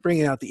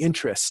the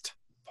interest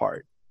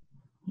part.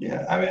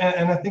 Yeah,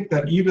 and I think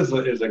that Eve is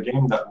a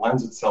game that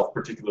lends itself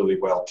particularly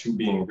well to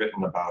being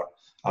written about,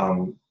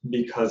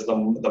 because the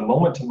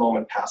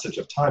moment-to-moment passage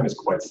of time is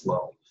quite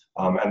slow,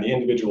 and the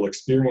individual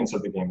experience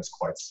of the game is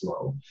quite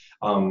slow.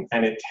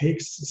 And it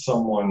takes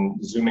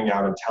someone zooming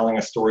out and telling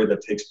a story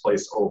that takes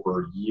place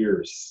over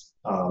years,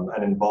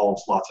 and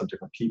involves lots of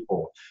different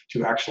people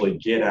to actually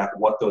get at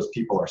what those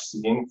people are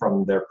seeing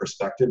from their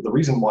perspective. The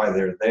reason why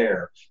they're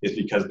there is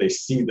because they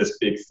see this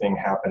big thing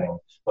happening,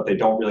 but they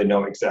don't really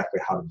know exactly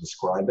how to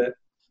describe it.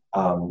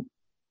 And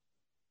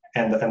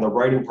the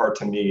writing part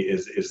to me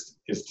is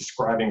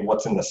describing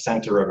what's in the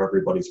center of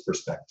everybody's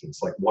perspectives,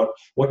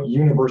 what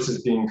universe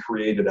is being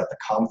created at the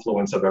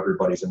confluence of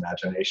everybody's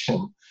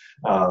imagination,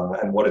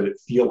 and what did it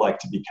feel like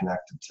to be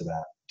connected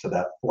to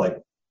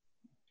that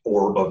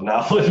orb of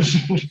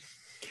knowledge.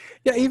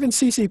 Yeah, even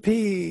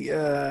CCP,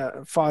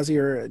 Fozzie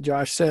or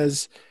Josh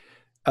says,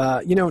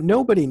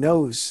 nobody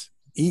knows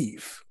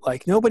Eve.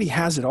 Nobody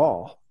has it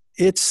all.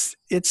 It's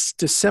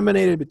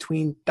disseminated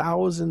between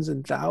thousands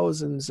and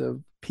thousands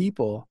of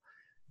people.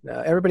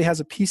 Everybody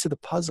has a piece of the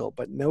puzzle,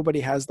 but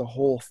nobody has the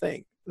whole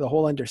thing, the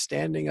whole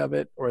understanding of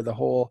it, or the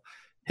whole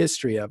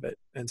history of it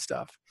and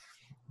stuff.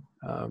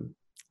 And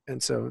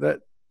so that,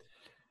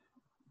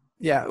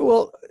 yeah,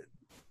 well,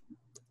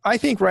 I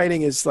think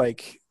writing is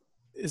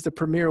the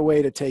premier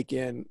way to take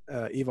in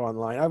EVE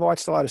Online. I've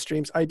watched a lot of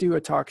streams. I do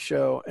a talk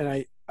show, and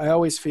I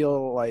always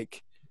feel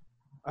like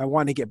I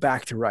want to get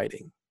back to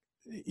writing,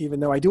 even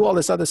though I do all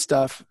this other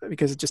stuff,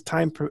 because it just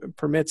time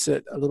permits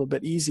it a little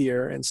bit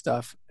easier and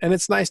stuff. And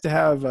it's nice to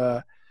have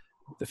the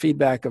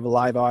feedback of a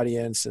live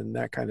audience and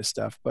that kind of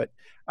stuff. But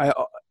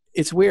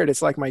it's weird.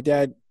 It's like my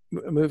dad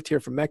moved here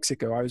from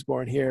Mexico. I was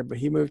born here, but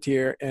he moved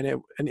here,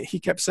 and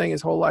he kept saying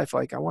his whole life,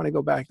 I want to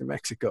go back to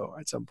Mexico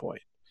at some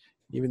point.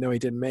 Even though he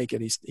didn't make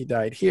it, he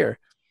died here.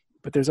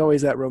 But there's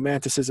always that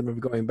romanticism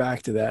of going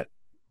back to that,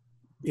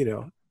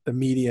 the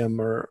medium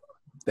or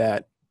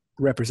that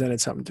represented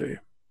something to you.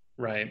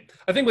 Right.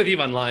 I think with EVE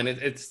Online,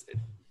 it's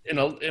in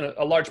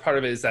a large part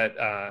of it is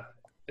that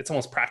it's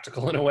almost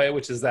practical in a way,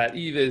 which is that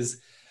EVE is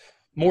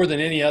more than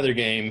any other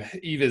game.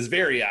 EVE is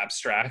very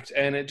abstract,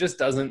 and it just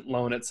doesn't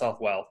loan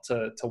itself well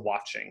to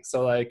watching.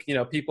 So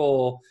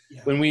people,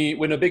 when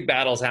a big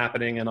battle's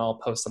happening, and I'll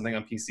post something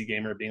on PC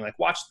Gamer being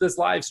watch this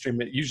live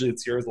stream. Usually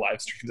it's yours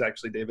live streams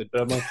actually, David,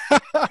 but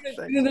I'm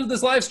there's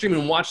this live stream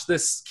and watch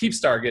this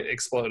Keepstar get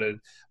exploded,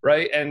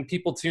 right? And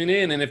people tune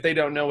in, and if they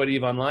don't know what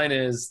EVE Online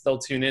is, they'll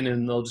tune in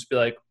and they'll just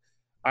be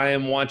I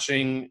am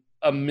watching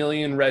a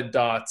million red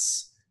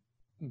dots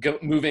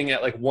moving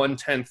at like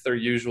 1/10 their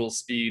usual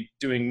speed,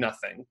 doing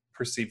nothing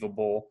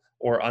perceivable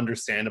or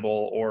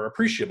understandable or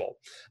appreciable.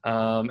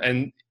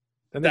 And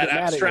that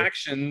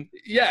abstraction,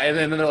 and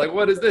then they're like,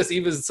 what is this?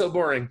 Eve is so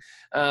boring.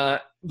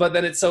 But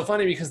then it's so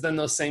funny because then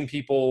those same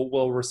people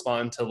will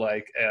respond to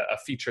like a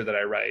feature that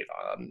I write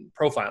on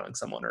profiling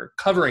someone or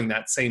covering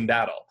that same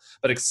battle,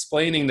 but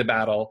explaining the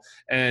battle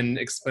and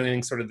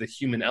explaining sort of the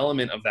human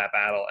element of that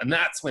battle. And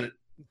that's when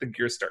the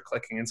gears start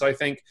clicking. And so I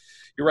think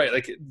you're right.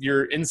 Like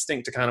your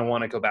instinct to kind of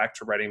want to go back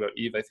to writing about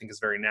Eve, I think is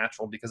very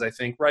natural, because I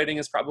think writing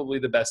is probably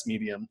the best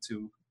medium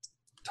to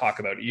talk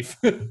about Eve.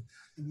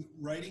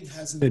 Writing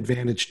has an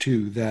advantage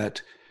too,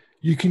 that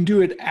you can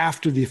do it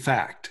after the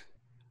fact.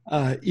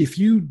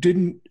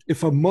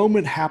 If a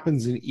moment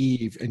happens in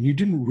Eve and you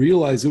didn't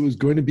realize it was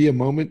going to be a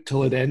moment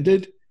till it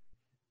ended,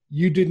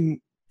 you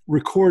didn't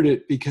record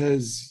it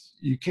because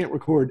you can't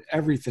record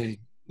everything.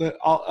 But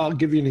I'll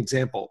give you an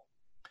example.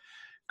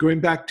 Going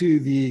back to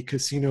the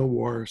Casino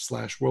War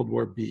 / World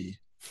War B,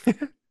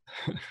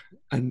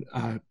 and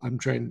I'm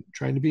trying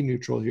to be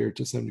neutral here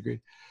to some degree,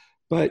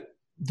 but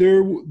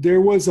there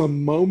was a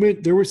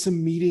moment, there were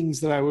some meetings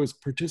that I was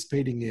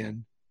participating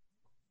in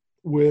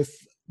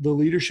with the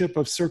leadership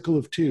of Circle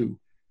of Two,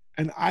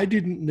 and I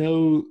didn't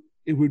know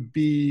it would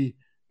be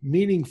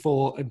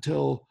meaningful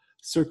until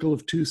Circle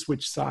of Two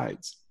switched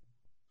sides.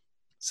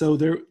 So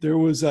there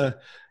was a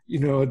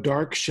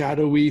dark,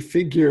 shadowy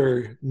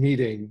figure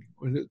meeting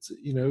when it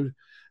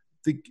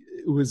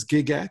was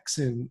GigX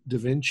and Da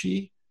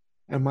Vinci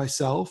and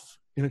myself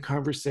in a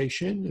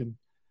conversation,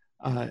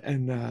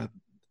 and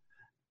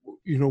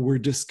we're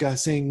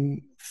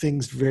discussing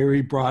things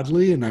very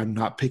broadly, and I'm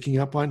not picking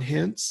up on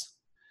hints.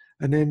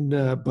 And then,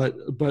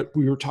 but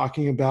we were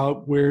talking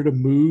about where to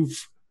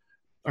move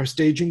our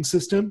staging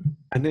system.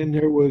 And then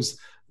there was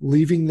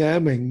leaving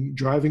them and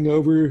driving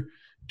over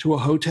to a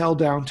hotel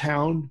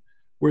downtown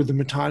where the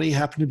Mittani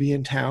happened to be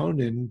in town,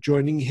 and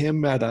joining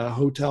him at a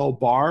hotel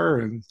bar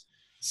and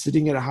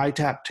sitting at a high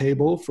tap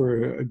table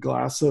for a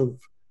glass of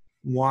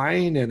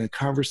wine and a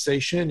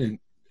conversation. And,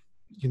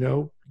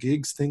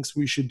 Giggs thinks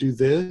we should do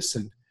this.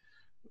 And,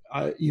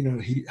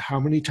 how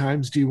many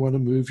times do you want to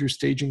move your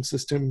staging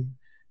system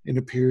in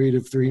a period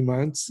of 3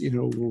 months?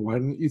 Why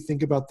don't you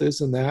think about this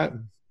and that?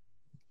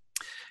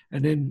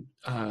 And then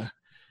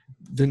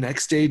the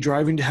next day,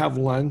 driving to have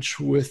lunch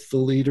with the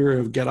leader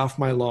of Get Off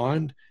My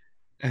Lawn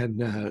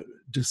and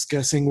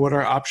discussing what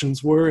our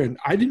options were. And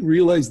I didn't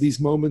realize these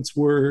moments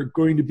were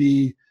going to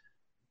be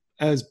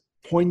as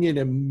poignant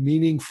and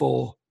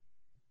meaningful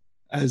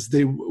as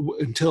they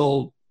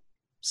until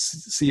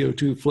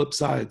CO2 flip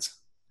sides.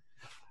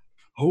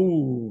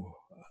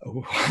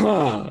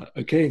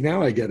 Okay,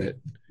 now I get it.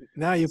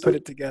 Now you put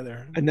it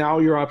together. And now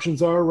your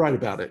options are write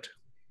about it,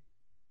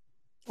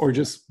 or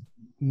just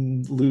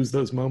lose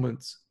those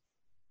moments.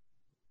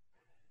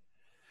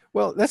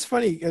 Well, that's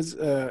funny because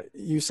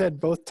you said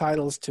both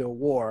titles to a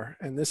war,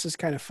 and this is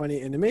kind of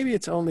funny. And maybe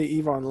it's only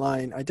EVE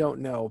Online, I don't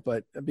know,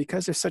 but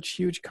because there's such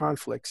huge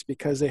conflicts,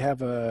 because they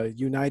have a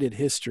united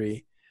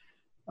history,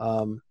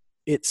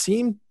 it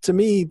seemed to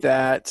me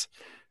that,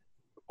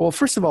 well,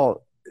 first of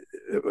all,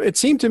 it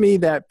seemed to me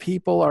that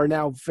people are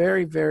now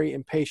very, very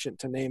impatient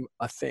to name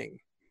a thing,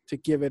 to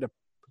give it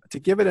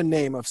a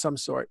name of some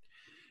sort.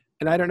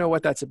 And I don't know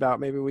what that's about.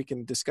 Maybe we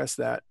can discuss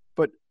that.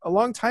 But a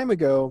long time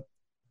ago,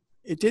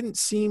 it didn't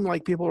seem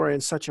like people were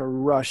in such a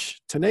rush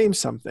to name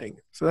something.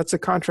 So that's a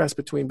contrast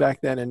between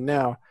back then and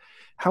now.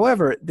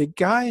 However, the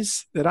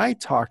guys that I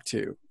talk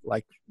to,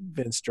 like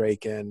Vince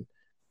Drake and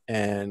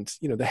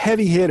the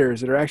heavy hitters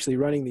that are actually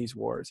running these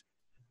wars,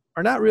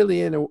 are not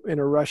really in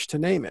a rush to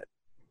name it.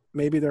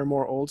 Maybe they're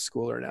more old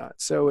school or not.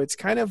 So it's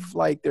kind of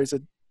like there's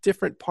a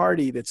different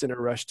party that's in a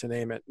rush to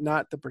name it,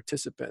 not the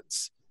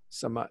participants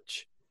so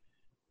much.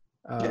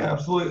 Yeah,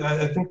 absolutely.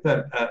 I think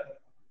that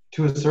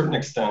to a certain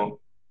extent,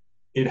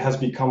 it has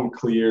become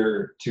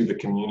clear to the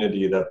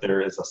community that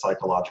there is a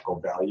psychological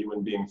value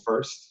in being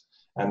first,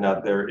 and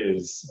that there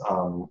is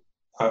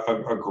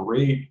a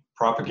great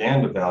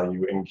propaganda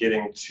value in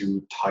getting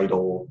to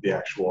title the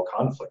actual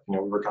conflict. We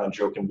were kind of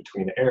joking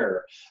between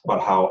air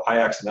about how I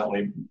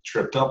accidentally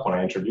tripped up when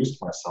I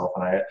introduced myself,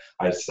 and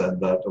I said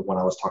that when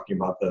I was talking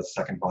about the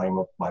second volume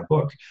of my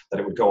book, that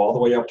it would go all the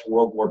way up to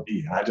World War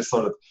B, and I just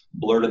sort of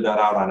blurted that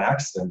out on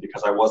accident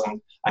because I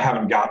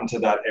haven't gotten to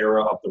that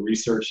era of the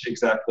research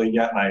exactly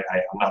yet, and I'm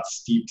not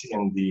steeped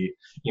in the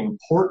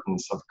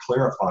importance of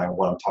clarifying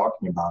what I'm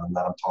talking about, and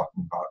that I'm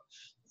talking about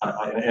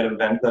an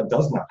event that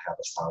does not have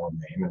a solid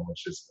name, and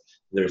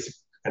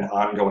there's an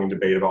ongoing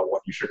debate about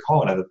what you should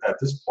call it. At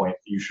this point,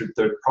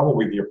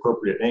 probably the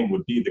appropriate name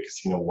would be the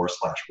Casino War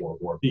 / World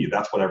War B.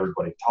 That's what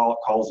everybody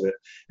calls it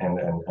and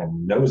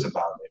knows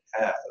about it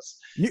as.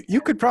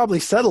 You could probably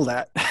settle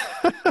that.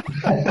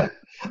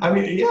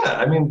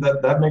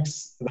 That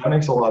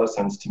makes a lot of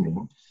sense to me.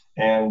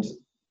 And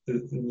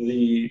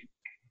the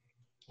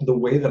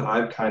way that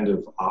I've kind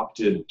of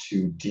opted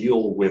to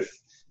deal with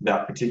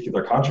that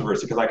particular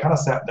controversy, because I kind of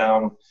sat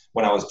down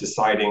when I was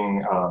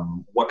deciding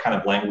what kind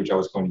of language I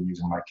was going to use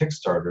in my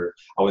Kickstarter.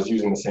 I was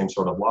using the same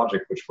sort of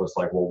logic, which was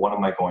like, well, what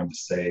am I going to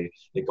say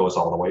it goes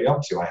all the way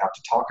up to? I have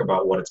to talk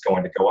about what it's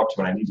going to go up to,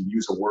 and I need to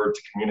use a word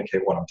to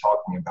communicate what I'm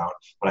talking about,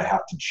 but I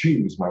have to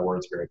choose my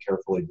words very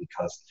carefully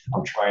because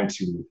I'm trying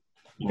to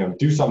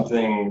do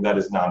something that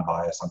is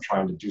non-biased. I'm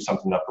trying to do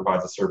something that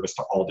provides a service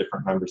to all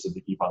different members of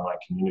the EVE Online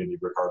community,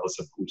 regardless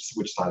of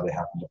which side they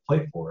happen to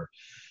play for.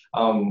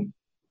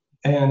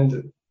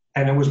 And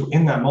it was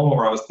in that moment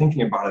where I was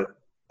thinking about it,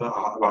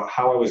 about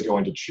how I was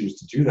going to choose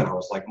to do that. I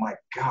was like, my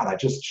God, I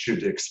just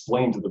should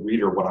explain to the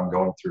reader what I'm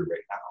going through right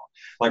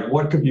now. Like,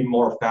 what could be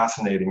more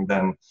fascinating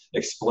than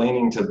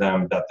explaining to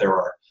them that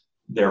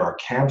there are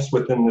camps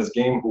within this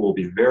game who will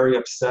be very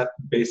upset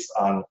based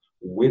on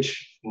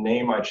which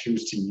name I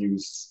choose to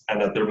use,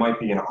 and that there might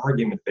be an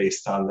argument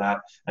based on that,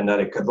 and that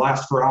it could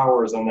last for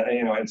hours, and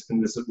it's been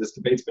this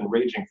debate's been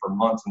raging for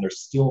months, and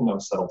there's still no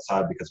settled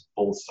side because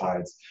both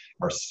sides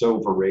are so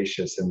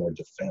voracious in their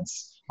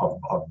defense of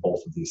both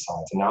of these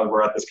sides. And now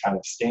we're at this kind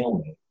of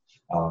stalemate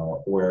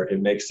where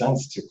it makes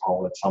sense to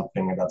call it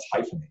something that's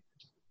hyphenated.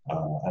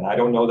 And I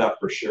don't know that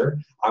for sure.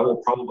 I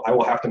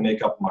will have to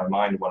make up my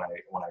mind when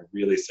I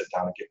really sit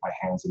down and get my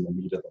hands in the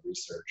meat of the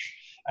research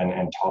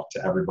and talk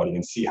to everybody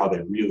and see how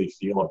they really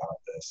feel about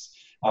this.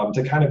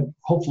 To kind of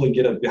hopefully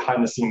get a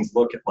behind the scenes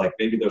look at, like,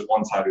 maybe there's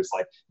one side who's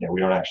like,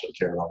 we don't actually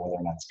care about whether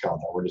or not it's called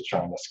that. We're just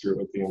trying to screw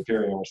with the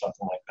Imperium or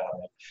something like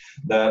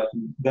that.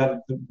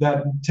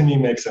 That to me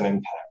makes an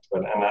impact.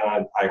 And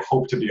I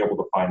hope to be able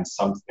to find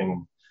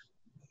something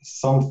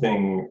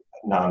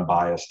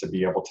non-biased to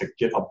be able to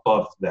get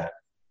above that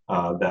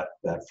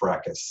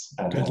fracas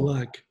and good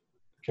luck.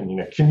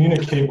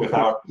 Communicate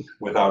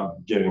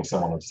without getting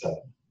someone upset.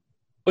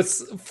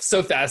 What's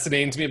so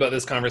fascinating to me about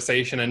this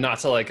conversation, and not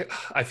to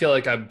I feel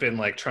like I've been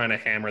trying to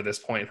hammer this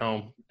point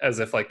home as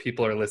if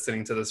people are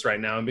listening to this right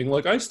now and being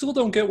like, I still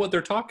don't get what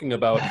they're talking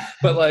about.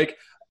 But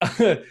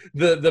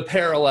the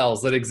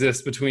parallels that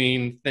exist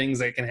between things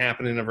that can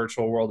happen in a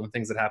virtual world and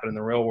things that happen in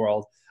the real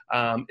world.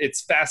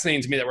 It's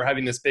fascinating to me that we're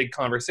having this big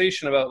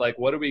conversation about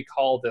what do we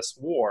call this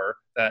war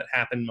that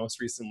happened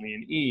most recently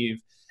in EVE.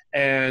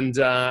 And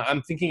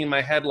I'm thinking in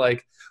my head,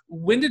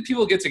 when did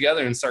people get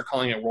together and start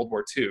calling it World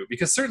War II?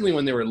 Because certainly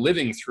when they were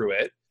living through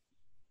it,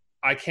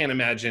 I can't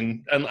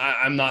imagine, and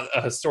I'm not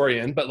a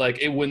historian, but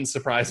it wouldn't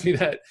surprise me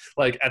that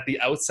at the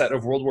outset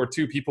of World War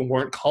II, people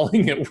weren't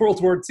calling it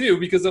World War II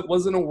because it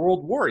wasn't a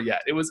world war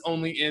yet. It was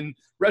only in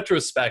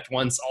retrospect,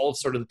 once all of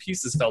sort of the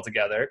pieces fell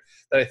together,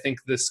 that I think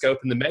the scope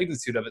and the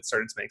magnitude of it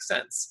started to make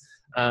sense.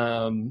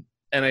 And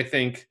I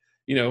think,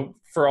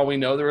 for all we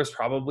know, there was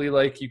probably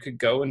you could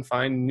go and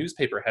find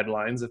newspaper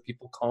headlines of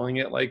people calling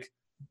it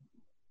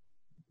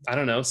I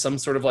don't know, some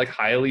sort of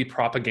highly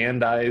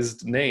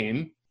propagandized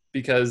name,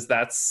 because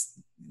that's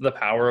the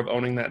power of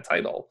owning that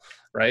title,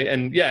 right?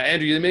 And yeah,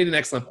 Andrew, you made an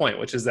excellent point,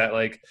 which is that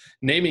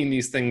naming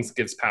these things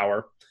gives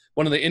power.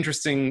 One of the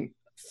interesting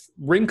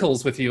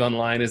wrinkles with EVE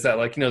Online is that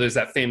there's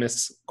that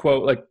famous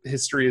quote,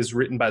 history is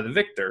written by the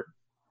victor,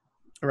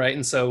 right?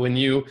 And so when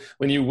you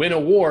win a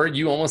war,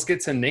 you almost get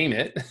to name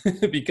it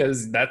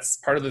because that's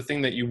part of the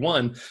thing that you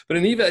won. But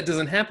in EVE, that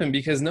doesn't happen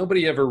because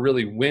nobody ever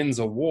really wins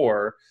a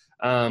war.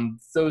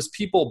 Those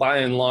people, by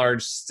and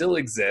large, still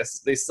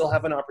exist. They still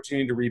have an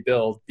opportunity to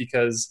rebuild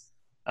because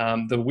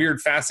the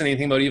weird, fascinating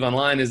thing about EVE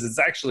Online is it's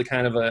actually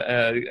kind of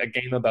a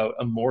game about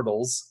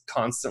immortals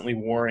constantly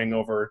warring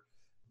over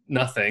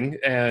nothing.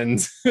 And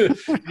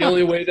the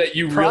only way that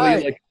you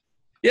really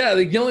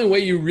the only way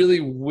you really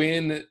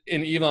win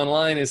in EVE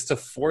Online is to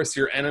force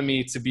your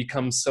enemy to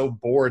become so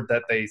bored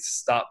that they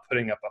stop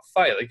putting up a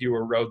fight. You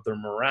erode their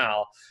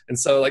morale. And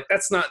so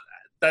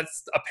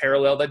that's a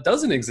parallel that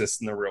doesn't exist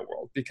in the real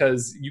world,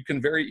 because you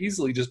can very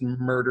easily just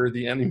murder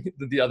the enemy,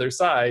 the other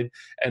side,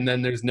 and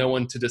then there's no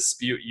one to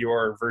dispute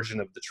your version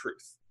of the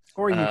truth.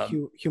 Or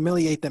you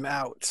humiliate them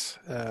out,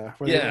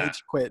 where they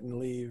each quit and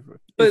leave.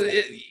 But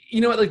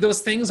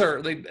those things are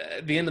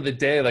at the end of the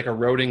day,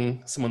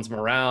 eroding someone's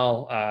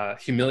morale,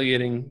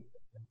 humiliating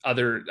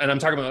other, and I'm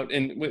talking about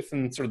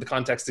within sort of the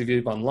context of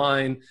EVE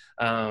Online.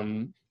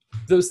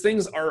 Those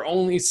things are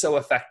only so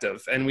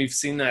effective, and we've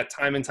seen that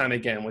time and time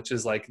again, which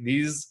is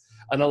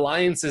an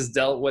alliance is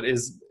dealt what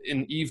is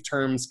in EVE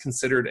terms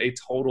considered a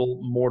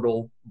total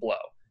mortal blow,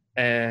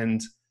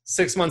 and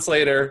 6 months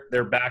later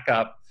they're back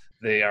up,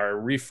 they are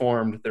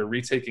reformed, they're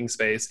retaking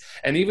space,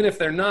 and even if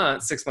they're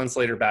not 6 months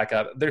later back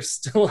up, they're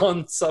still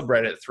on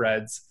subreddit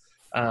threads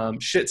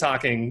shit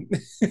talking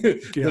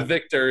the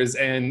victors,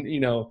 and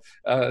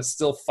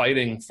still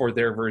fighting for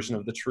their version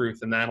of the truth,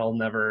 and that'll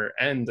never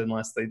end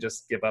unless they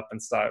just give up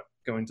and stop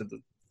going to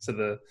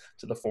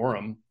the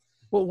forum.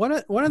 Well, one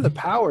of the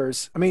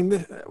powers, I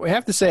mean, we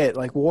have to say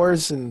it,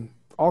 wars and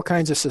all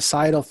kinds of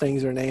societal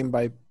things are named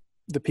by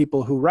the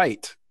people who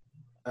write.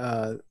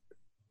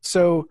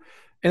 So,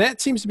 and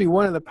that seems to be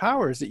one of the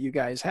powers that you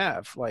guys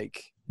have.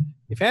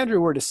 If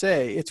Andrew were to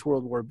say it's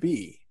World War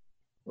B,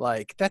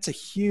 that's a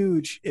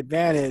huge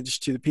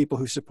advantage to the people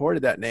who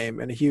supported that name,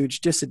 and a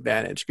huge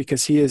disadvantage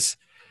because he is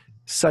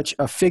such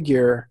a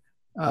figure,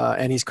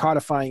 and he's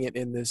codifying it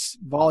in this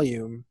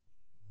volume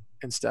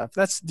and stuff.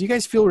 Do you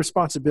guys feel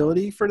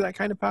responsibility for that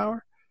kind of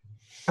power?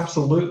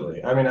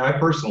 Absolutely. I mean, I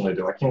personally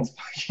do. I can't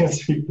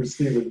speak for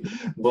Stephen,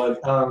 but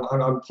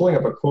I'm pulling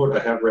up a quote I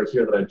have right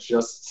here that I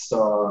just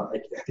saw. I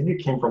think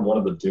it came from one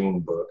of the Dune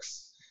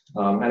books.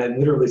 And it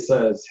literally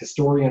says,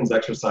 historians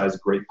exercise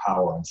great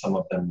power and some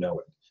of them know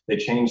it. They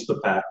change the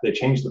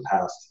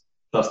past,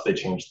 thus they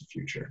change the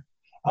future.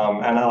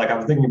 And I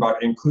was thinking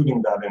about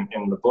including that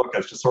in the book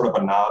as just sort of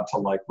a nod to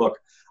like, look,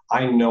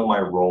 I know my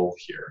role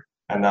here,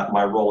 and that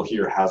my role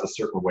here has a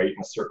certain weight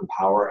and a certain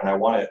power, and I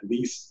want to at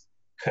least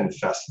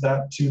confess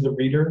that to the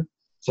reader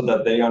so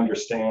that they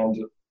understand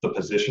the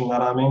position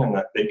that I'm in, and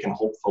that they can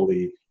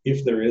hopefully,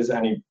 if there is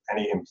any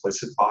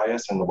implicit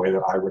bias in the way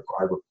that I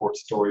report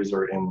stories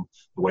or in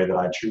the way that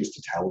I choose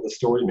to tell the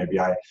story, maybe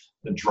I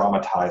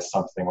dramatize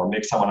something or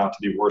make someone out to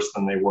be worse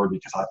than they were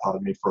because I thought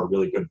it made for a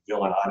really good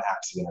villain on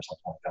accident or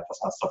something like that.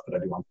 That's not stuff that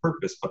I do on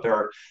purpose, but there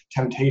are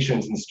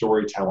temptations in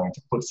storytelling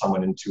to put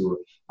someone into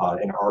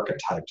an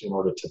archetype in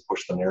order to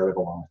push the narrative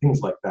along.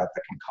 Things like that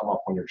can come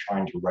up when you're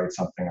trying to write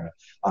something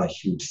on a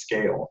huge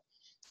scale.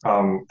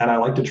 And I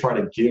like to try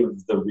to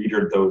give the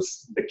reader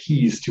the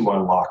keys to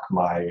unlock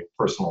my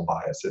personal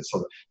biases.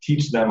 So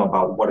teach them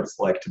about what it's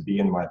like to be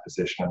in my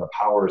position and the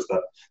powers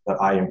that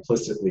I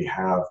implicitly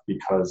have,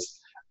 because,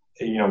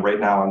 right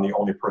now I'm the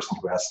only person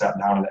who has sat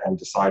down and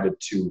decided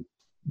to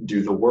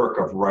do the work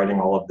of writing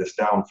all of this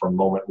down from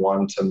moment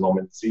 1 to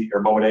moment Z,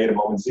 or moment A to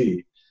moment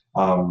Z.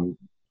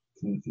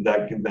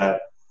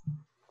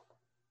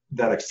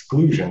 That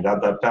exclusion,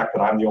 that fact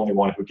that I'm the only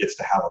one who gets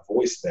to have a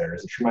voice there,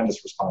 is a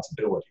tremendous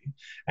responsibility.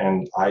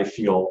 And I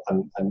feel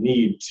a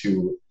need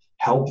to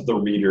help the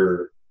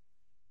reader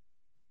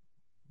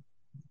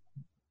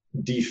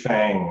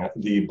defang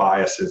the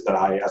biases that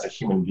I, as a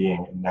human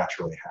being,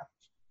 naturally have.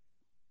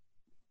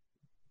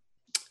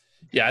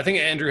 Yeah, I think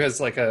Andrew has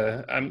I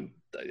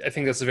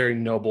think that's a very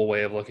noble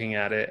way of looking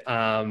at it.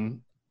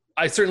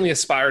 I certainly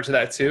aspire to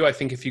that too. I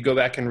think if you go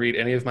back and read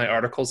any of my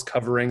articles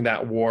covering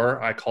that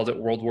war, I called it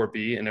World War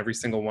B in every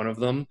single one of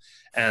them.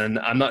 And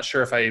I'm not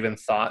sure if I even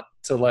thought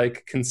to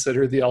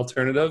consider the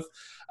alternative,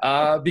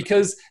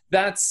 because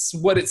that's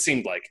what it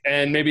seemed like.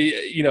 And maybe,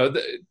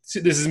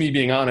 this is me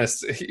being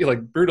honest,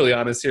 brutally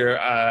honest here.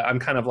 I'm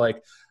kind of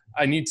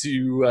I need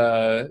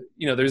to,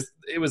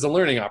 it was a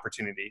learning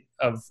opportunity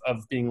of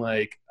being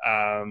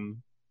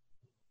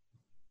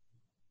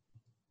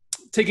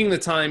taking the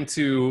time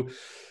to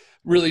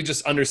really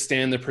just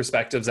understand the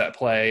perspectives at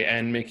play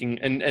and making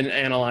and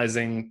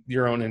analyzing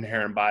your own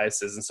inherent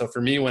biases. And so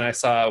for me, when I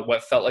saw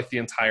what felt like the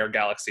entire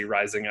galaxy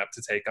rising up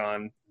to take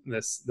on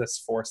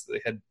this force that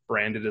they had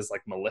branded as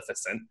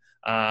Maleficent,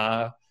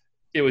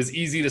 it was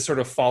easy to sort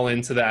of fall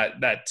into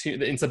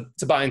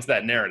to buy into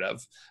that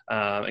narrative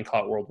and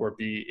call it World War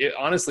B. It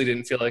honestly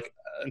didn't feel like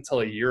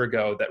until a year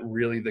ago that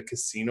really the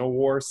casino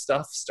war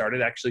stuff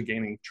started actually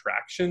gaining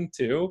traction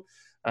too.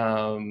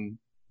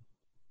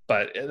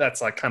 But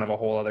that's kind of a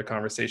whole other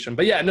conversation.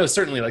 But yeah, no,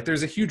 certainly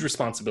there's a huge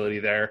responsibility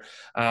there.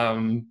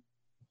 And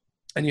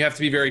you have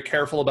to be very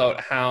careful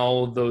about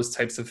how those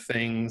types of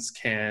things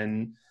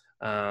can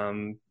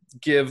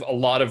give a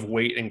lot of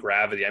weight and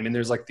gravity. I mean,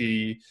 there's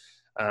the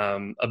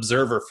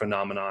observer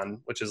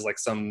phenomenon, which is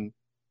some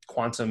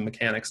quantum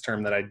mechanics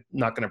term that I'm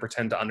not going to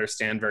pretend to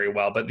understand very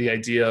well, but the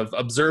idea of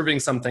observing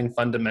something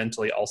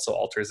fundamentally also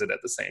alters it at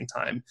the same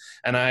time.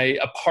 And a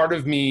part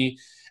of me,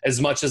 as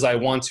much as I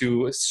want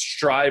to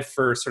strive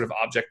for sort of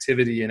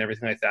objectivity and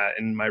everything like that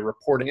in my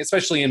reporting,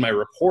 especially in my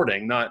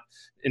reporting, not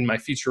in my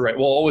feature writing,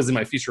 well, always in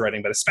my feature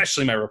writing, but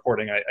especially my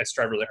reporting, I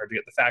strive really hard to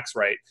get the facts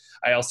right.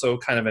 I also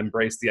kind of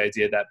embrace the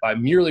idea that by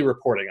merely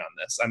reporting on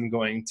this, I'm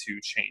going to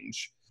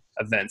change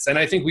events. And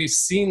I think we've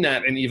seen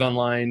that in EVE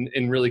Online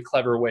in really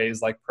clever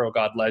ways, like Pro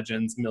God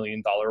Legends $1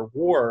 Million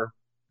War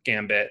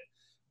Gambit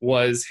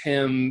was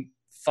him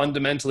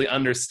fundamentally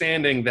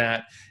understanding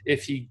that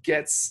if he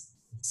gets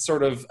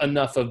sort of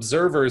enough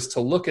observers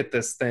to look at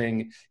this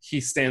thing, he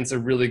stands a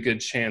really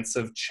good chance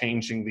of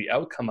changing the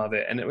outcome of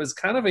it. And it was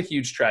kind of a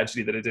huge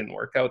tragedy that it didn't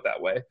work out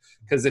that way,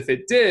 because if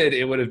it did,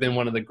 it would have been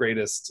one of the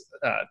greatest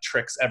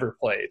tricks ever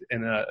played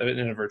in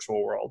a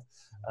virtual world.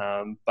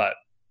 But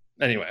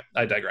anyway,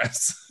 I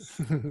digress.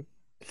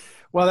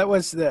 Well, that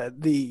was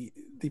the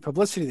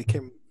publicity that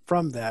came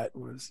from that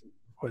was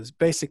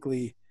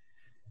basically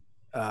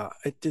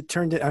it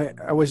turned it.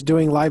 I was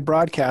doing live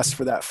broadcasts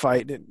for that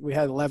fight. We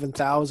had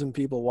 11,000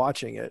 people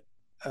watching it,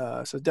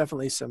 so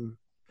definitely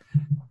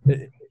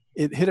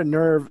it hit a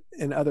nerve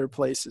in other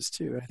places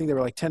too. I think there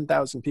were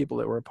 10,000 people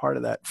that were a part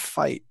of that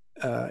fight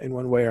in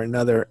one way or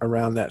another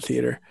around that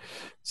theater.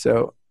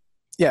 So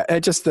yeah,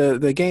 it just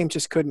the game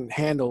just couldn't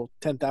handle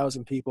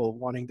 10,000 people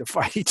wanting to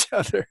fight each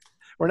other.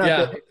 We're not.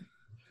 Yeah,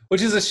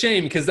 which is a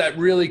shame, because that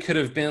really could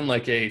have been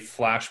a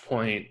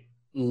flashpoint,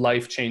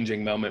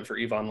 life-changing moment for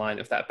EVE Online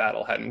if that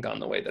battle hadn't gone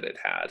the way that it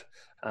had.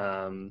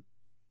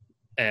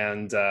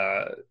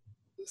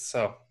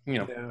 So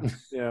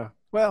yeah.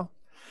 Well,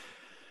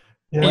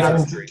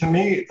 yeah. To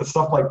me,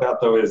 stuff like that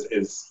though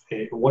is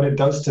what it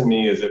does to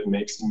me is it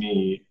makes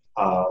me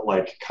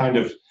like kind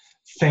of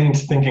faint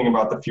thinking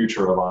about the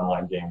future of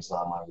online games and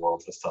online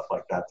worlds and stuff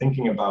like that,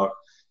 thinking about,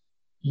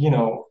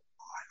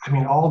 I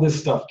mean, all this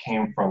stuff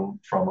came from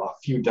a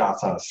few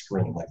dots on a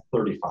screen like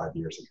 35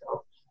 years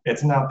ago.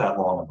 It's not that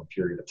long of a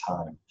period of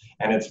time.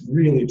 And it's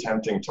really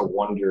tempting to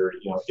wonder,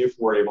 if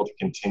we're able to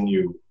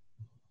continue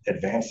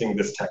advancing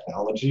this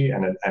technology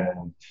and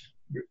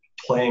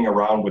playing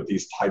around with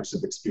these types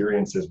of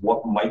experiences,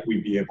 what might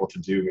we be able to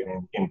do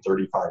in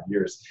 35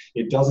 years?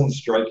 It doesn't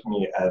strike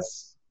me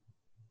as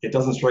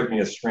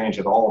strange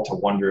at all to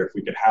wonder if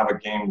we could have a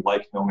game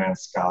like No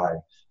Man's Sky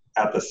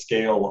at the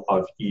scale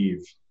of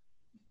EVE,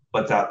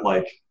 but that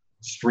like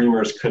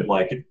streamers could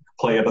like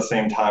play at the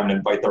same time and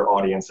invite their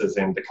audiences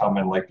in to come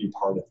and like be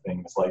part of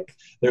things. Like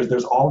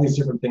there's all these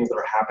different things that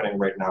are happening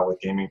right now with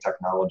gaming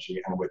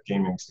technology and with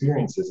gaming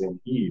experiences in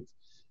EVE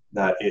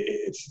that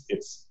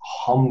it's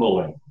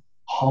humbling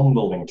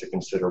to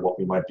consider what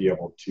we might be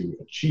able to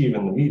achieve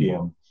in the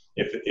medium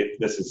if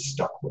this is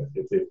stuck with,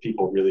 if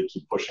people really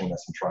keep pushing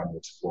this and trying to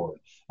explore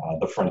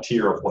the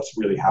frontier of what's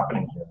really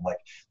happening here. Like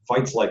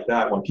fights like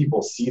that, when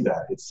people see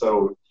that,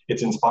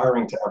 it's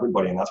inspiring to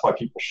everybody, and that's why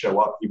people show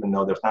up even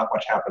though there's not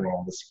much happening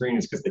on the screen,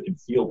 is because they can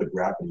feel the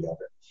gravity of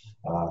it.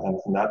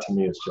 And that to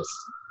me is just,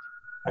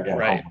 again,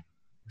 right. humbling.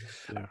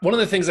 Yeah. One of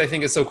the things I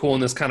think is so cool,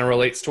 and this kind of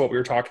relates to what we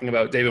were talking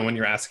about, David, when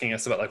you're asking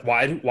us about like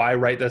why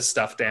write this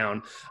stuff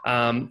down.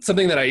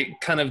 Something that I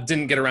kind of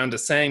didn't get around to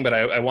saying, but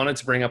I wanted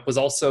to bring up was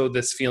also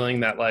this feeling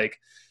that like,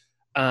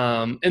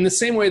 in the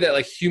same way that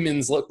like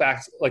humans look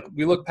back, like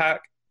we look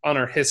back on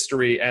our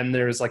history and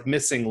there's like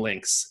missing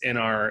links in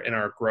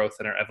our growth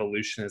and our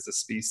evolution as a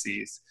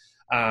species.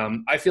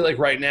 I feel like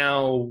right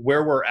now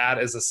where we're at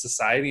as a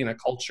society and a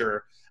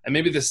culture, and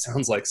maybe this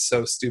sounds like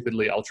so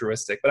stupidly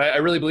altruistic, but I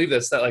really believe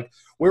this, that like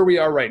where we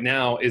are right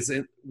now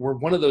we're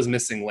one of those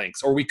missing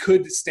links, or we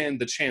could stand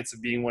the chance of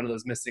being one of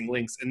those missing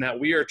links, in that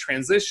we are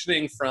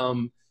transitioning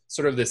from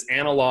sort of this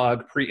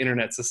analog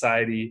pre-internet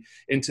society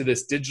into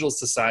this digital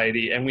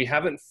society, and we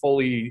haven't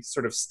fully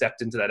sort of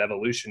stepped into that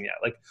evolution yet.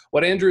 Like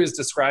what Andrew is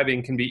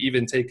describing can be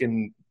even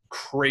taken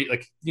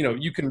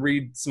you can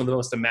read some of the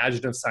most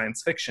imaginative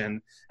science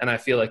fiction, and I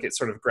feel like it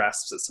sort of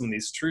grasps at some of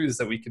these truths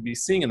that we could be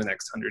seeing in the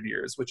next 100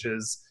 years, which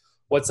is,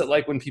 what's it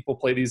like when people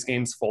play these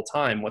games full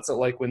time? What's it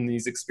like when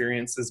these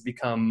experiences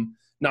become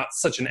not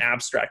such an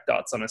abstract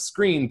dots on a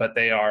screen, but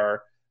they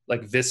are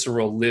like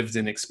visceral,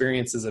 lived-in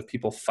experiences of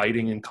people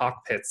fighting in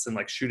cockpits and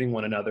like shooting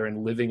one another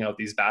and living out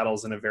these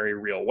battles in a very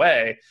real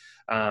way,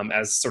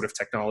 as sort of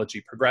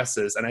technology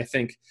progresses. And I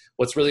think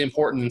what's really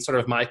important, and sort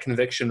of my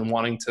conviction in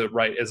wanting to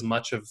write as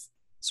much of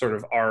sort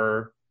of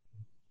I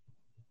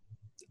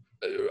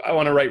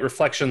want to write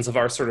reflections of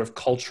our sort of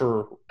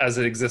culture as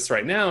it exists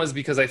right now, is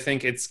because I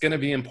think it's going to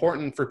be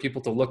important for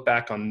people to look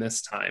back on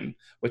this time,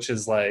 which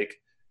is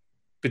like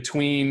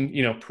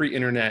between,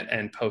 pre-internet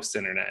and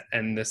post-internet,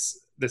 and this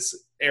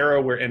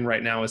era we're in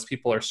right now, as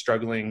people are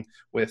struggling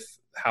with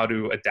how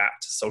to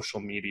adapt to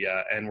social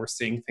media. And we're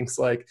seeing things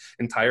like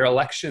entire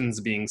elections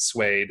being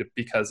swayed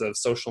because of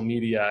social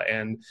media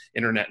and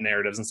internet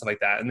narratives and stuff like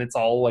that. And it's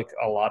all like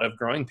a lot of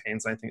growing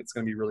pains. And I think it's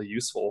going to be really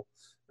useful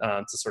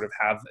to sort of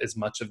have as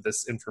much of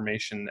this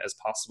information as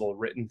possible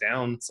written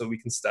down so we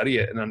can study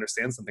it and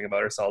understand something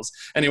about ourselves.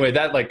 Anyway,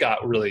 that like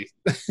got really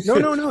no,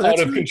 out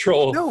of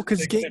control. No,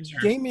 because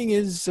gaming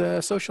is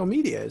social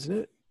media, isn't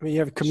it? I mean,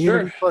 you have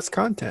community plus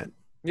content.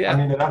 Yeah, I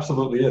mean, it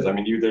absolutely is. I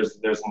mean, there's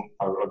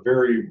a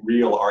very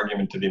real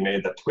argument to be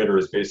made that Twitter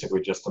is basically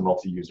just a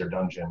multi-user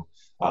dungeon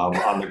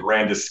on the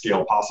grandest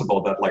scale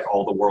possible, that like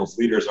all the world's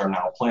leaders are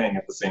now playing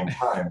at the same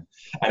time.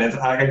 And it's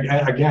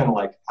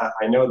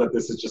I know that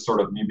this is just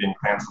sort of me being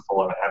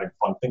fanciful and having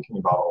fun thinking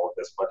about all of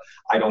this, but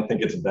I don't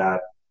think it's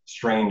that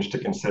strange to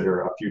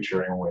consider a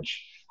future in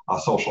which a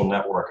social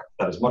network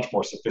that is much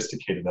more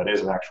sophisticated, that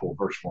is an actual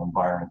virtual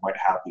environment, might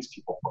have these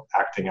people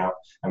acting out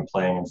and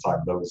playing inside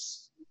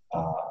those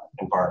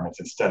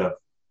environments instead of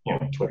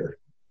Twitter.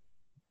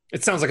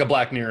 It sounds like a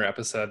Black Mirror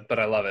episode, but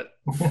I love it.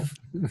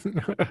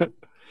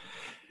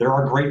 There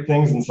are great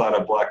things inside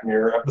of Black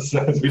Mirror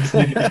episodes. We just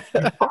need to get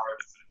good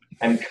parts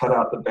and cut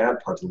out the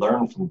bad parts.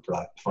 Learn from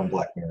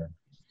Black Mirror.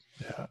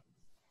 Yeah,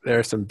 there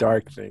are some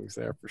dark things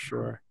there for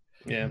sure.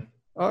 Yeah.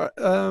 All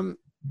right.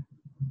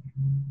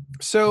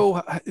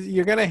 So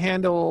you're going to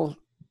handle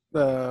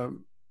the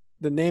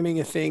naming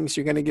of things.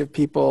 You're going to give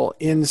people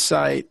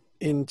insight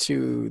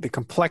into the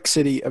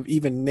complexity of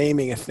even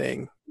naming a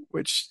thing,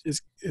 which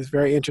is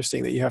very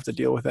interesting that you have to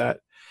deal with that.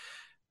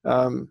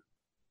 And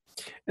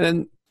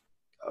then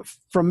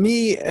for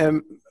me,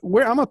 I'm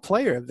a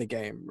player of the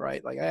game,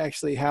 right? Like I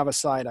actually have a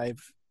side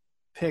I've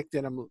picked,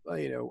 and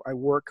I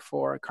work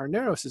for.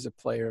 Carneros is a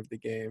player of the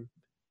game.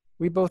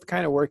 We both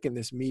kind of work in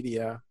this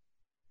media.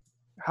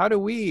 How do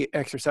we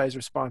exercise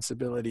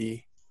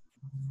responsibility?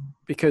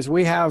 Because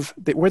we're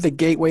the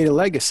gateway to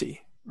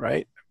legacy,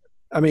 right?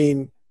 I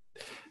mean,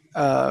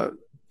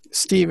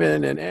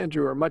 Stephen and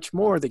Andrew are much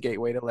more the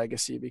gateway to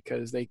legacy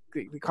because they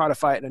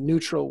codify it in a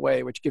neutral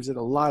way, which gives it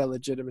a lot of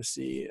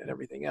legitimacy and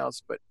everything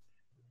else. But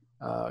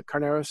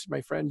Carneros,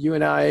 my friend, you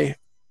and I,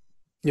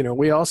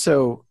 we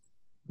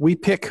we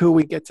pick who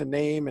we get to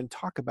name and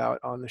talk about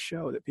on the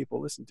show that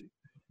people listen to.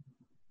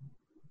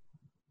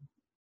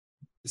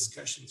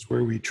 Discussions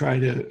where we try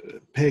to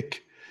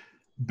pick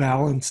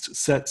balanced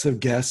sets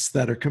of guests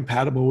that are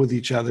compatible with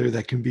each other,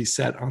 that can be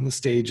set on the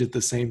stage at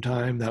the same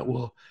time, that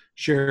will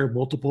share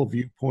multiple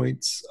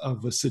viewpoints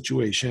of a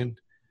situation,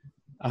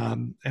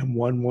 and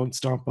one won't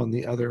stomp on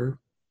the other,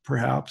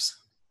 perhaps.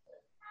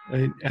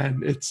 And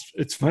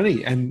it's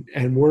funny,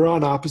 and we're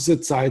on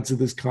opposite sides of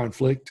this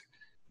conflict,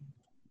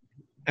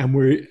 and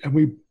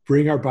we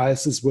bring our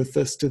biases with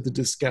us to the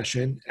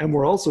discussion, and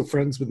we're also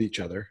friends with each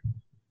other.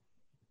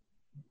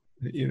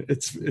 You know,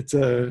 it's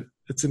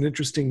an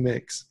interesting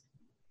mix.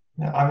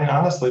 Yeah, I mean,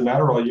 honestly,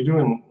 Matterall, you do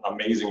an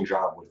amazing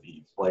job with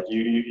Eve. Like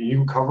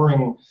you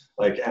covering,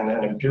 like, and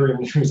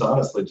Imperium News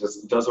honestly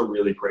just does a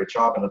really great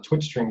job. And the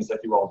Twitch streams that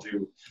you all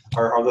do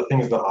are the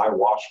things that I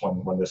watch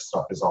when this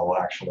stuff is all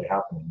actually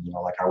happening. You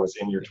know, like I was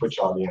in your Twitch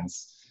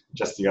audience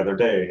just the other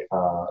day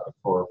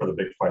for the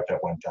big fight that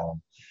went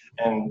down.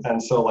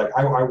 And so like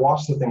I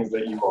watch the things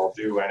that you all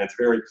do, and it's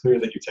very clear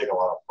that you take a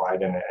lot of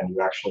pride in it, and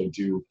you actually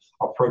do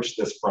approach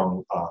this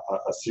from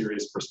a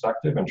serious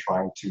perspective and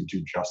trying to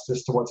do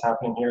justice to what's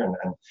happening here. And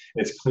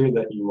it's clear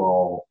that you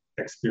all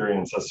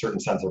experience a certain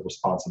sense of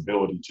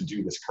responsibility to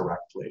do this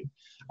correctly.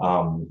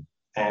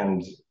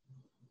 And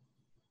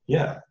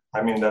yeah,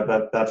 I mean,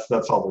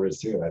 that's all there is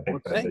to it. I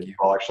think that you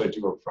all actually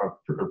do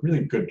a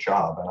really good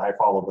job, and I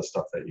follow the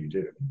stuff that you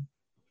do.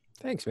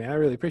 Thanks, man. I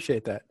really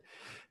appreciate that.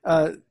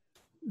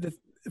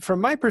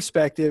 From my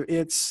perspective,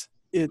 it's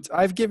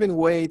I've given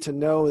way to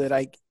know that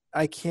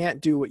I can't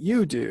do what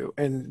you do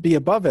and be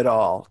above it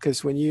all,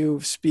 because when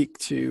you speak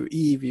to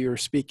Eve, you're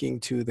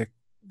speaking to the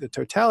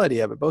totality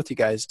of it. Both you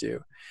guys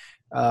do.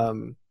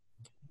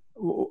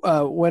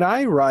 When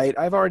I write,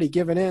 I've already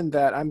given in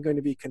that I'm going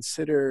to be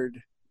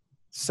considered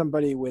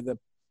somebody with a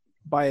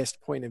biased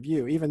point of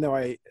view, even though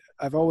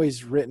I've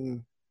always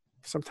written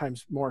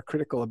sometimes more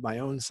critical of my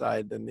own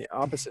side than the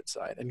opposite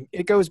side. And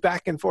it goes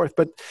back and forth.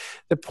 But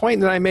the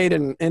point that I made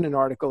in an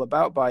article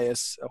about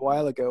bias a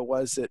while ago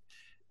was that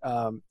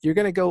you're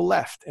going to go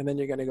left, and then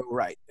you're going to go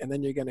right, and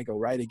then you're going to go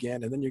right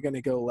again, and then you're going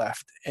to go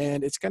left.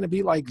 And it's going to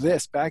be like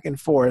this back and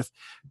forth.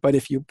 But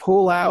if you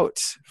pull out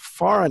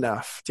far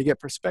enough to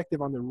get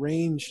perspective on the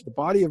range, the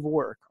body of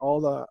work,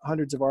 all the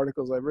hundreds of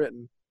articles I've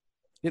written,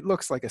 it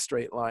looks like a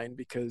straight line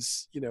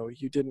because, you know,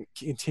 you didn't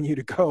continue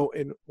to go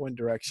in one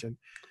direction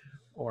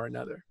or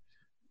another.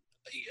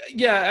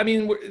 Yeah, I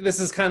mean,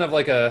 this is kind of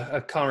like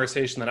a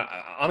conversation that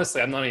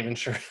honestly, I'm not even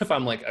sure if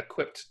I'm like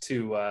equipped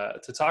to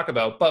talk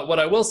about. But what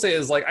I will say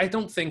is, like, I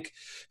don't think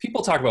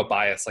people talk about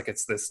bias like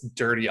it's this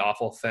dirty,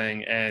 awful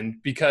thing. And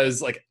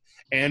because like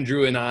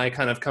Andrew and I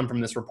kind of come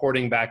from this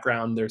reporting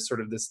background, there's sort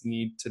of this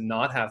need to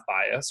not have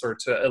bias or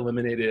to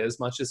eliminate it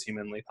as much as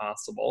humanly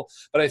possible.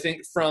 But I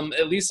think from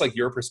at least like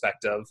your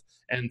perspective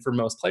and for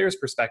most players'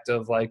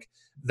 perspective, like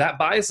that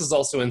bias is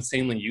also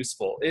insanely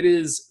useful. It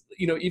is,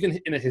 you know, even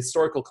in a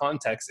historical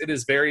context, it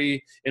is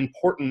very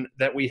important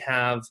that we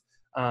have,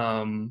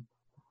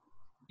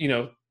 you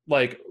know,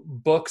 like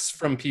books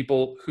from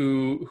people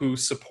who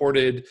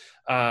supported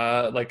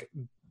like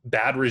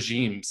bad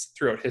regimes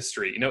throughout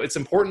history. You know, it's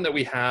important that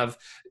we have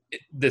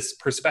this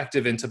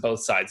perspective into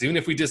both sides. Even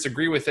if we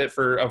disagree with it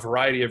for a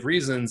variety of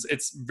reasons,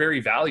 it's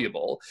very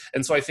valuable.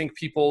 And so I think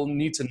people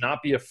need to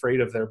not be afraid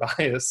of their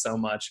bias so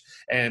much.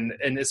 And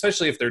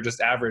especially if they're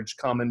just average,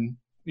 common,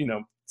 you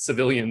know,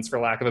 civilians, for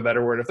lack of a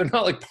better word, if they're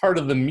not like part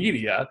of the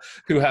media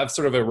who have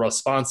sort of a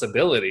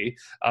responsibility,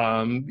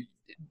 own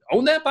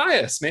that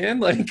bias, man.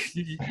 Like,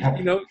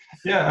 you know.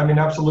 Yeah, I mean,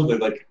 absolutely.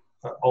 Like,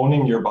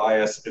 owning your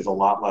bias is a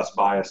lot less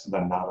biased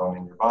than not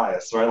owning your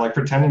bias. Right? Like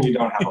pretending you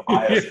don't have a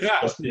bias is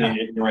just being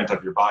ignorant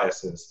of your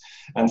biases.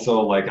 And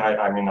so like,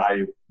 I mean,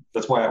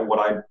 that's why what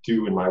I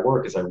do in my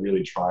work is I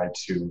really try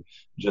to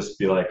just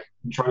be like,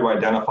 try to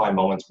identify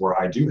moments where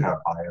I do have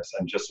bias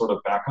and just sort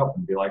of back up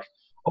and be like,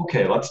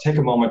 okay, let's take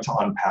a moment to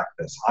unpack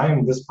this. I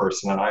am this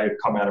person and I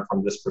come at it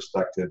from this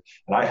perspective,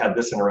 and I had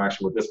this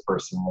interaction with this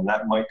person, and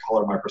that might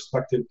color my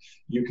perspective.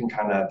 You can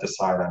kind of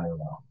decide on your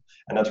own.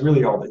 And that's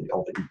really all that you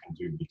can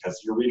do,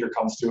 because your reader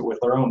comes to it with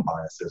their own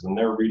biases and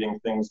they're reading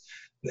things.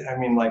 I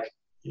mean, like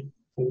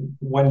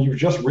when you've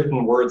just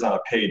written words on a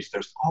page,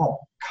 there's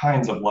all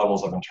kinds of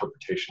levels of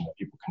interpretation that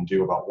people can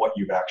do about what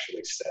you've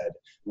actually said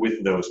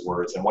with those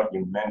words and what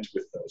you meant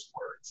with those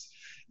words.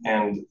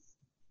 And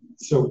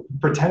so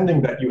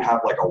pretending that you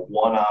have like a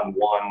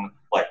one-on-one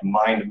like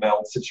mind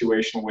meld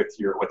situation with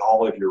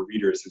all of your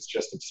readers is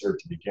just absurd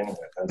to begin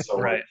with. And so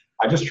right.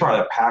 I just try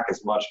to pack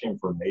as much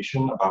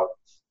information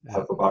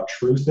about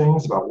true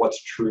things, about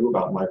what's true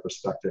about my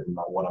perspective,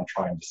 about what I'm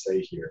trying to say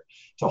here,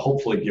 to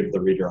hopefully give the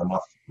reader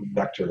enough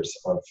vectors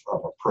of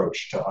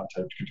approach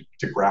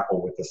to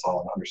grapple with this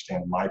all and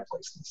understand my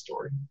place in the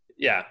story.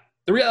 Yeah.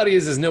 the reality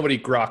is nobody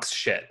groks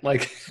shit.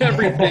 Like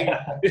everything,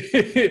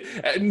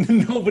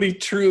 nobody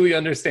truly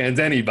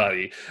understands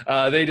anybody.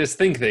 They just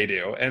think they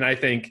do. And I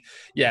think,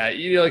 yeah,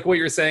 like what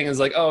you're saying is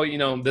like, oh,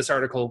 this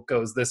article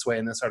goes this way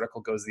and this article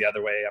goes the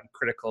other way. I'm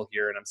critical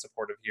here and I'm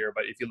supportive here.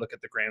 But if you look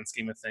at the grand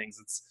scheme of things,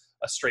 it's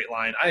a straight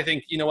line. I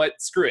think, you know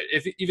what, screw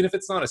it. Even if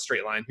it's not a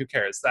straight line, who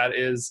cares? That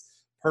is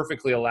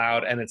perfectly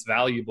allowed and it's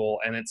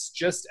valuable. And it's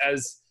just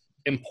as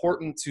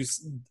important to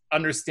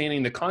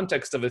understanding the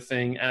context of a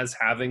thing as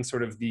having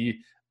sort of the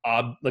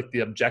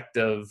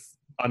objective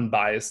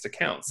unbiased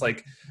accounts.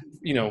 Like,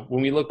 when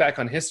we look back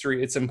on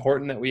history, it's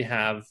important that we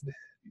have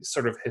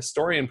sort of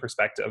historian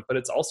perspective, but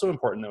it's also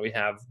important that we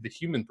have the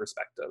human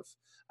perspective.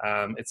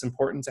 It's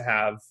important to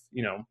have,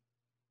 you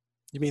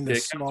mean the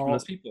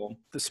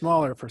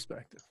smaller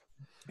perspective.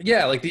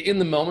 Yeah, like the in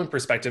the moment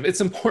perspective.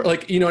 It's important,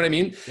 like, you know what I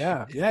mean?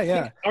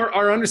 Yeah.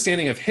 Our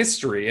understanding of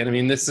history, and I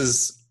mean, this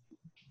is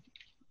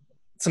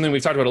something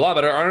we've talked about a lot,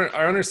 but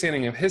our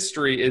understanding of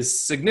history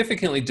is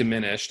significantly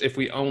diminished if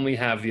we only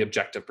have the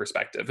objective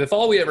perspective. If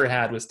all we ever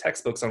had was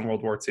textbooks on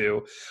World War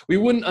II, we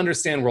wouldn't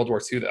understand World War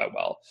II that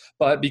well.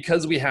 But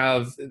because we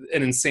have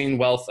an insane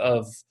wealth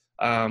of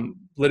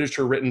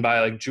literature written by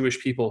like Jewish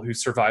people who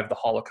survived the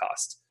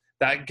Holocaust,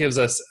 that gives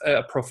us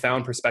a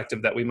profound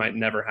perspective that we might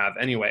never have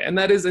anyway. And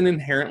that is an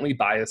inherently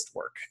biased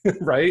work,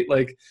 right?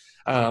 Like,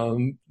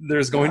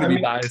 there's going to be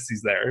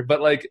biases there,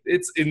 but like,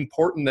 it's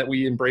important that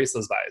we embrace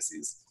those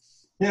biases.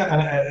 Yeah,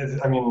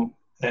 and I mean,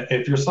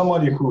 if you're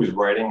somebody who is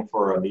writing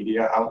for a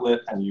media outlet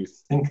and you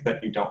think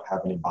that you don't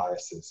have any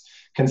biases,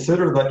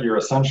 consider that you're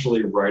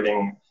essentially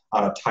writing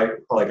on a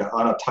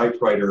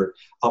typewriter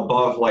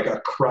above like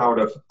a crowd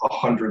of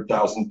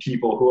 100,000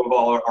 people who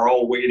are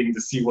all waiting to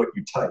see what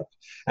you type.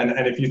 And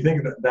if you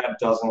think that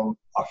doesn't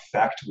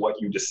affect what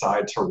you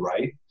decide to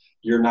write,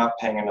 you're not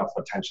paying enough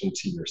attention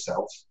to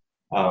yourself.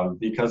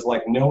 Because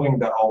like knowing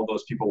that all of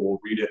those people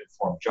will read it and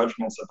form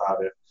judgments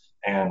about it,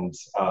 and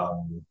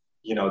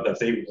that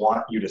they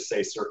want you to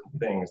say certain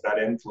things, that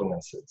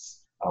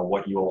influences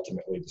what you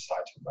ultimately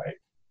decide to write.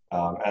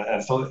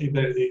 And so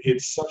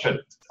it's such a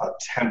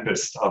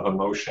tempest of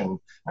emotion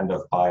and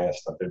of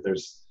bias that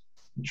there's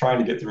trying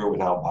to get through it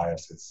without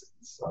bias.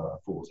 It's a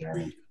fool's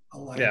errand.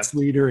 Alliance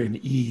leader in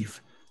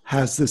Eve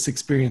has this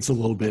experience a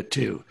little bit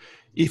too.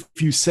 If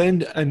you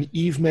send an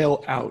Eve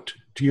mail out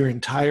to your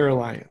entire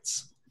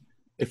alliance,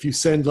 if you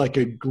send like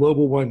a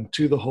global one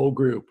to the whole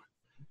group,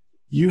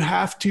 you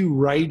have to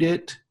write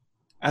it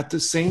at the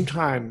same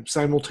time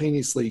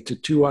simultaneously to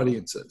two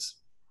audiences.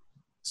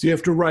 So you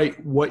have to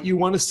write what you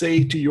want to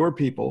say to your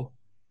people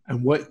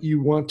and what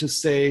you want to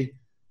say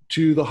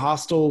to the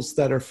hostiles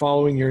that are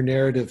following your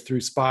narrative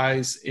through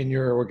spies in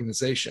your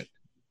organization.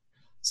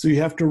 So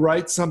you have to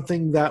write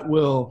something that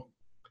will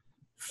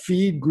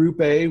feed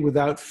Group A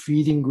without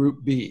feeding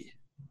Group B.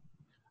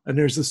 And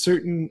there's a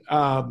certain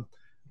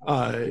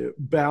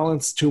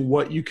balance to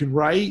what you can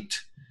write,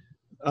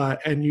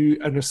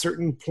 and a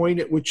certain point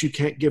at which you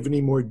can't give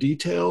any more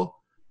detail.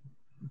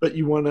 But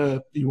you want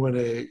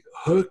to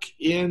hook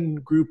in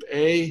Group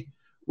A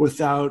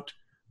without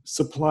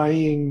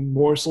supplying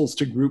morsels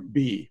to Group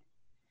B,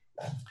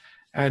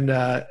 and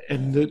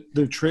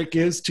the trick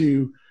is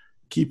to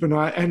keep an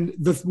eye. And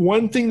the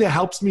one thing that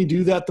helps me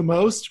do that the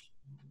most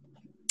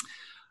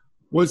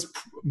was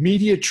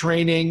media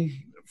training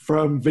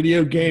from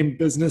video game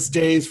business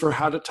days for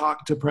how to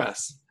talk to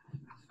press.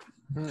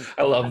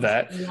 I love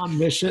that. On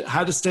mission,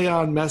 how to stay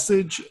on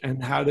message,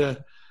 and how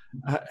to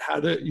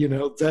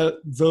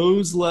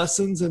those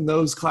lessons and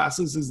those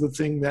classes is the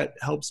thing that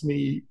helps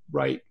me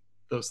write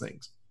those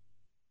things.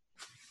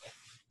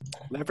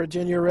 Leverage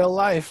in your real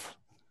life.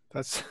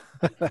 That's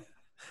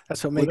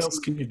what makes. What else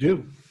can you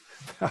do?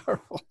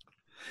 Powerful.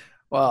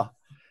 Well,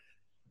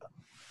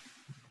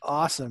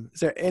 awesome. Is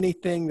there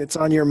anything that's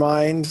on your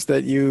mind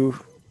that you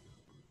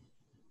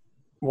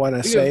want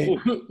to say?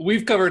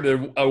 We've covered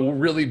a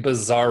really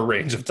bizarre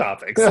range of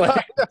topics.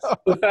 Like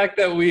the fact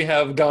that we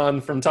have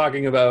gone from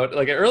talking about,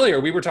 like earlier,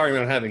 we were talking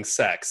about having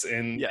sex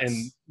in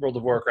World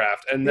of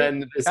Warcraft, and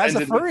then this as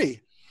a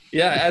furry.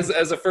 As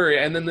a furry,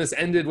 and then this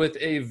ended with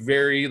a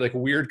very like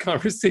weird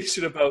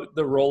conversation about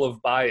the role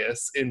of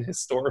bias in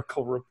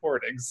historical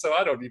reporting. So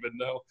I don't even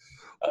know.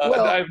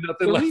 I have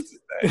nothing left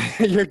to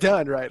say. You're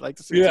done, right? Like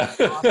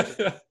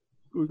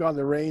we've gone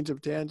the range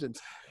of tangents,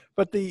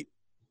 but the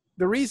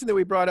reason that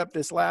we brought up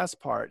this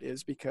last part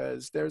is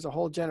because there's a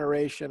whole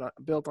generation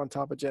built on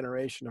top of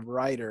generation of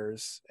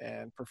writers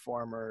and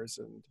performers,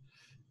 and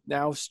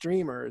now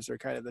streamers are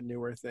kind of the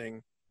newer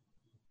thing,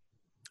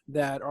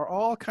 that are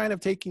all kind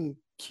of taking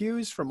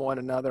cues from one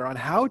another on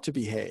how to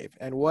behave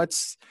and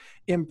what's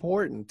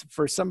important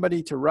for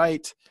somebody to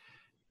write.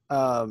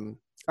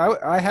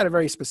 I had a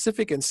very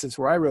specific instance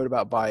where I wrote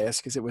about bias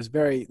because it was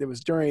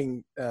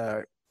during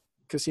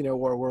Casino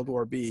War, World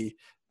War B,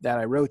 that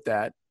I wrote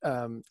that,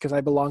 because I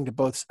belong to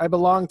both. I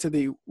belong to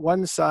the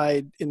one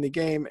side in the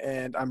game,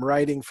 and I'm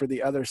writing for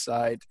the other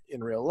side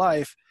in real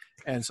life,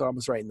 and so I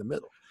was right in the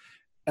middle.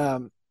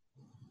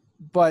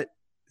 But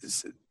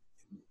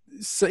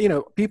so, you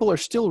know, people are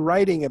still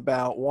writing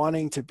about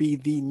wanting to be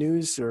the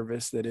news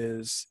service that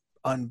is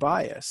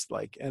unbiased,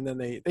 like, and then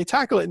they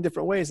tackle it in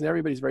different ways, and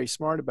everybody's very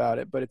smart about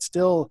it, but it's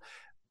still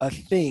a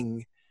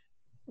thing.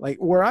 Like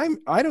where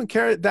I don't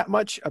care that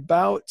much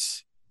about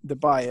the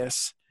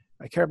bias.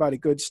 I care about a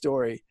good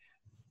story,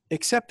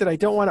 except that I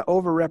don't want to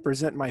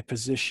overrepresent my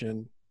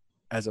position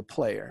as a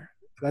player.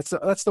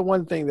 That's the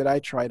one thing that I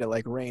try to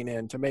like rein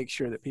in, to make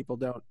sure that people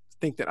don't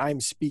think that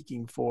I'm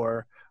speaking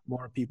for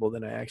more people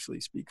than I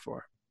actually speak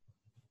for.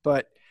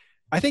 But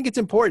I think it's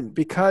important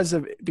because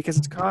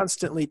it's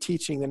constantly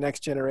teaching the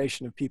next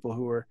generation of people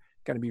who are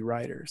going to be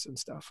writers and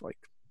stuff, like,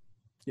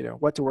 you know,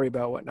 what to worry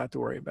about, what not to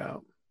worry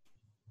about.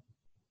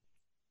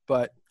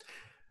 But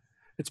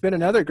it's been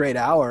another great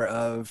hour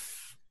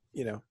of,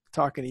 you know,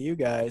 talking to you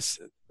guys.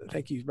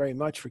 Thank you very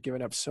much for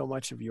giving up so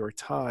much of your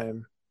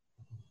time.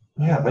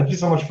 Yeah, thank you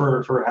so much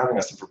for having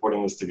us and for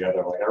putting this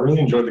together. Like, I really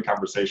enjoyed the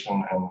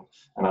conversation, and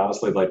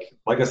honestly, like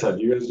I said,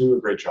 you guys do a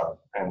great job,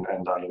 and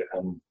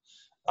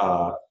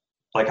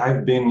like,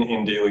 I've been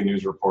in daily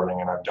news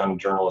reporting, and I've done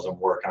journalism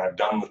work, and I've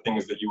done the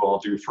things that you all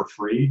do for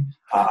free.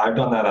 I've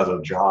done that as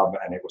a job,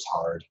 and it was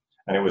hard,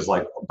 and it was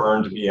like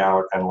burned me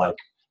out, and like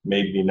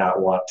made me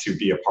not want to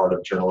be a part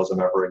of journalism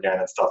ever again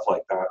and stuff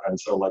like that. And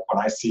so, like,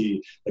 when I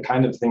see the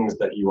kind of things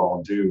that you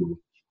all do,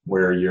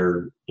 where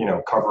you're, you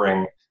know,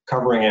 covering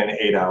an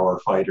 8-hour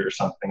fight or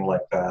something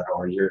like that,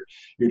 or you're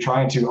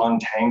trying to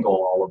untangle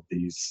all of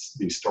these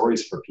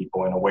stories for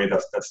people in a way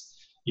that's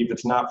if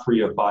it's not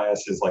free of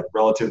bias, is like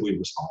relatively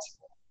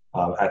responsible.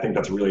 I think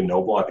that's really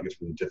noble. I think it's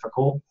really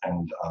difficult.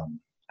 And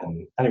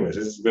anyways,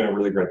 this has been a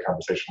really great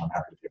conversation. I'm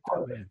happy to be a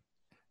part of it.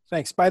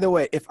 Thanks. By the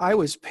way, if I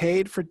was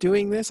paid for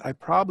doing this, I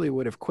probably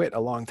would have quit a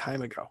long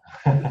time ago.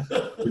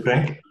 You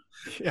think?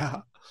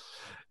 Yeah.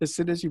 As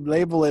soon as you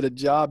label it a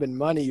job and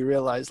money, you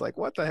realize, like,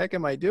 what the heck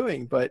am I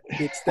doing? But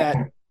it's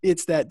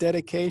that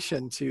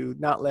dedication to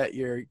not let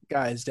your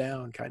guys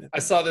down kind of thing. I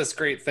saw this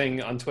great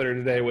thing on Twitter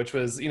today, which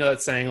was, you know,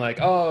 that saying like,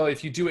 oh,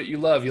 if you do what you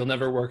love, you'll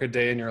never work a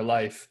day in your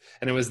life.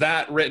 And it was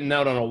that written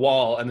out on a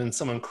wall, and then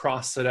someone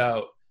crossed it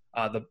out,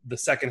 the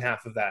second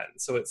half of that.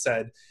 So it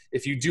said,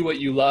 if you do what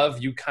you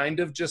love, you kind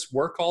of just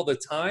work all the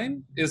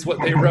time, is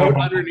what they wrote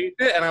underneath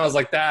it. And I was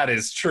like, that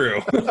is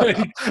true.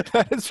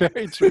 That is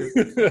very true.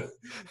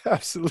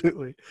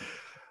 Absolutely.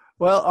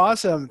 Well,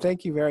 awesome.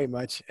 Thank you very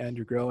much,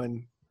 Andrew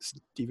Groen,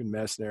 Stephen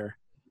Messner,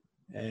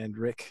 and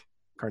Rick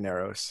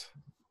Carneros.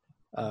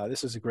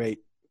 This was a great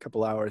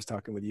couple hours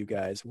talking with you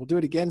guys. We'll do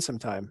it again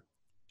sometime.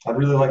 I'd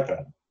really like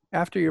that.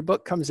 After your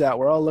book comes out,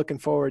 we're all looking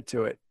forward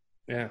to it.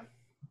 Yeah.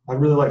 I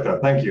really like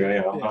that. Thank you.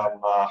 I'm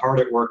hard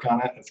at work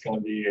on it. It's going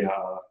to be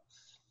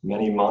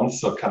many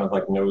months of kind of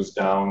like nose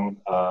down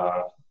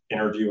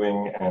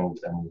interviewing and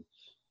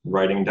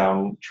writing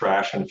down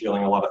trash and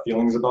feeling a lot of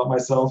feelings about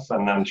myself,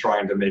 and then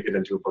trying to make it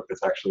into a book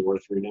that's actually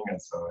worth reading.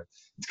 And so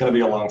it's going to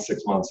be a long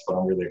 6 months, but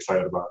I'm really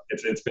excited about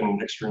it. It's been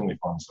extremely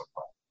fun so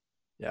far.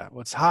 Yeah,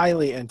 well, it's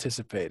highly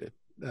anticipated.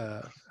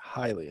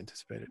 Highly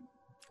anticipated.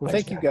 Well,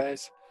 Thanks, thank you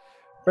guys.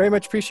 Very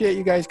much appreciate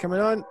you guys coming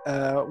on.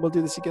 We'll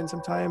do this again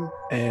sometime,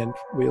 and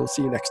we'll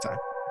see you next time.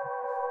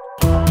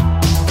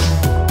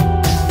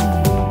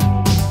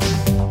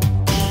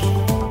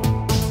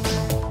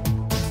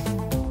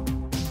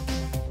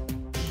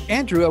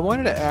 Andrew, I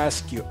wanted to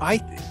ask you, I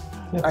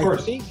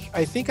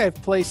think I've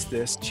placed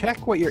this.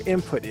 Check what your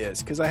input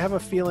is, because I have a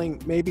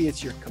feeling maybe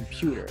it's your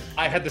computer.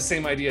 I had the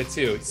same idea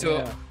too. So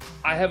yeah.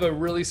 I have a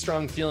really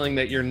strong feeling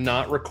that you're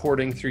not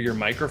recording through your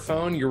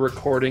microphone. You're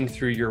recording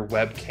through your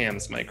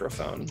webcam's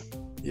microphone.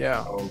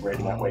 Yeah. Oh, great.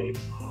 That way.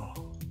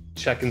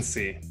 Check and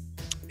see.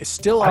 It's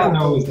still. I don't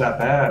know it was that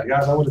bad,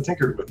 guys. I would have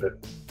tinkered with it.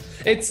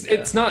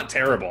 It's not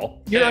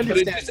terrible. You're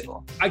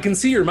understandable. I can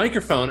see your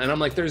microphone, and I'm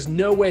like, there's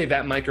no way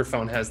that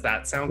microphone has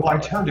that sound. Well, I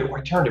turned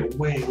it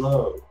way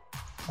low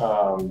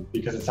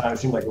because it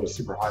seemed like it was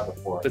super high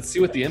before. But see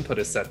what the input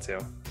is set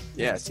to.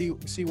 Yeah, see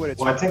what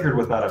it's. Well, I tinkered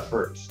with that at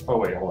first. Oh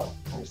wait, hold on.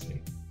 Let me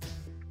see.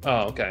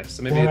 Oh, okay.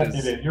 So maybe it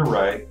is. You're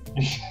right.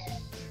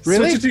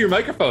 Really? Switch it to your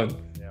microphone.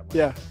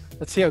 Yeah.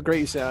 Let's see how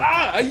great you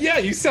sound. Yeah,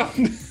 you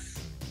sound.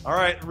 All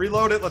right,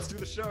 reload it. Let's do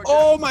the show again.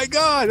 Oh my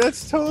God,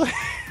 that's totally.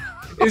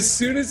 As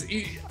soon as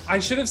I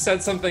should have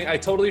said something, I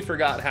totally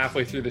forgot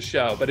halfway through the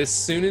show. But as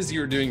soon as you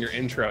were doing your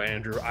intro,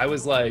 Andrew, I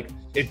was like,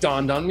 it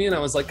dawned on me, and I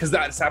was like, because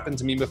that's happened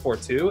to me before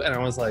too, and I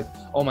was like,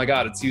 oh my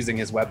God, it's using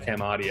his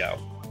webcam audio.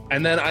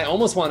 And then I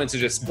almost wanted to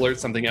just blurt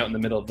something out in the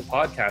middle of the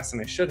podcast,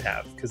 and I should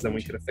have, because then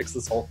we could have fixed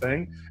this whole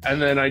thing.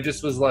 And then I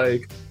just was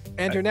like,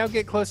 Andrew, now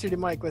get closer to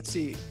Mike. Let's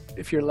see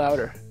if you're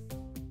louder.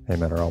 Hey,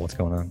 Meteorol, what's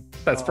going on?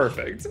 That's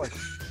perfect.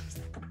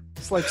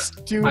 It's like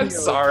studio. I'm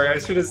sorry. I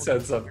should have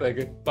said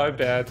something. My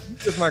bad.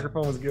 This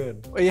microphone was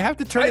good. Well, you have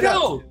to turn it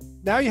up.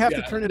 Now you have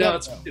to turn it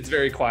up. It's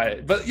very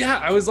quiet. But yeah,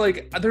 I was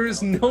like, there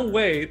is no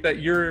way that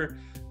you're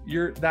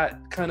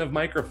that kind of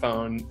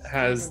microphone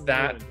has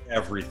that.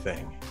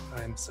 Everything.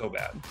 I'm so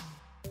bad.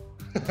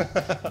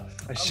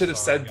 I should have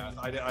said. Guys.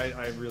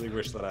 I really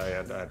wish that I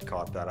had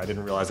caught that. I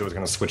didn't realize it was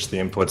going to switch the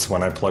inputs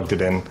when I plugged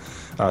it in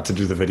to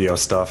do the video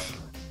stuff.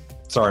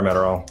 Sorry,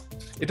 Meteorol.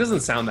 It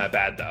doesn't sound that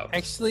bad though.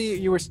 Actually,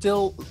 you were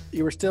still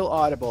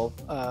audible.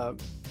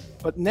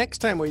 But next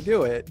time we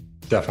do it,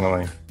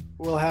 Definitely.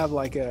 we'll have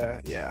like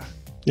a yeah.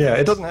 Yeah,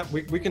 it doesn't have.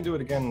 We can do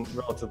it again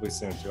relatively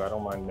soon too. I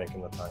don't mind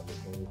making the time.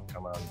 We can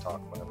come out and talk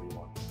whenever you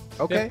want.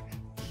 Okay.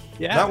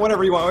 Yeah. Not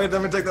whenever you want. Wait,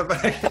 let me take that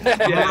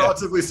back. I'm Yeah. a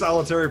relatively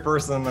solitary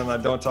person, and I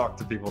don't talk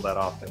to people that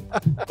often.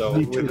 So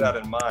Me too. with that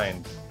in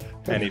mind,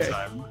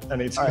 anytime. All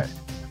right.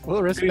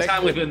 We'll respect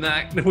Anytime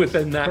it.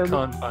 within that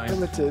confine.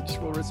 Hermitage.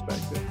 We'll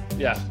respect it.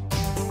 Yeah.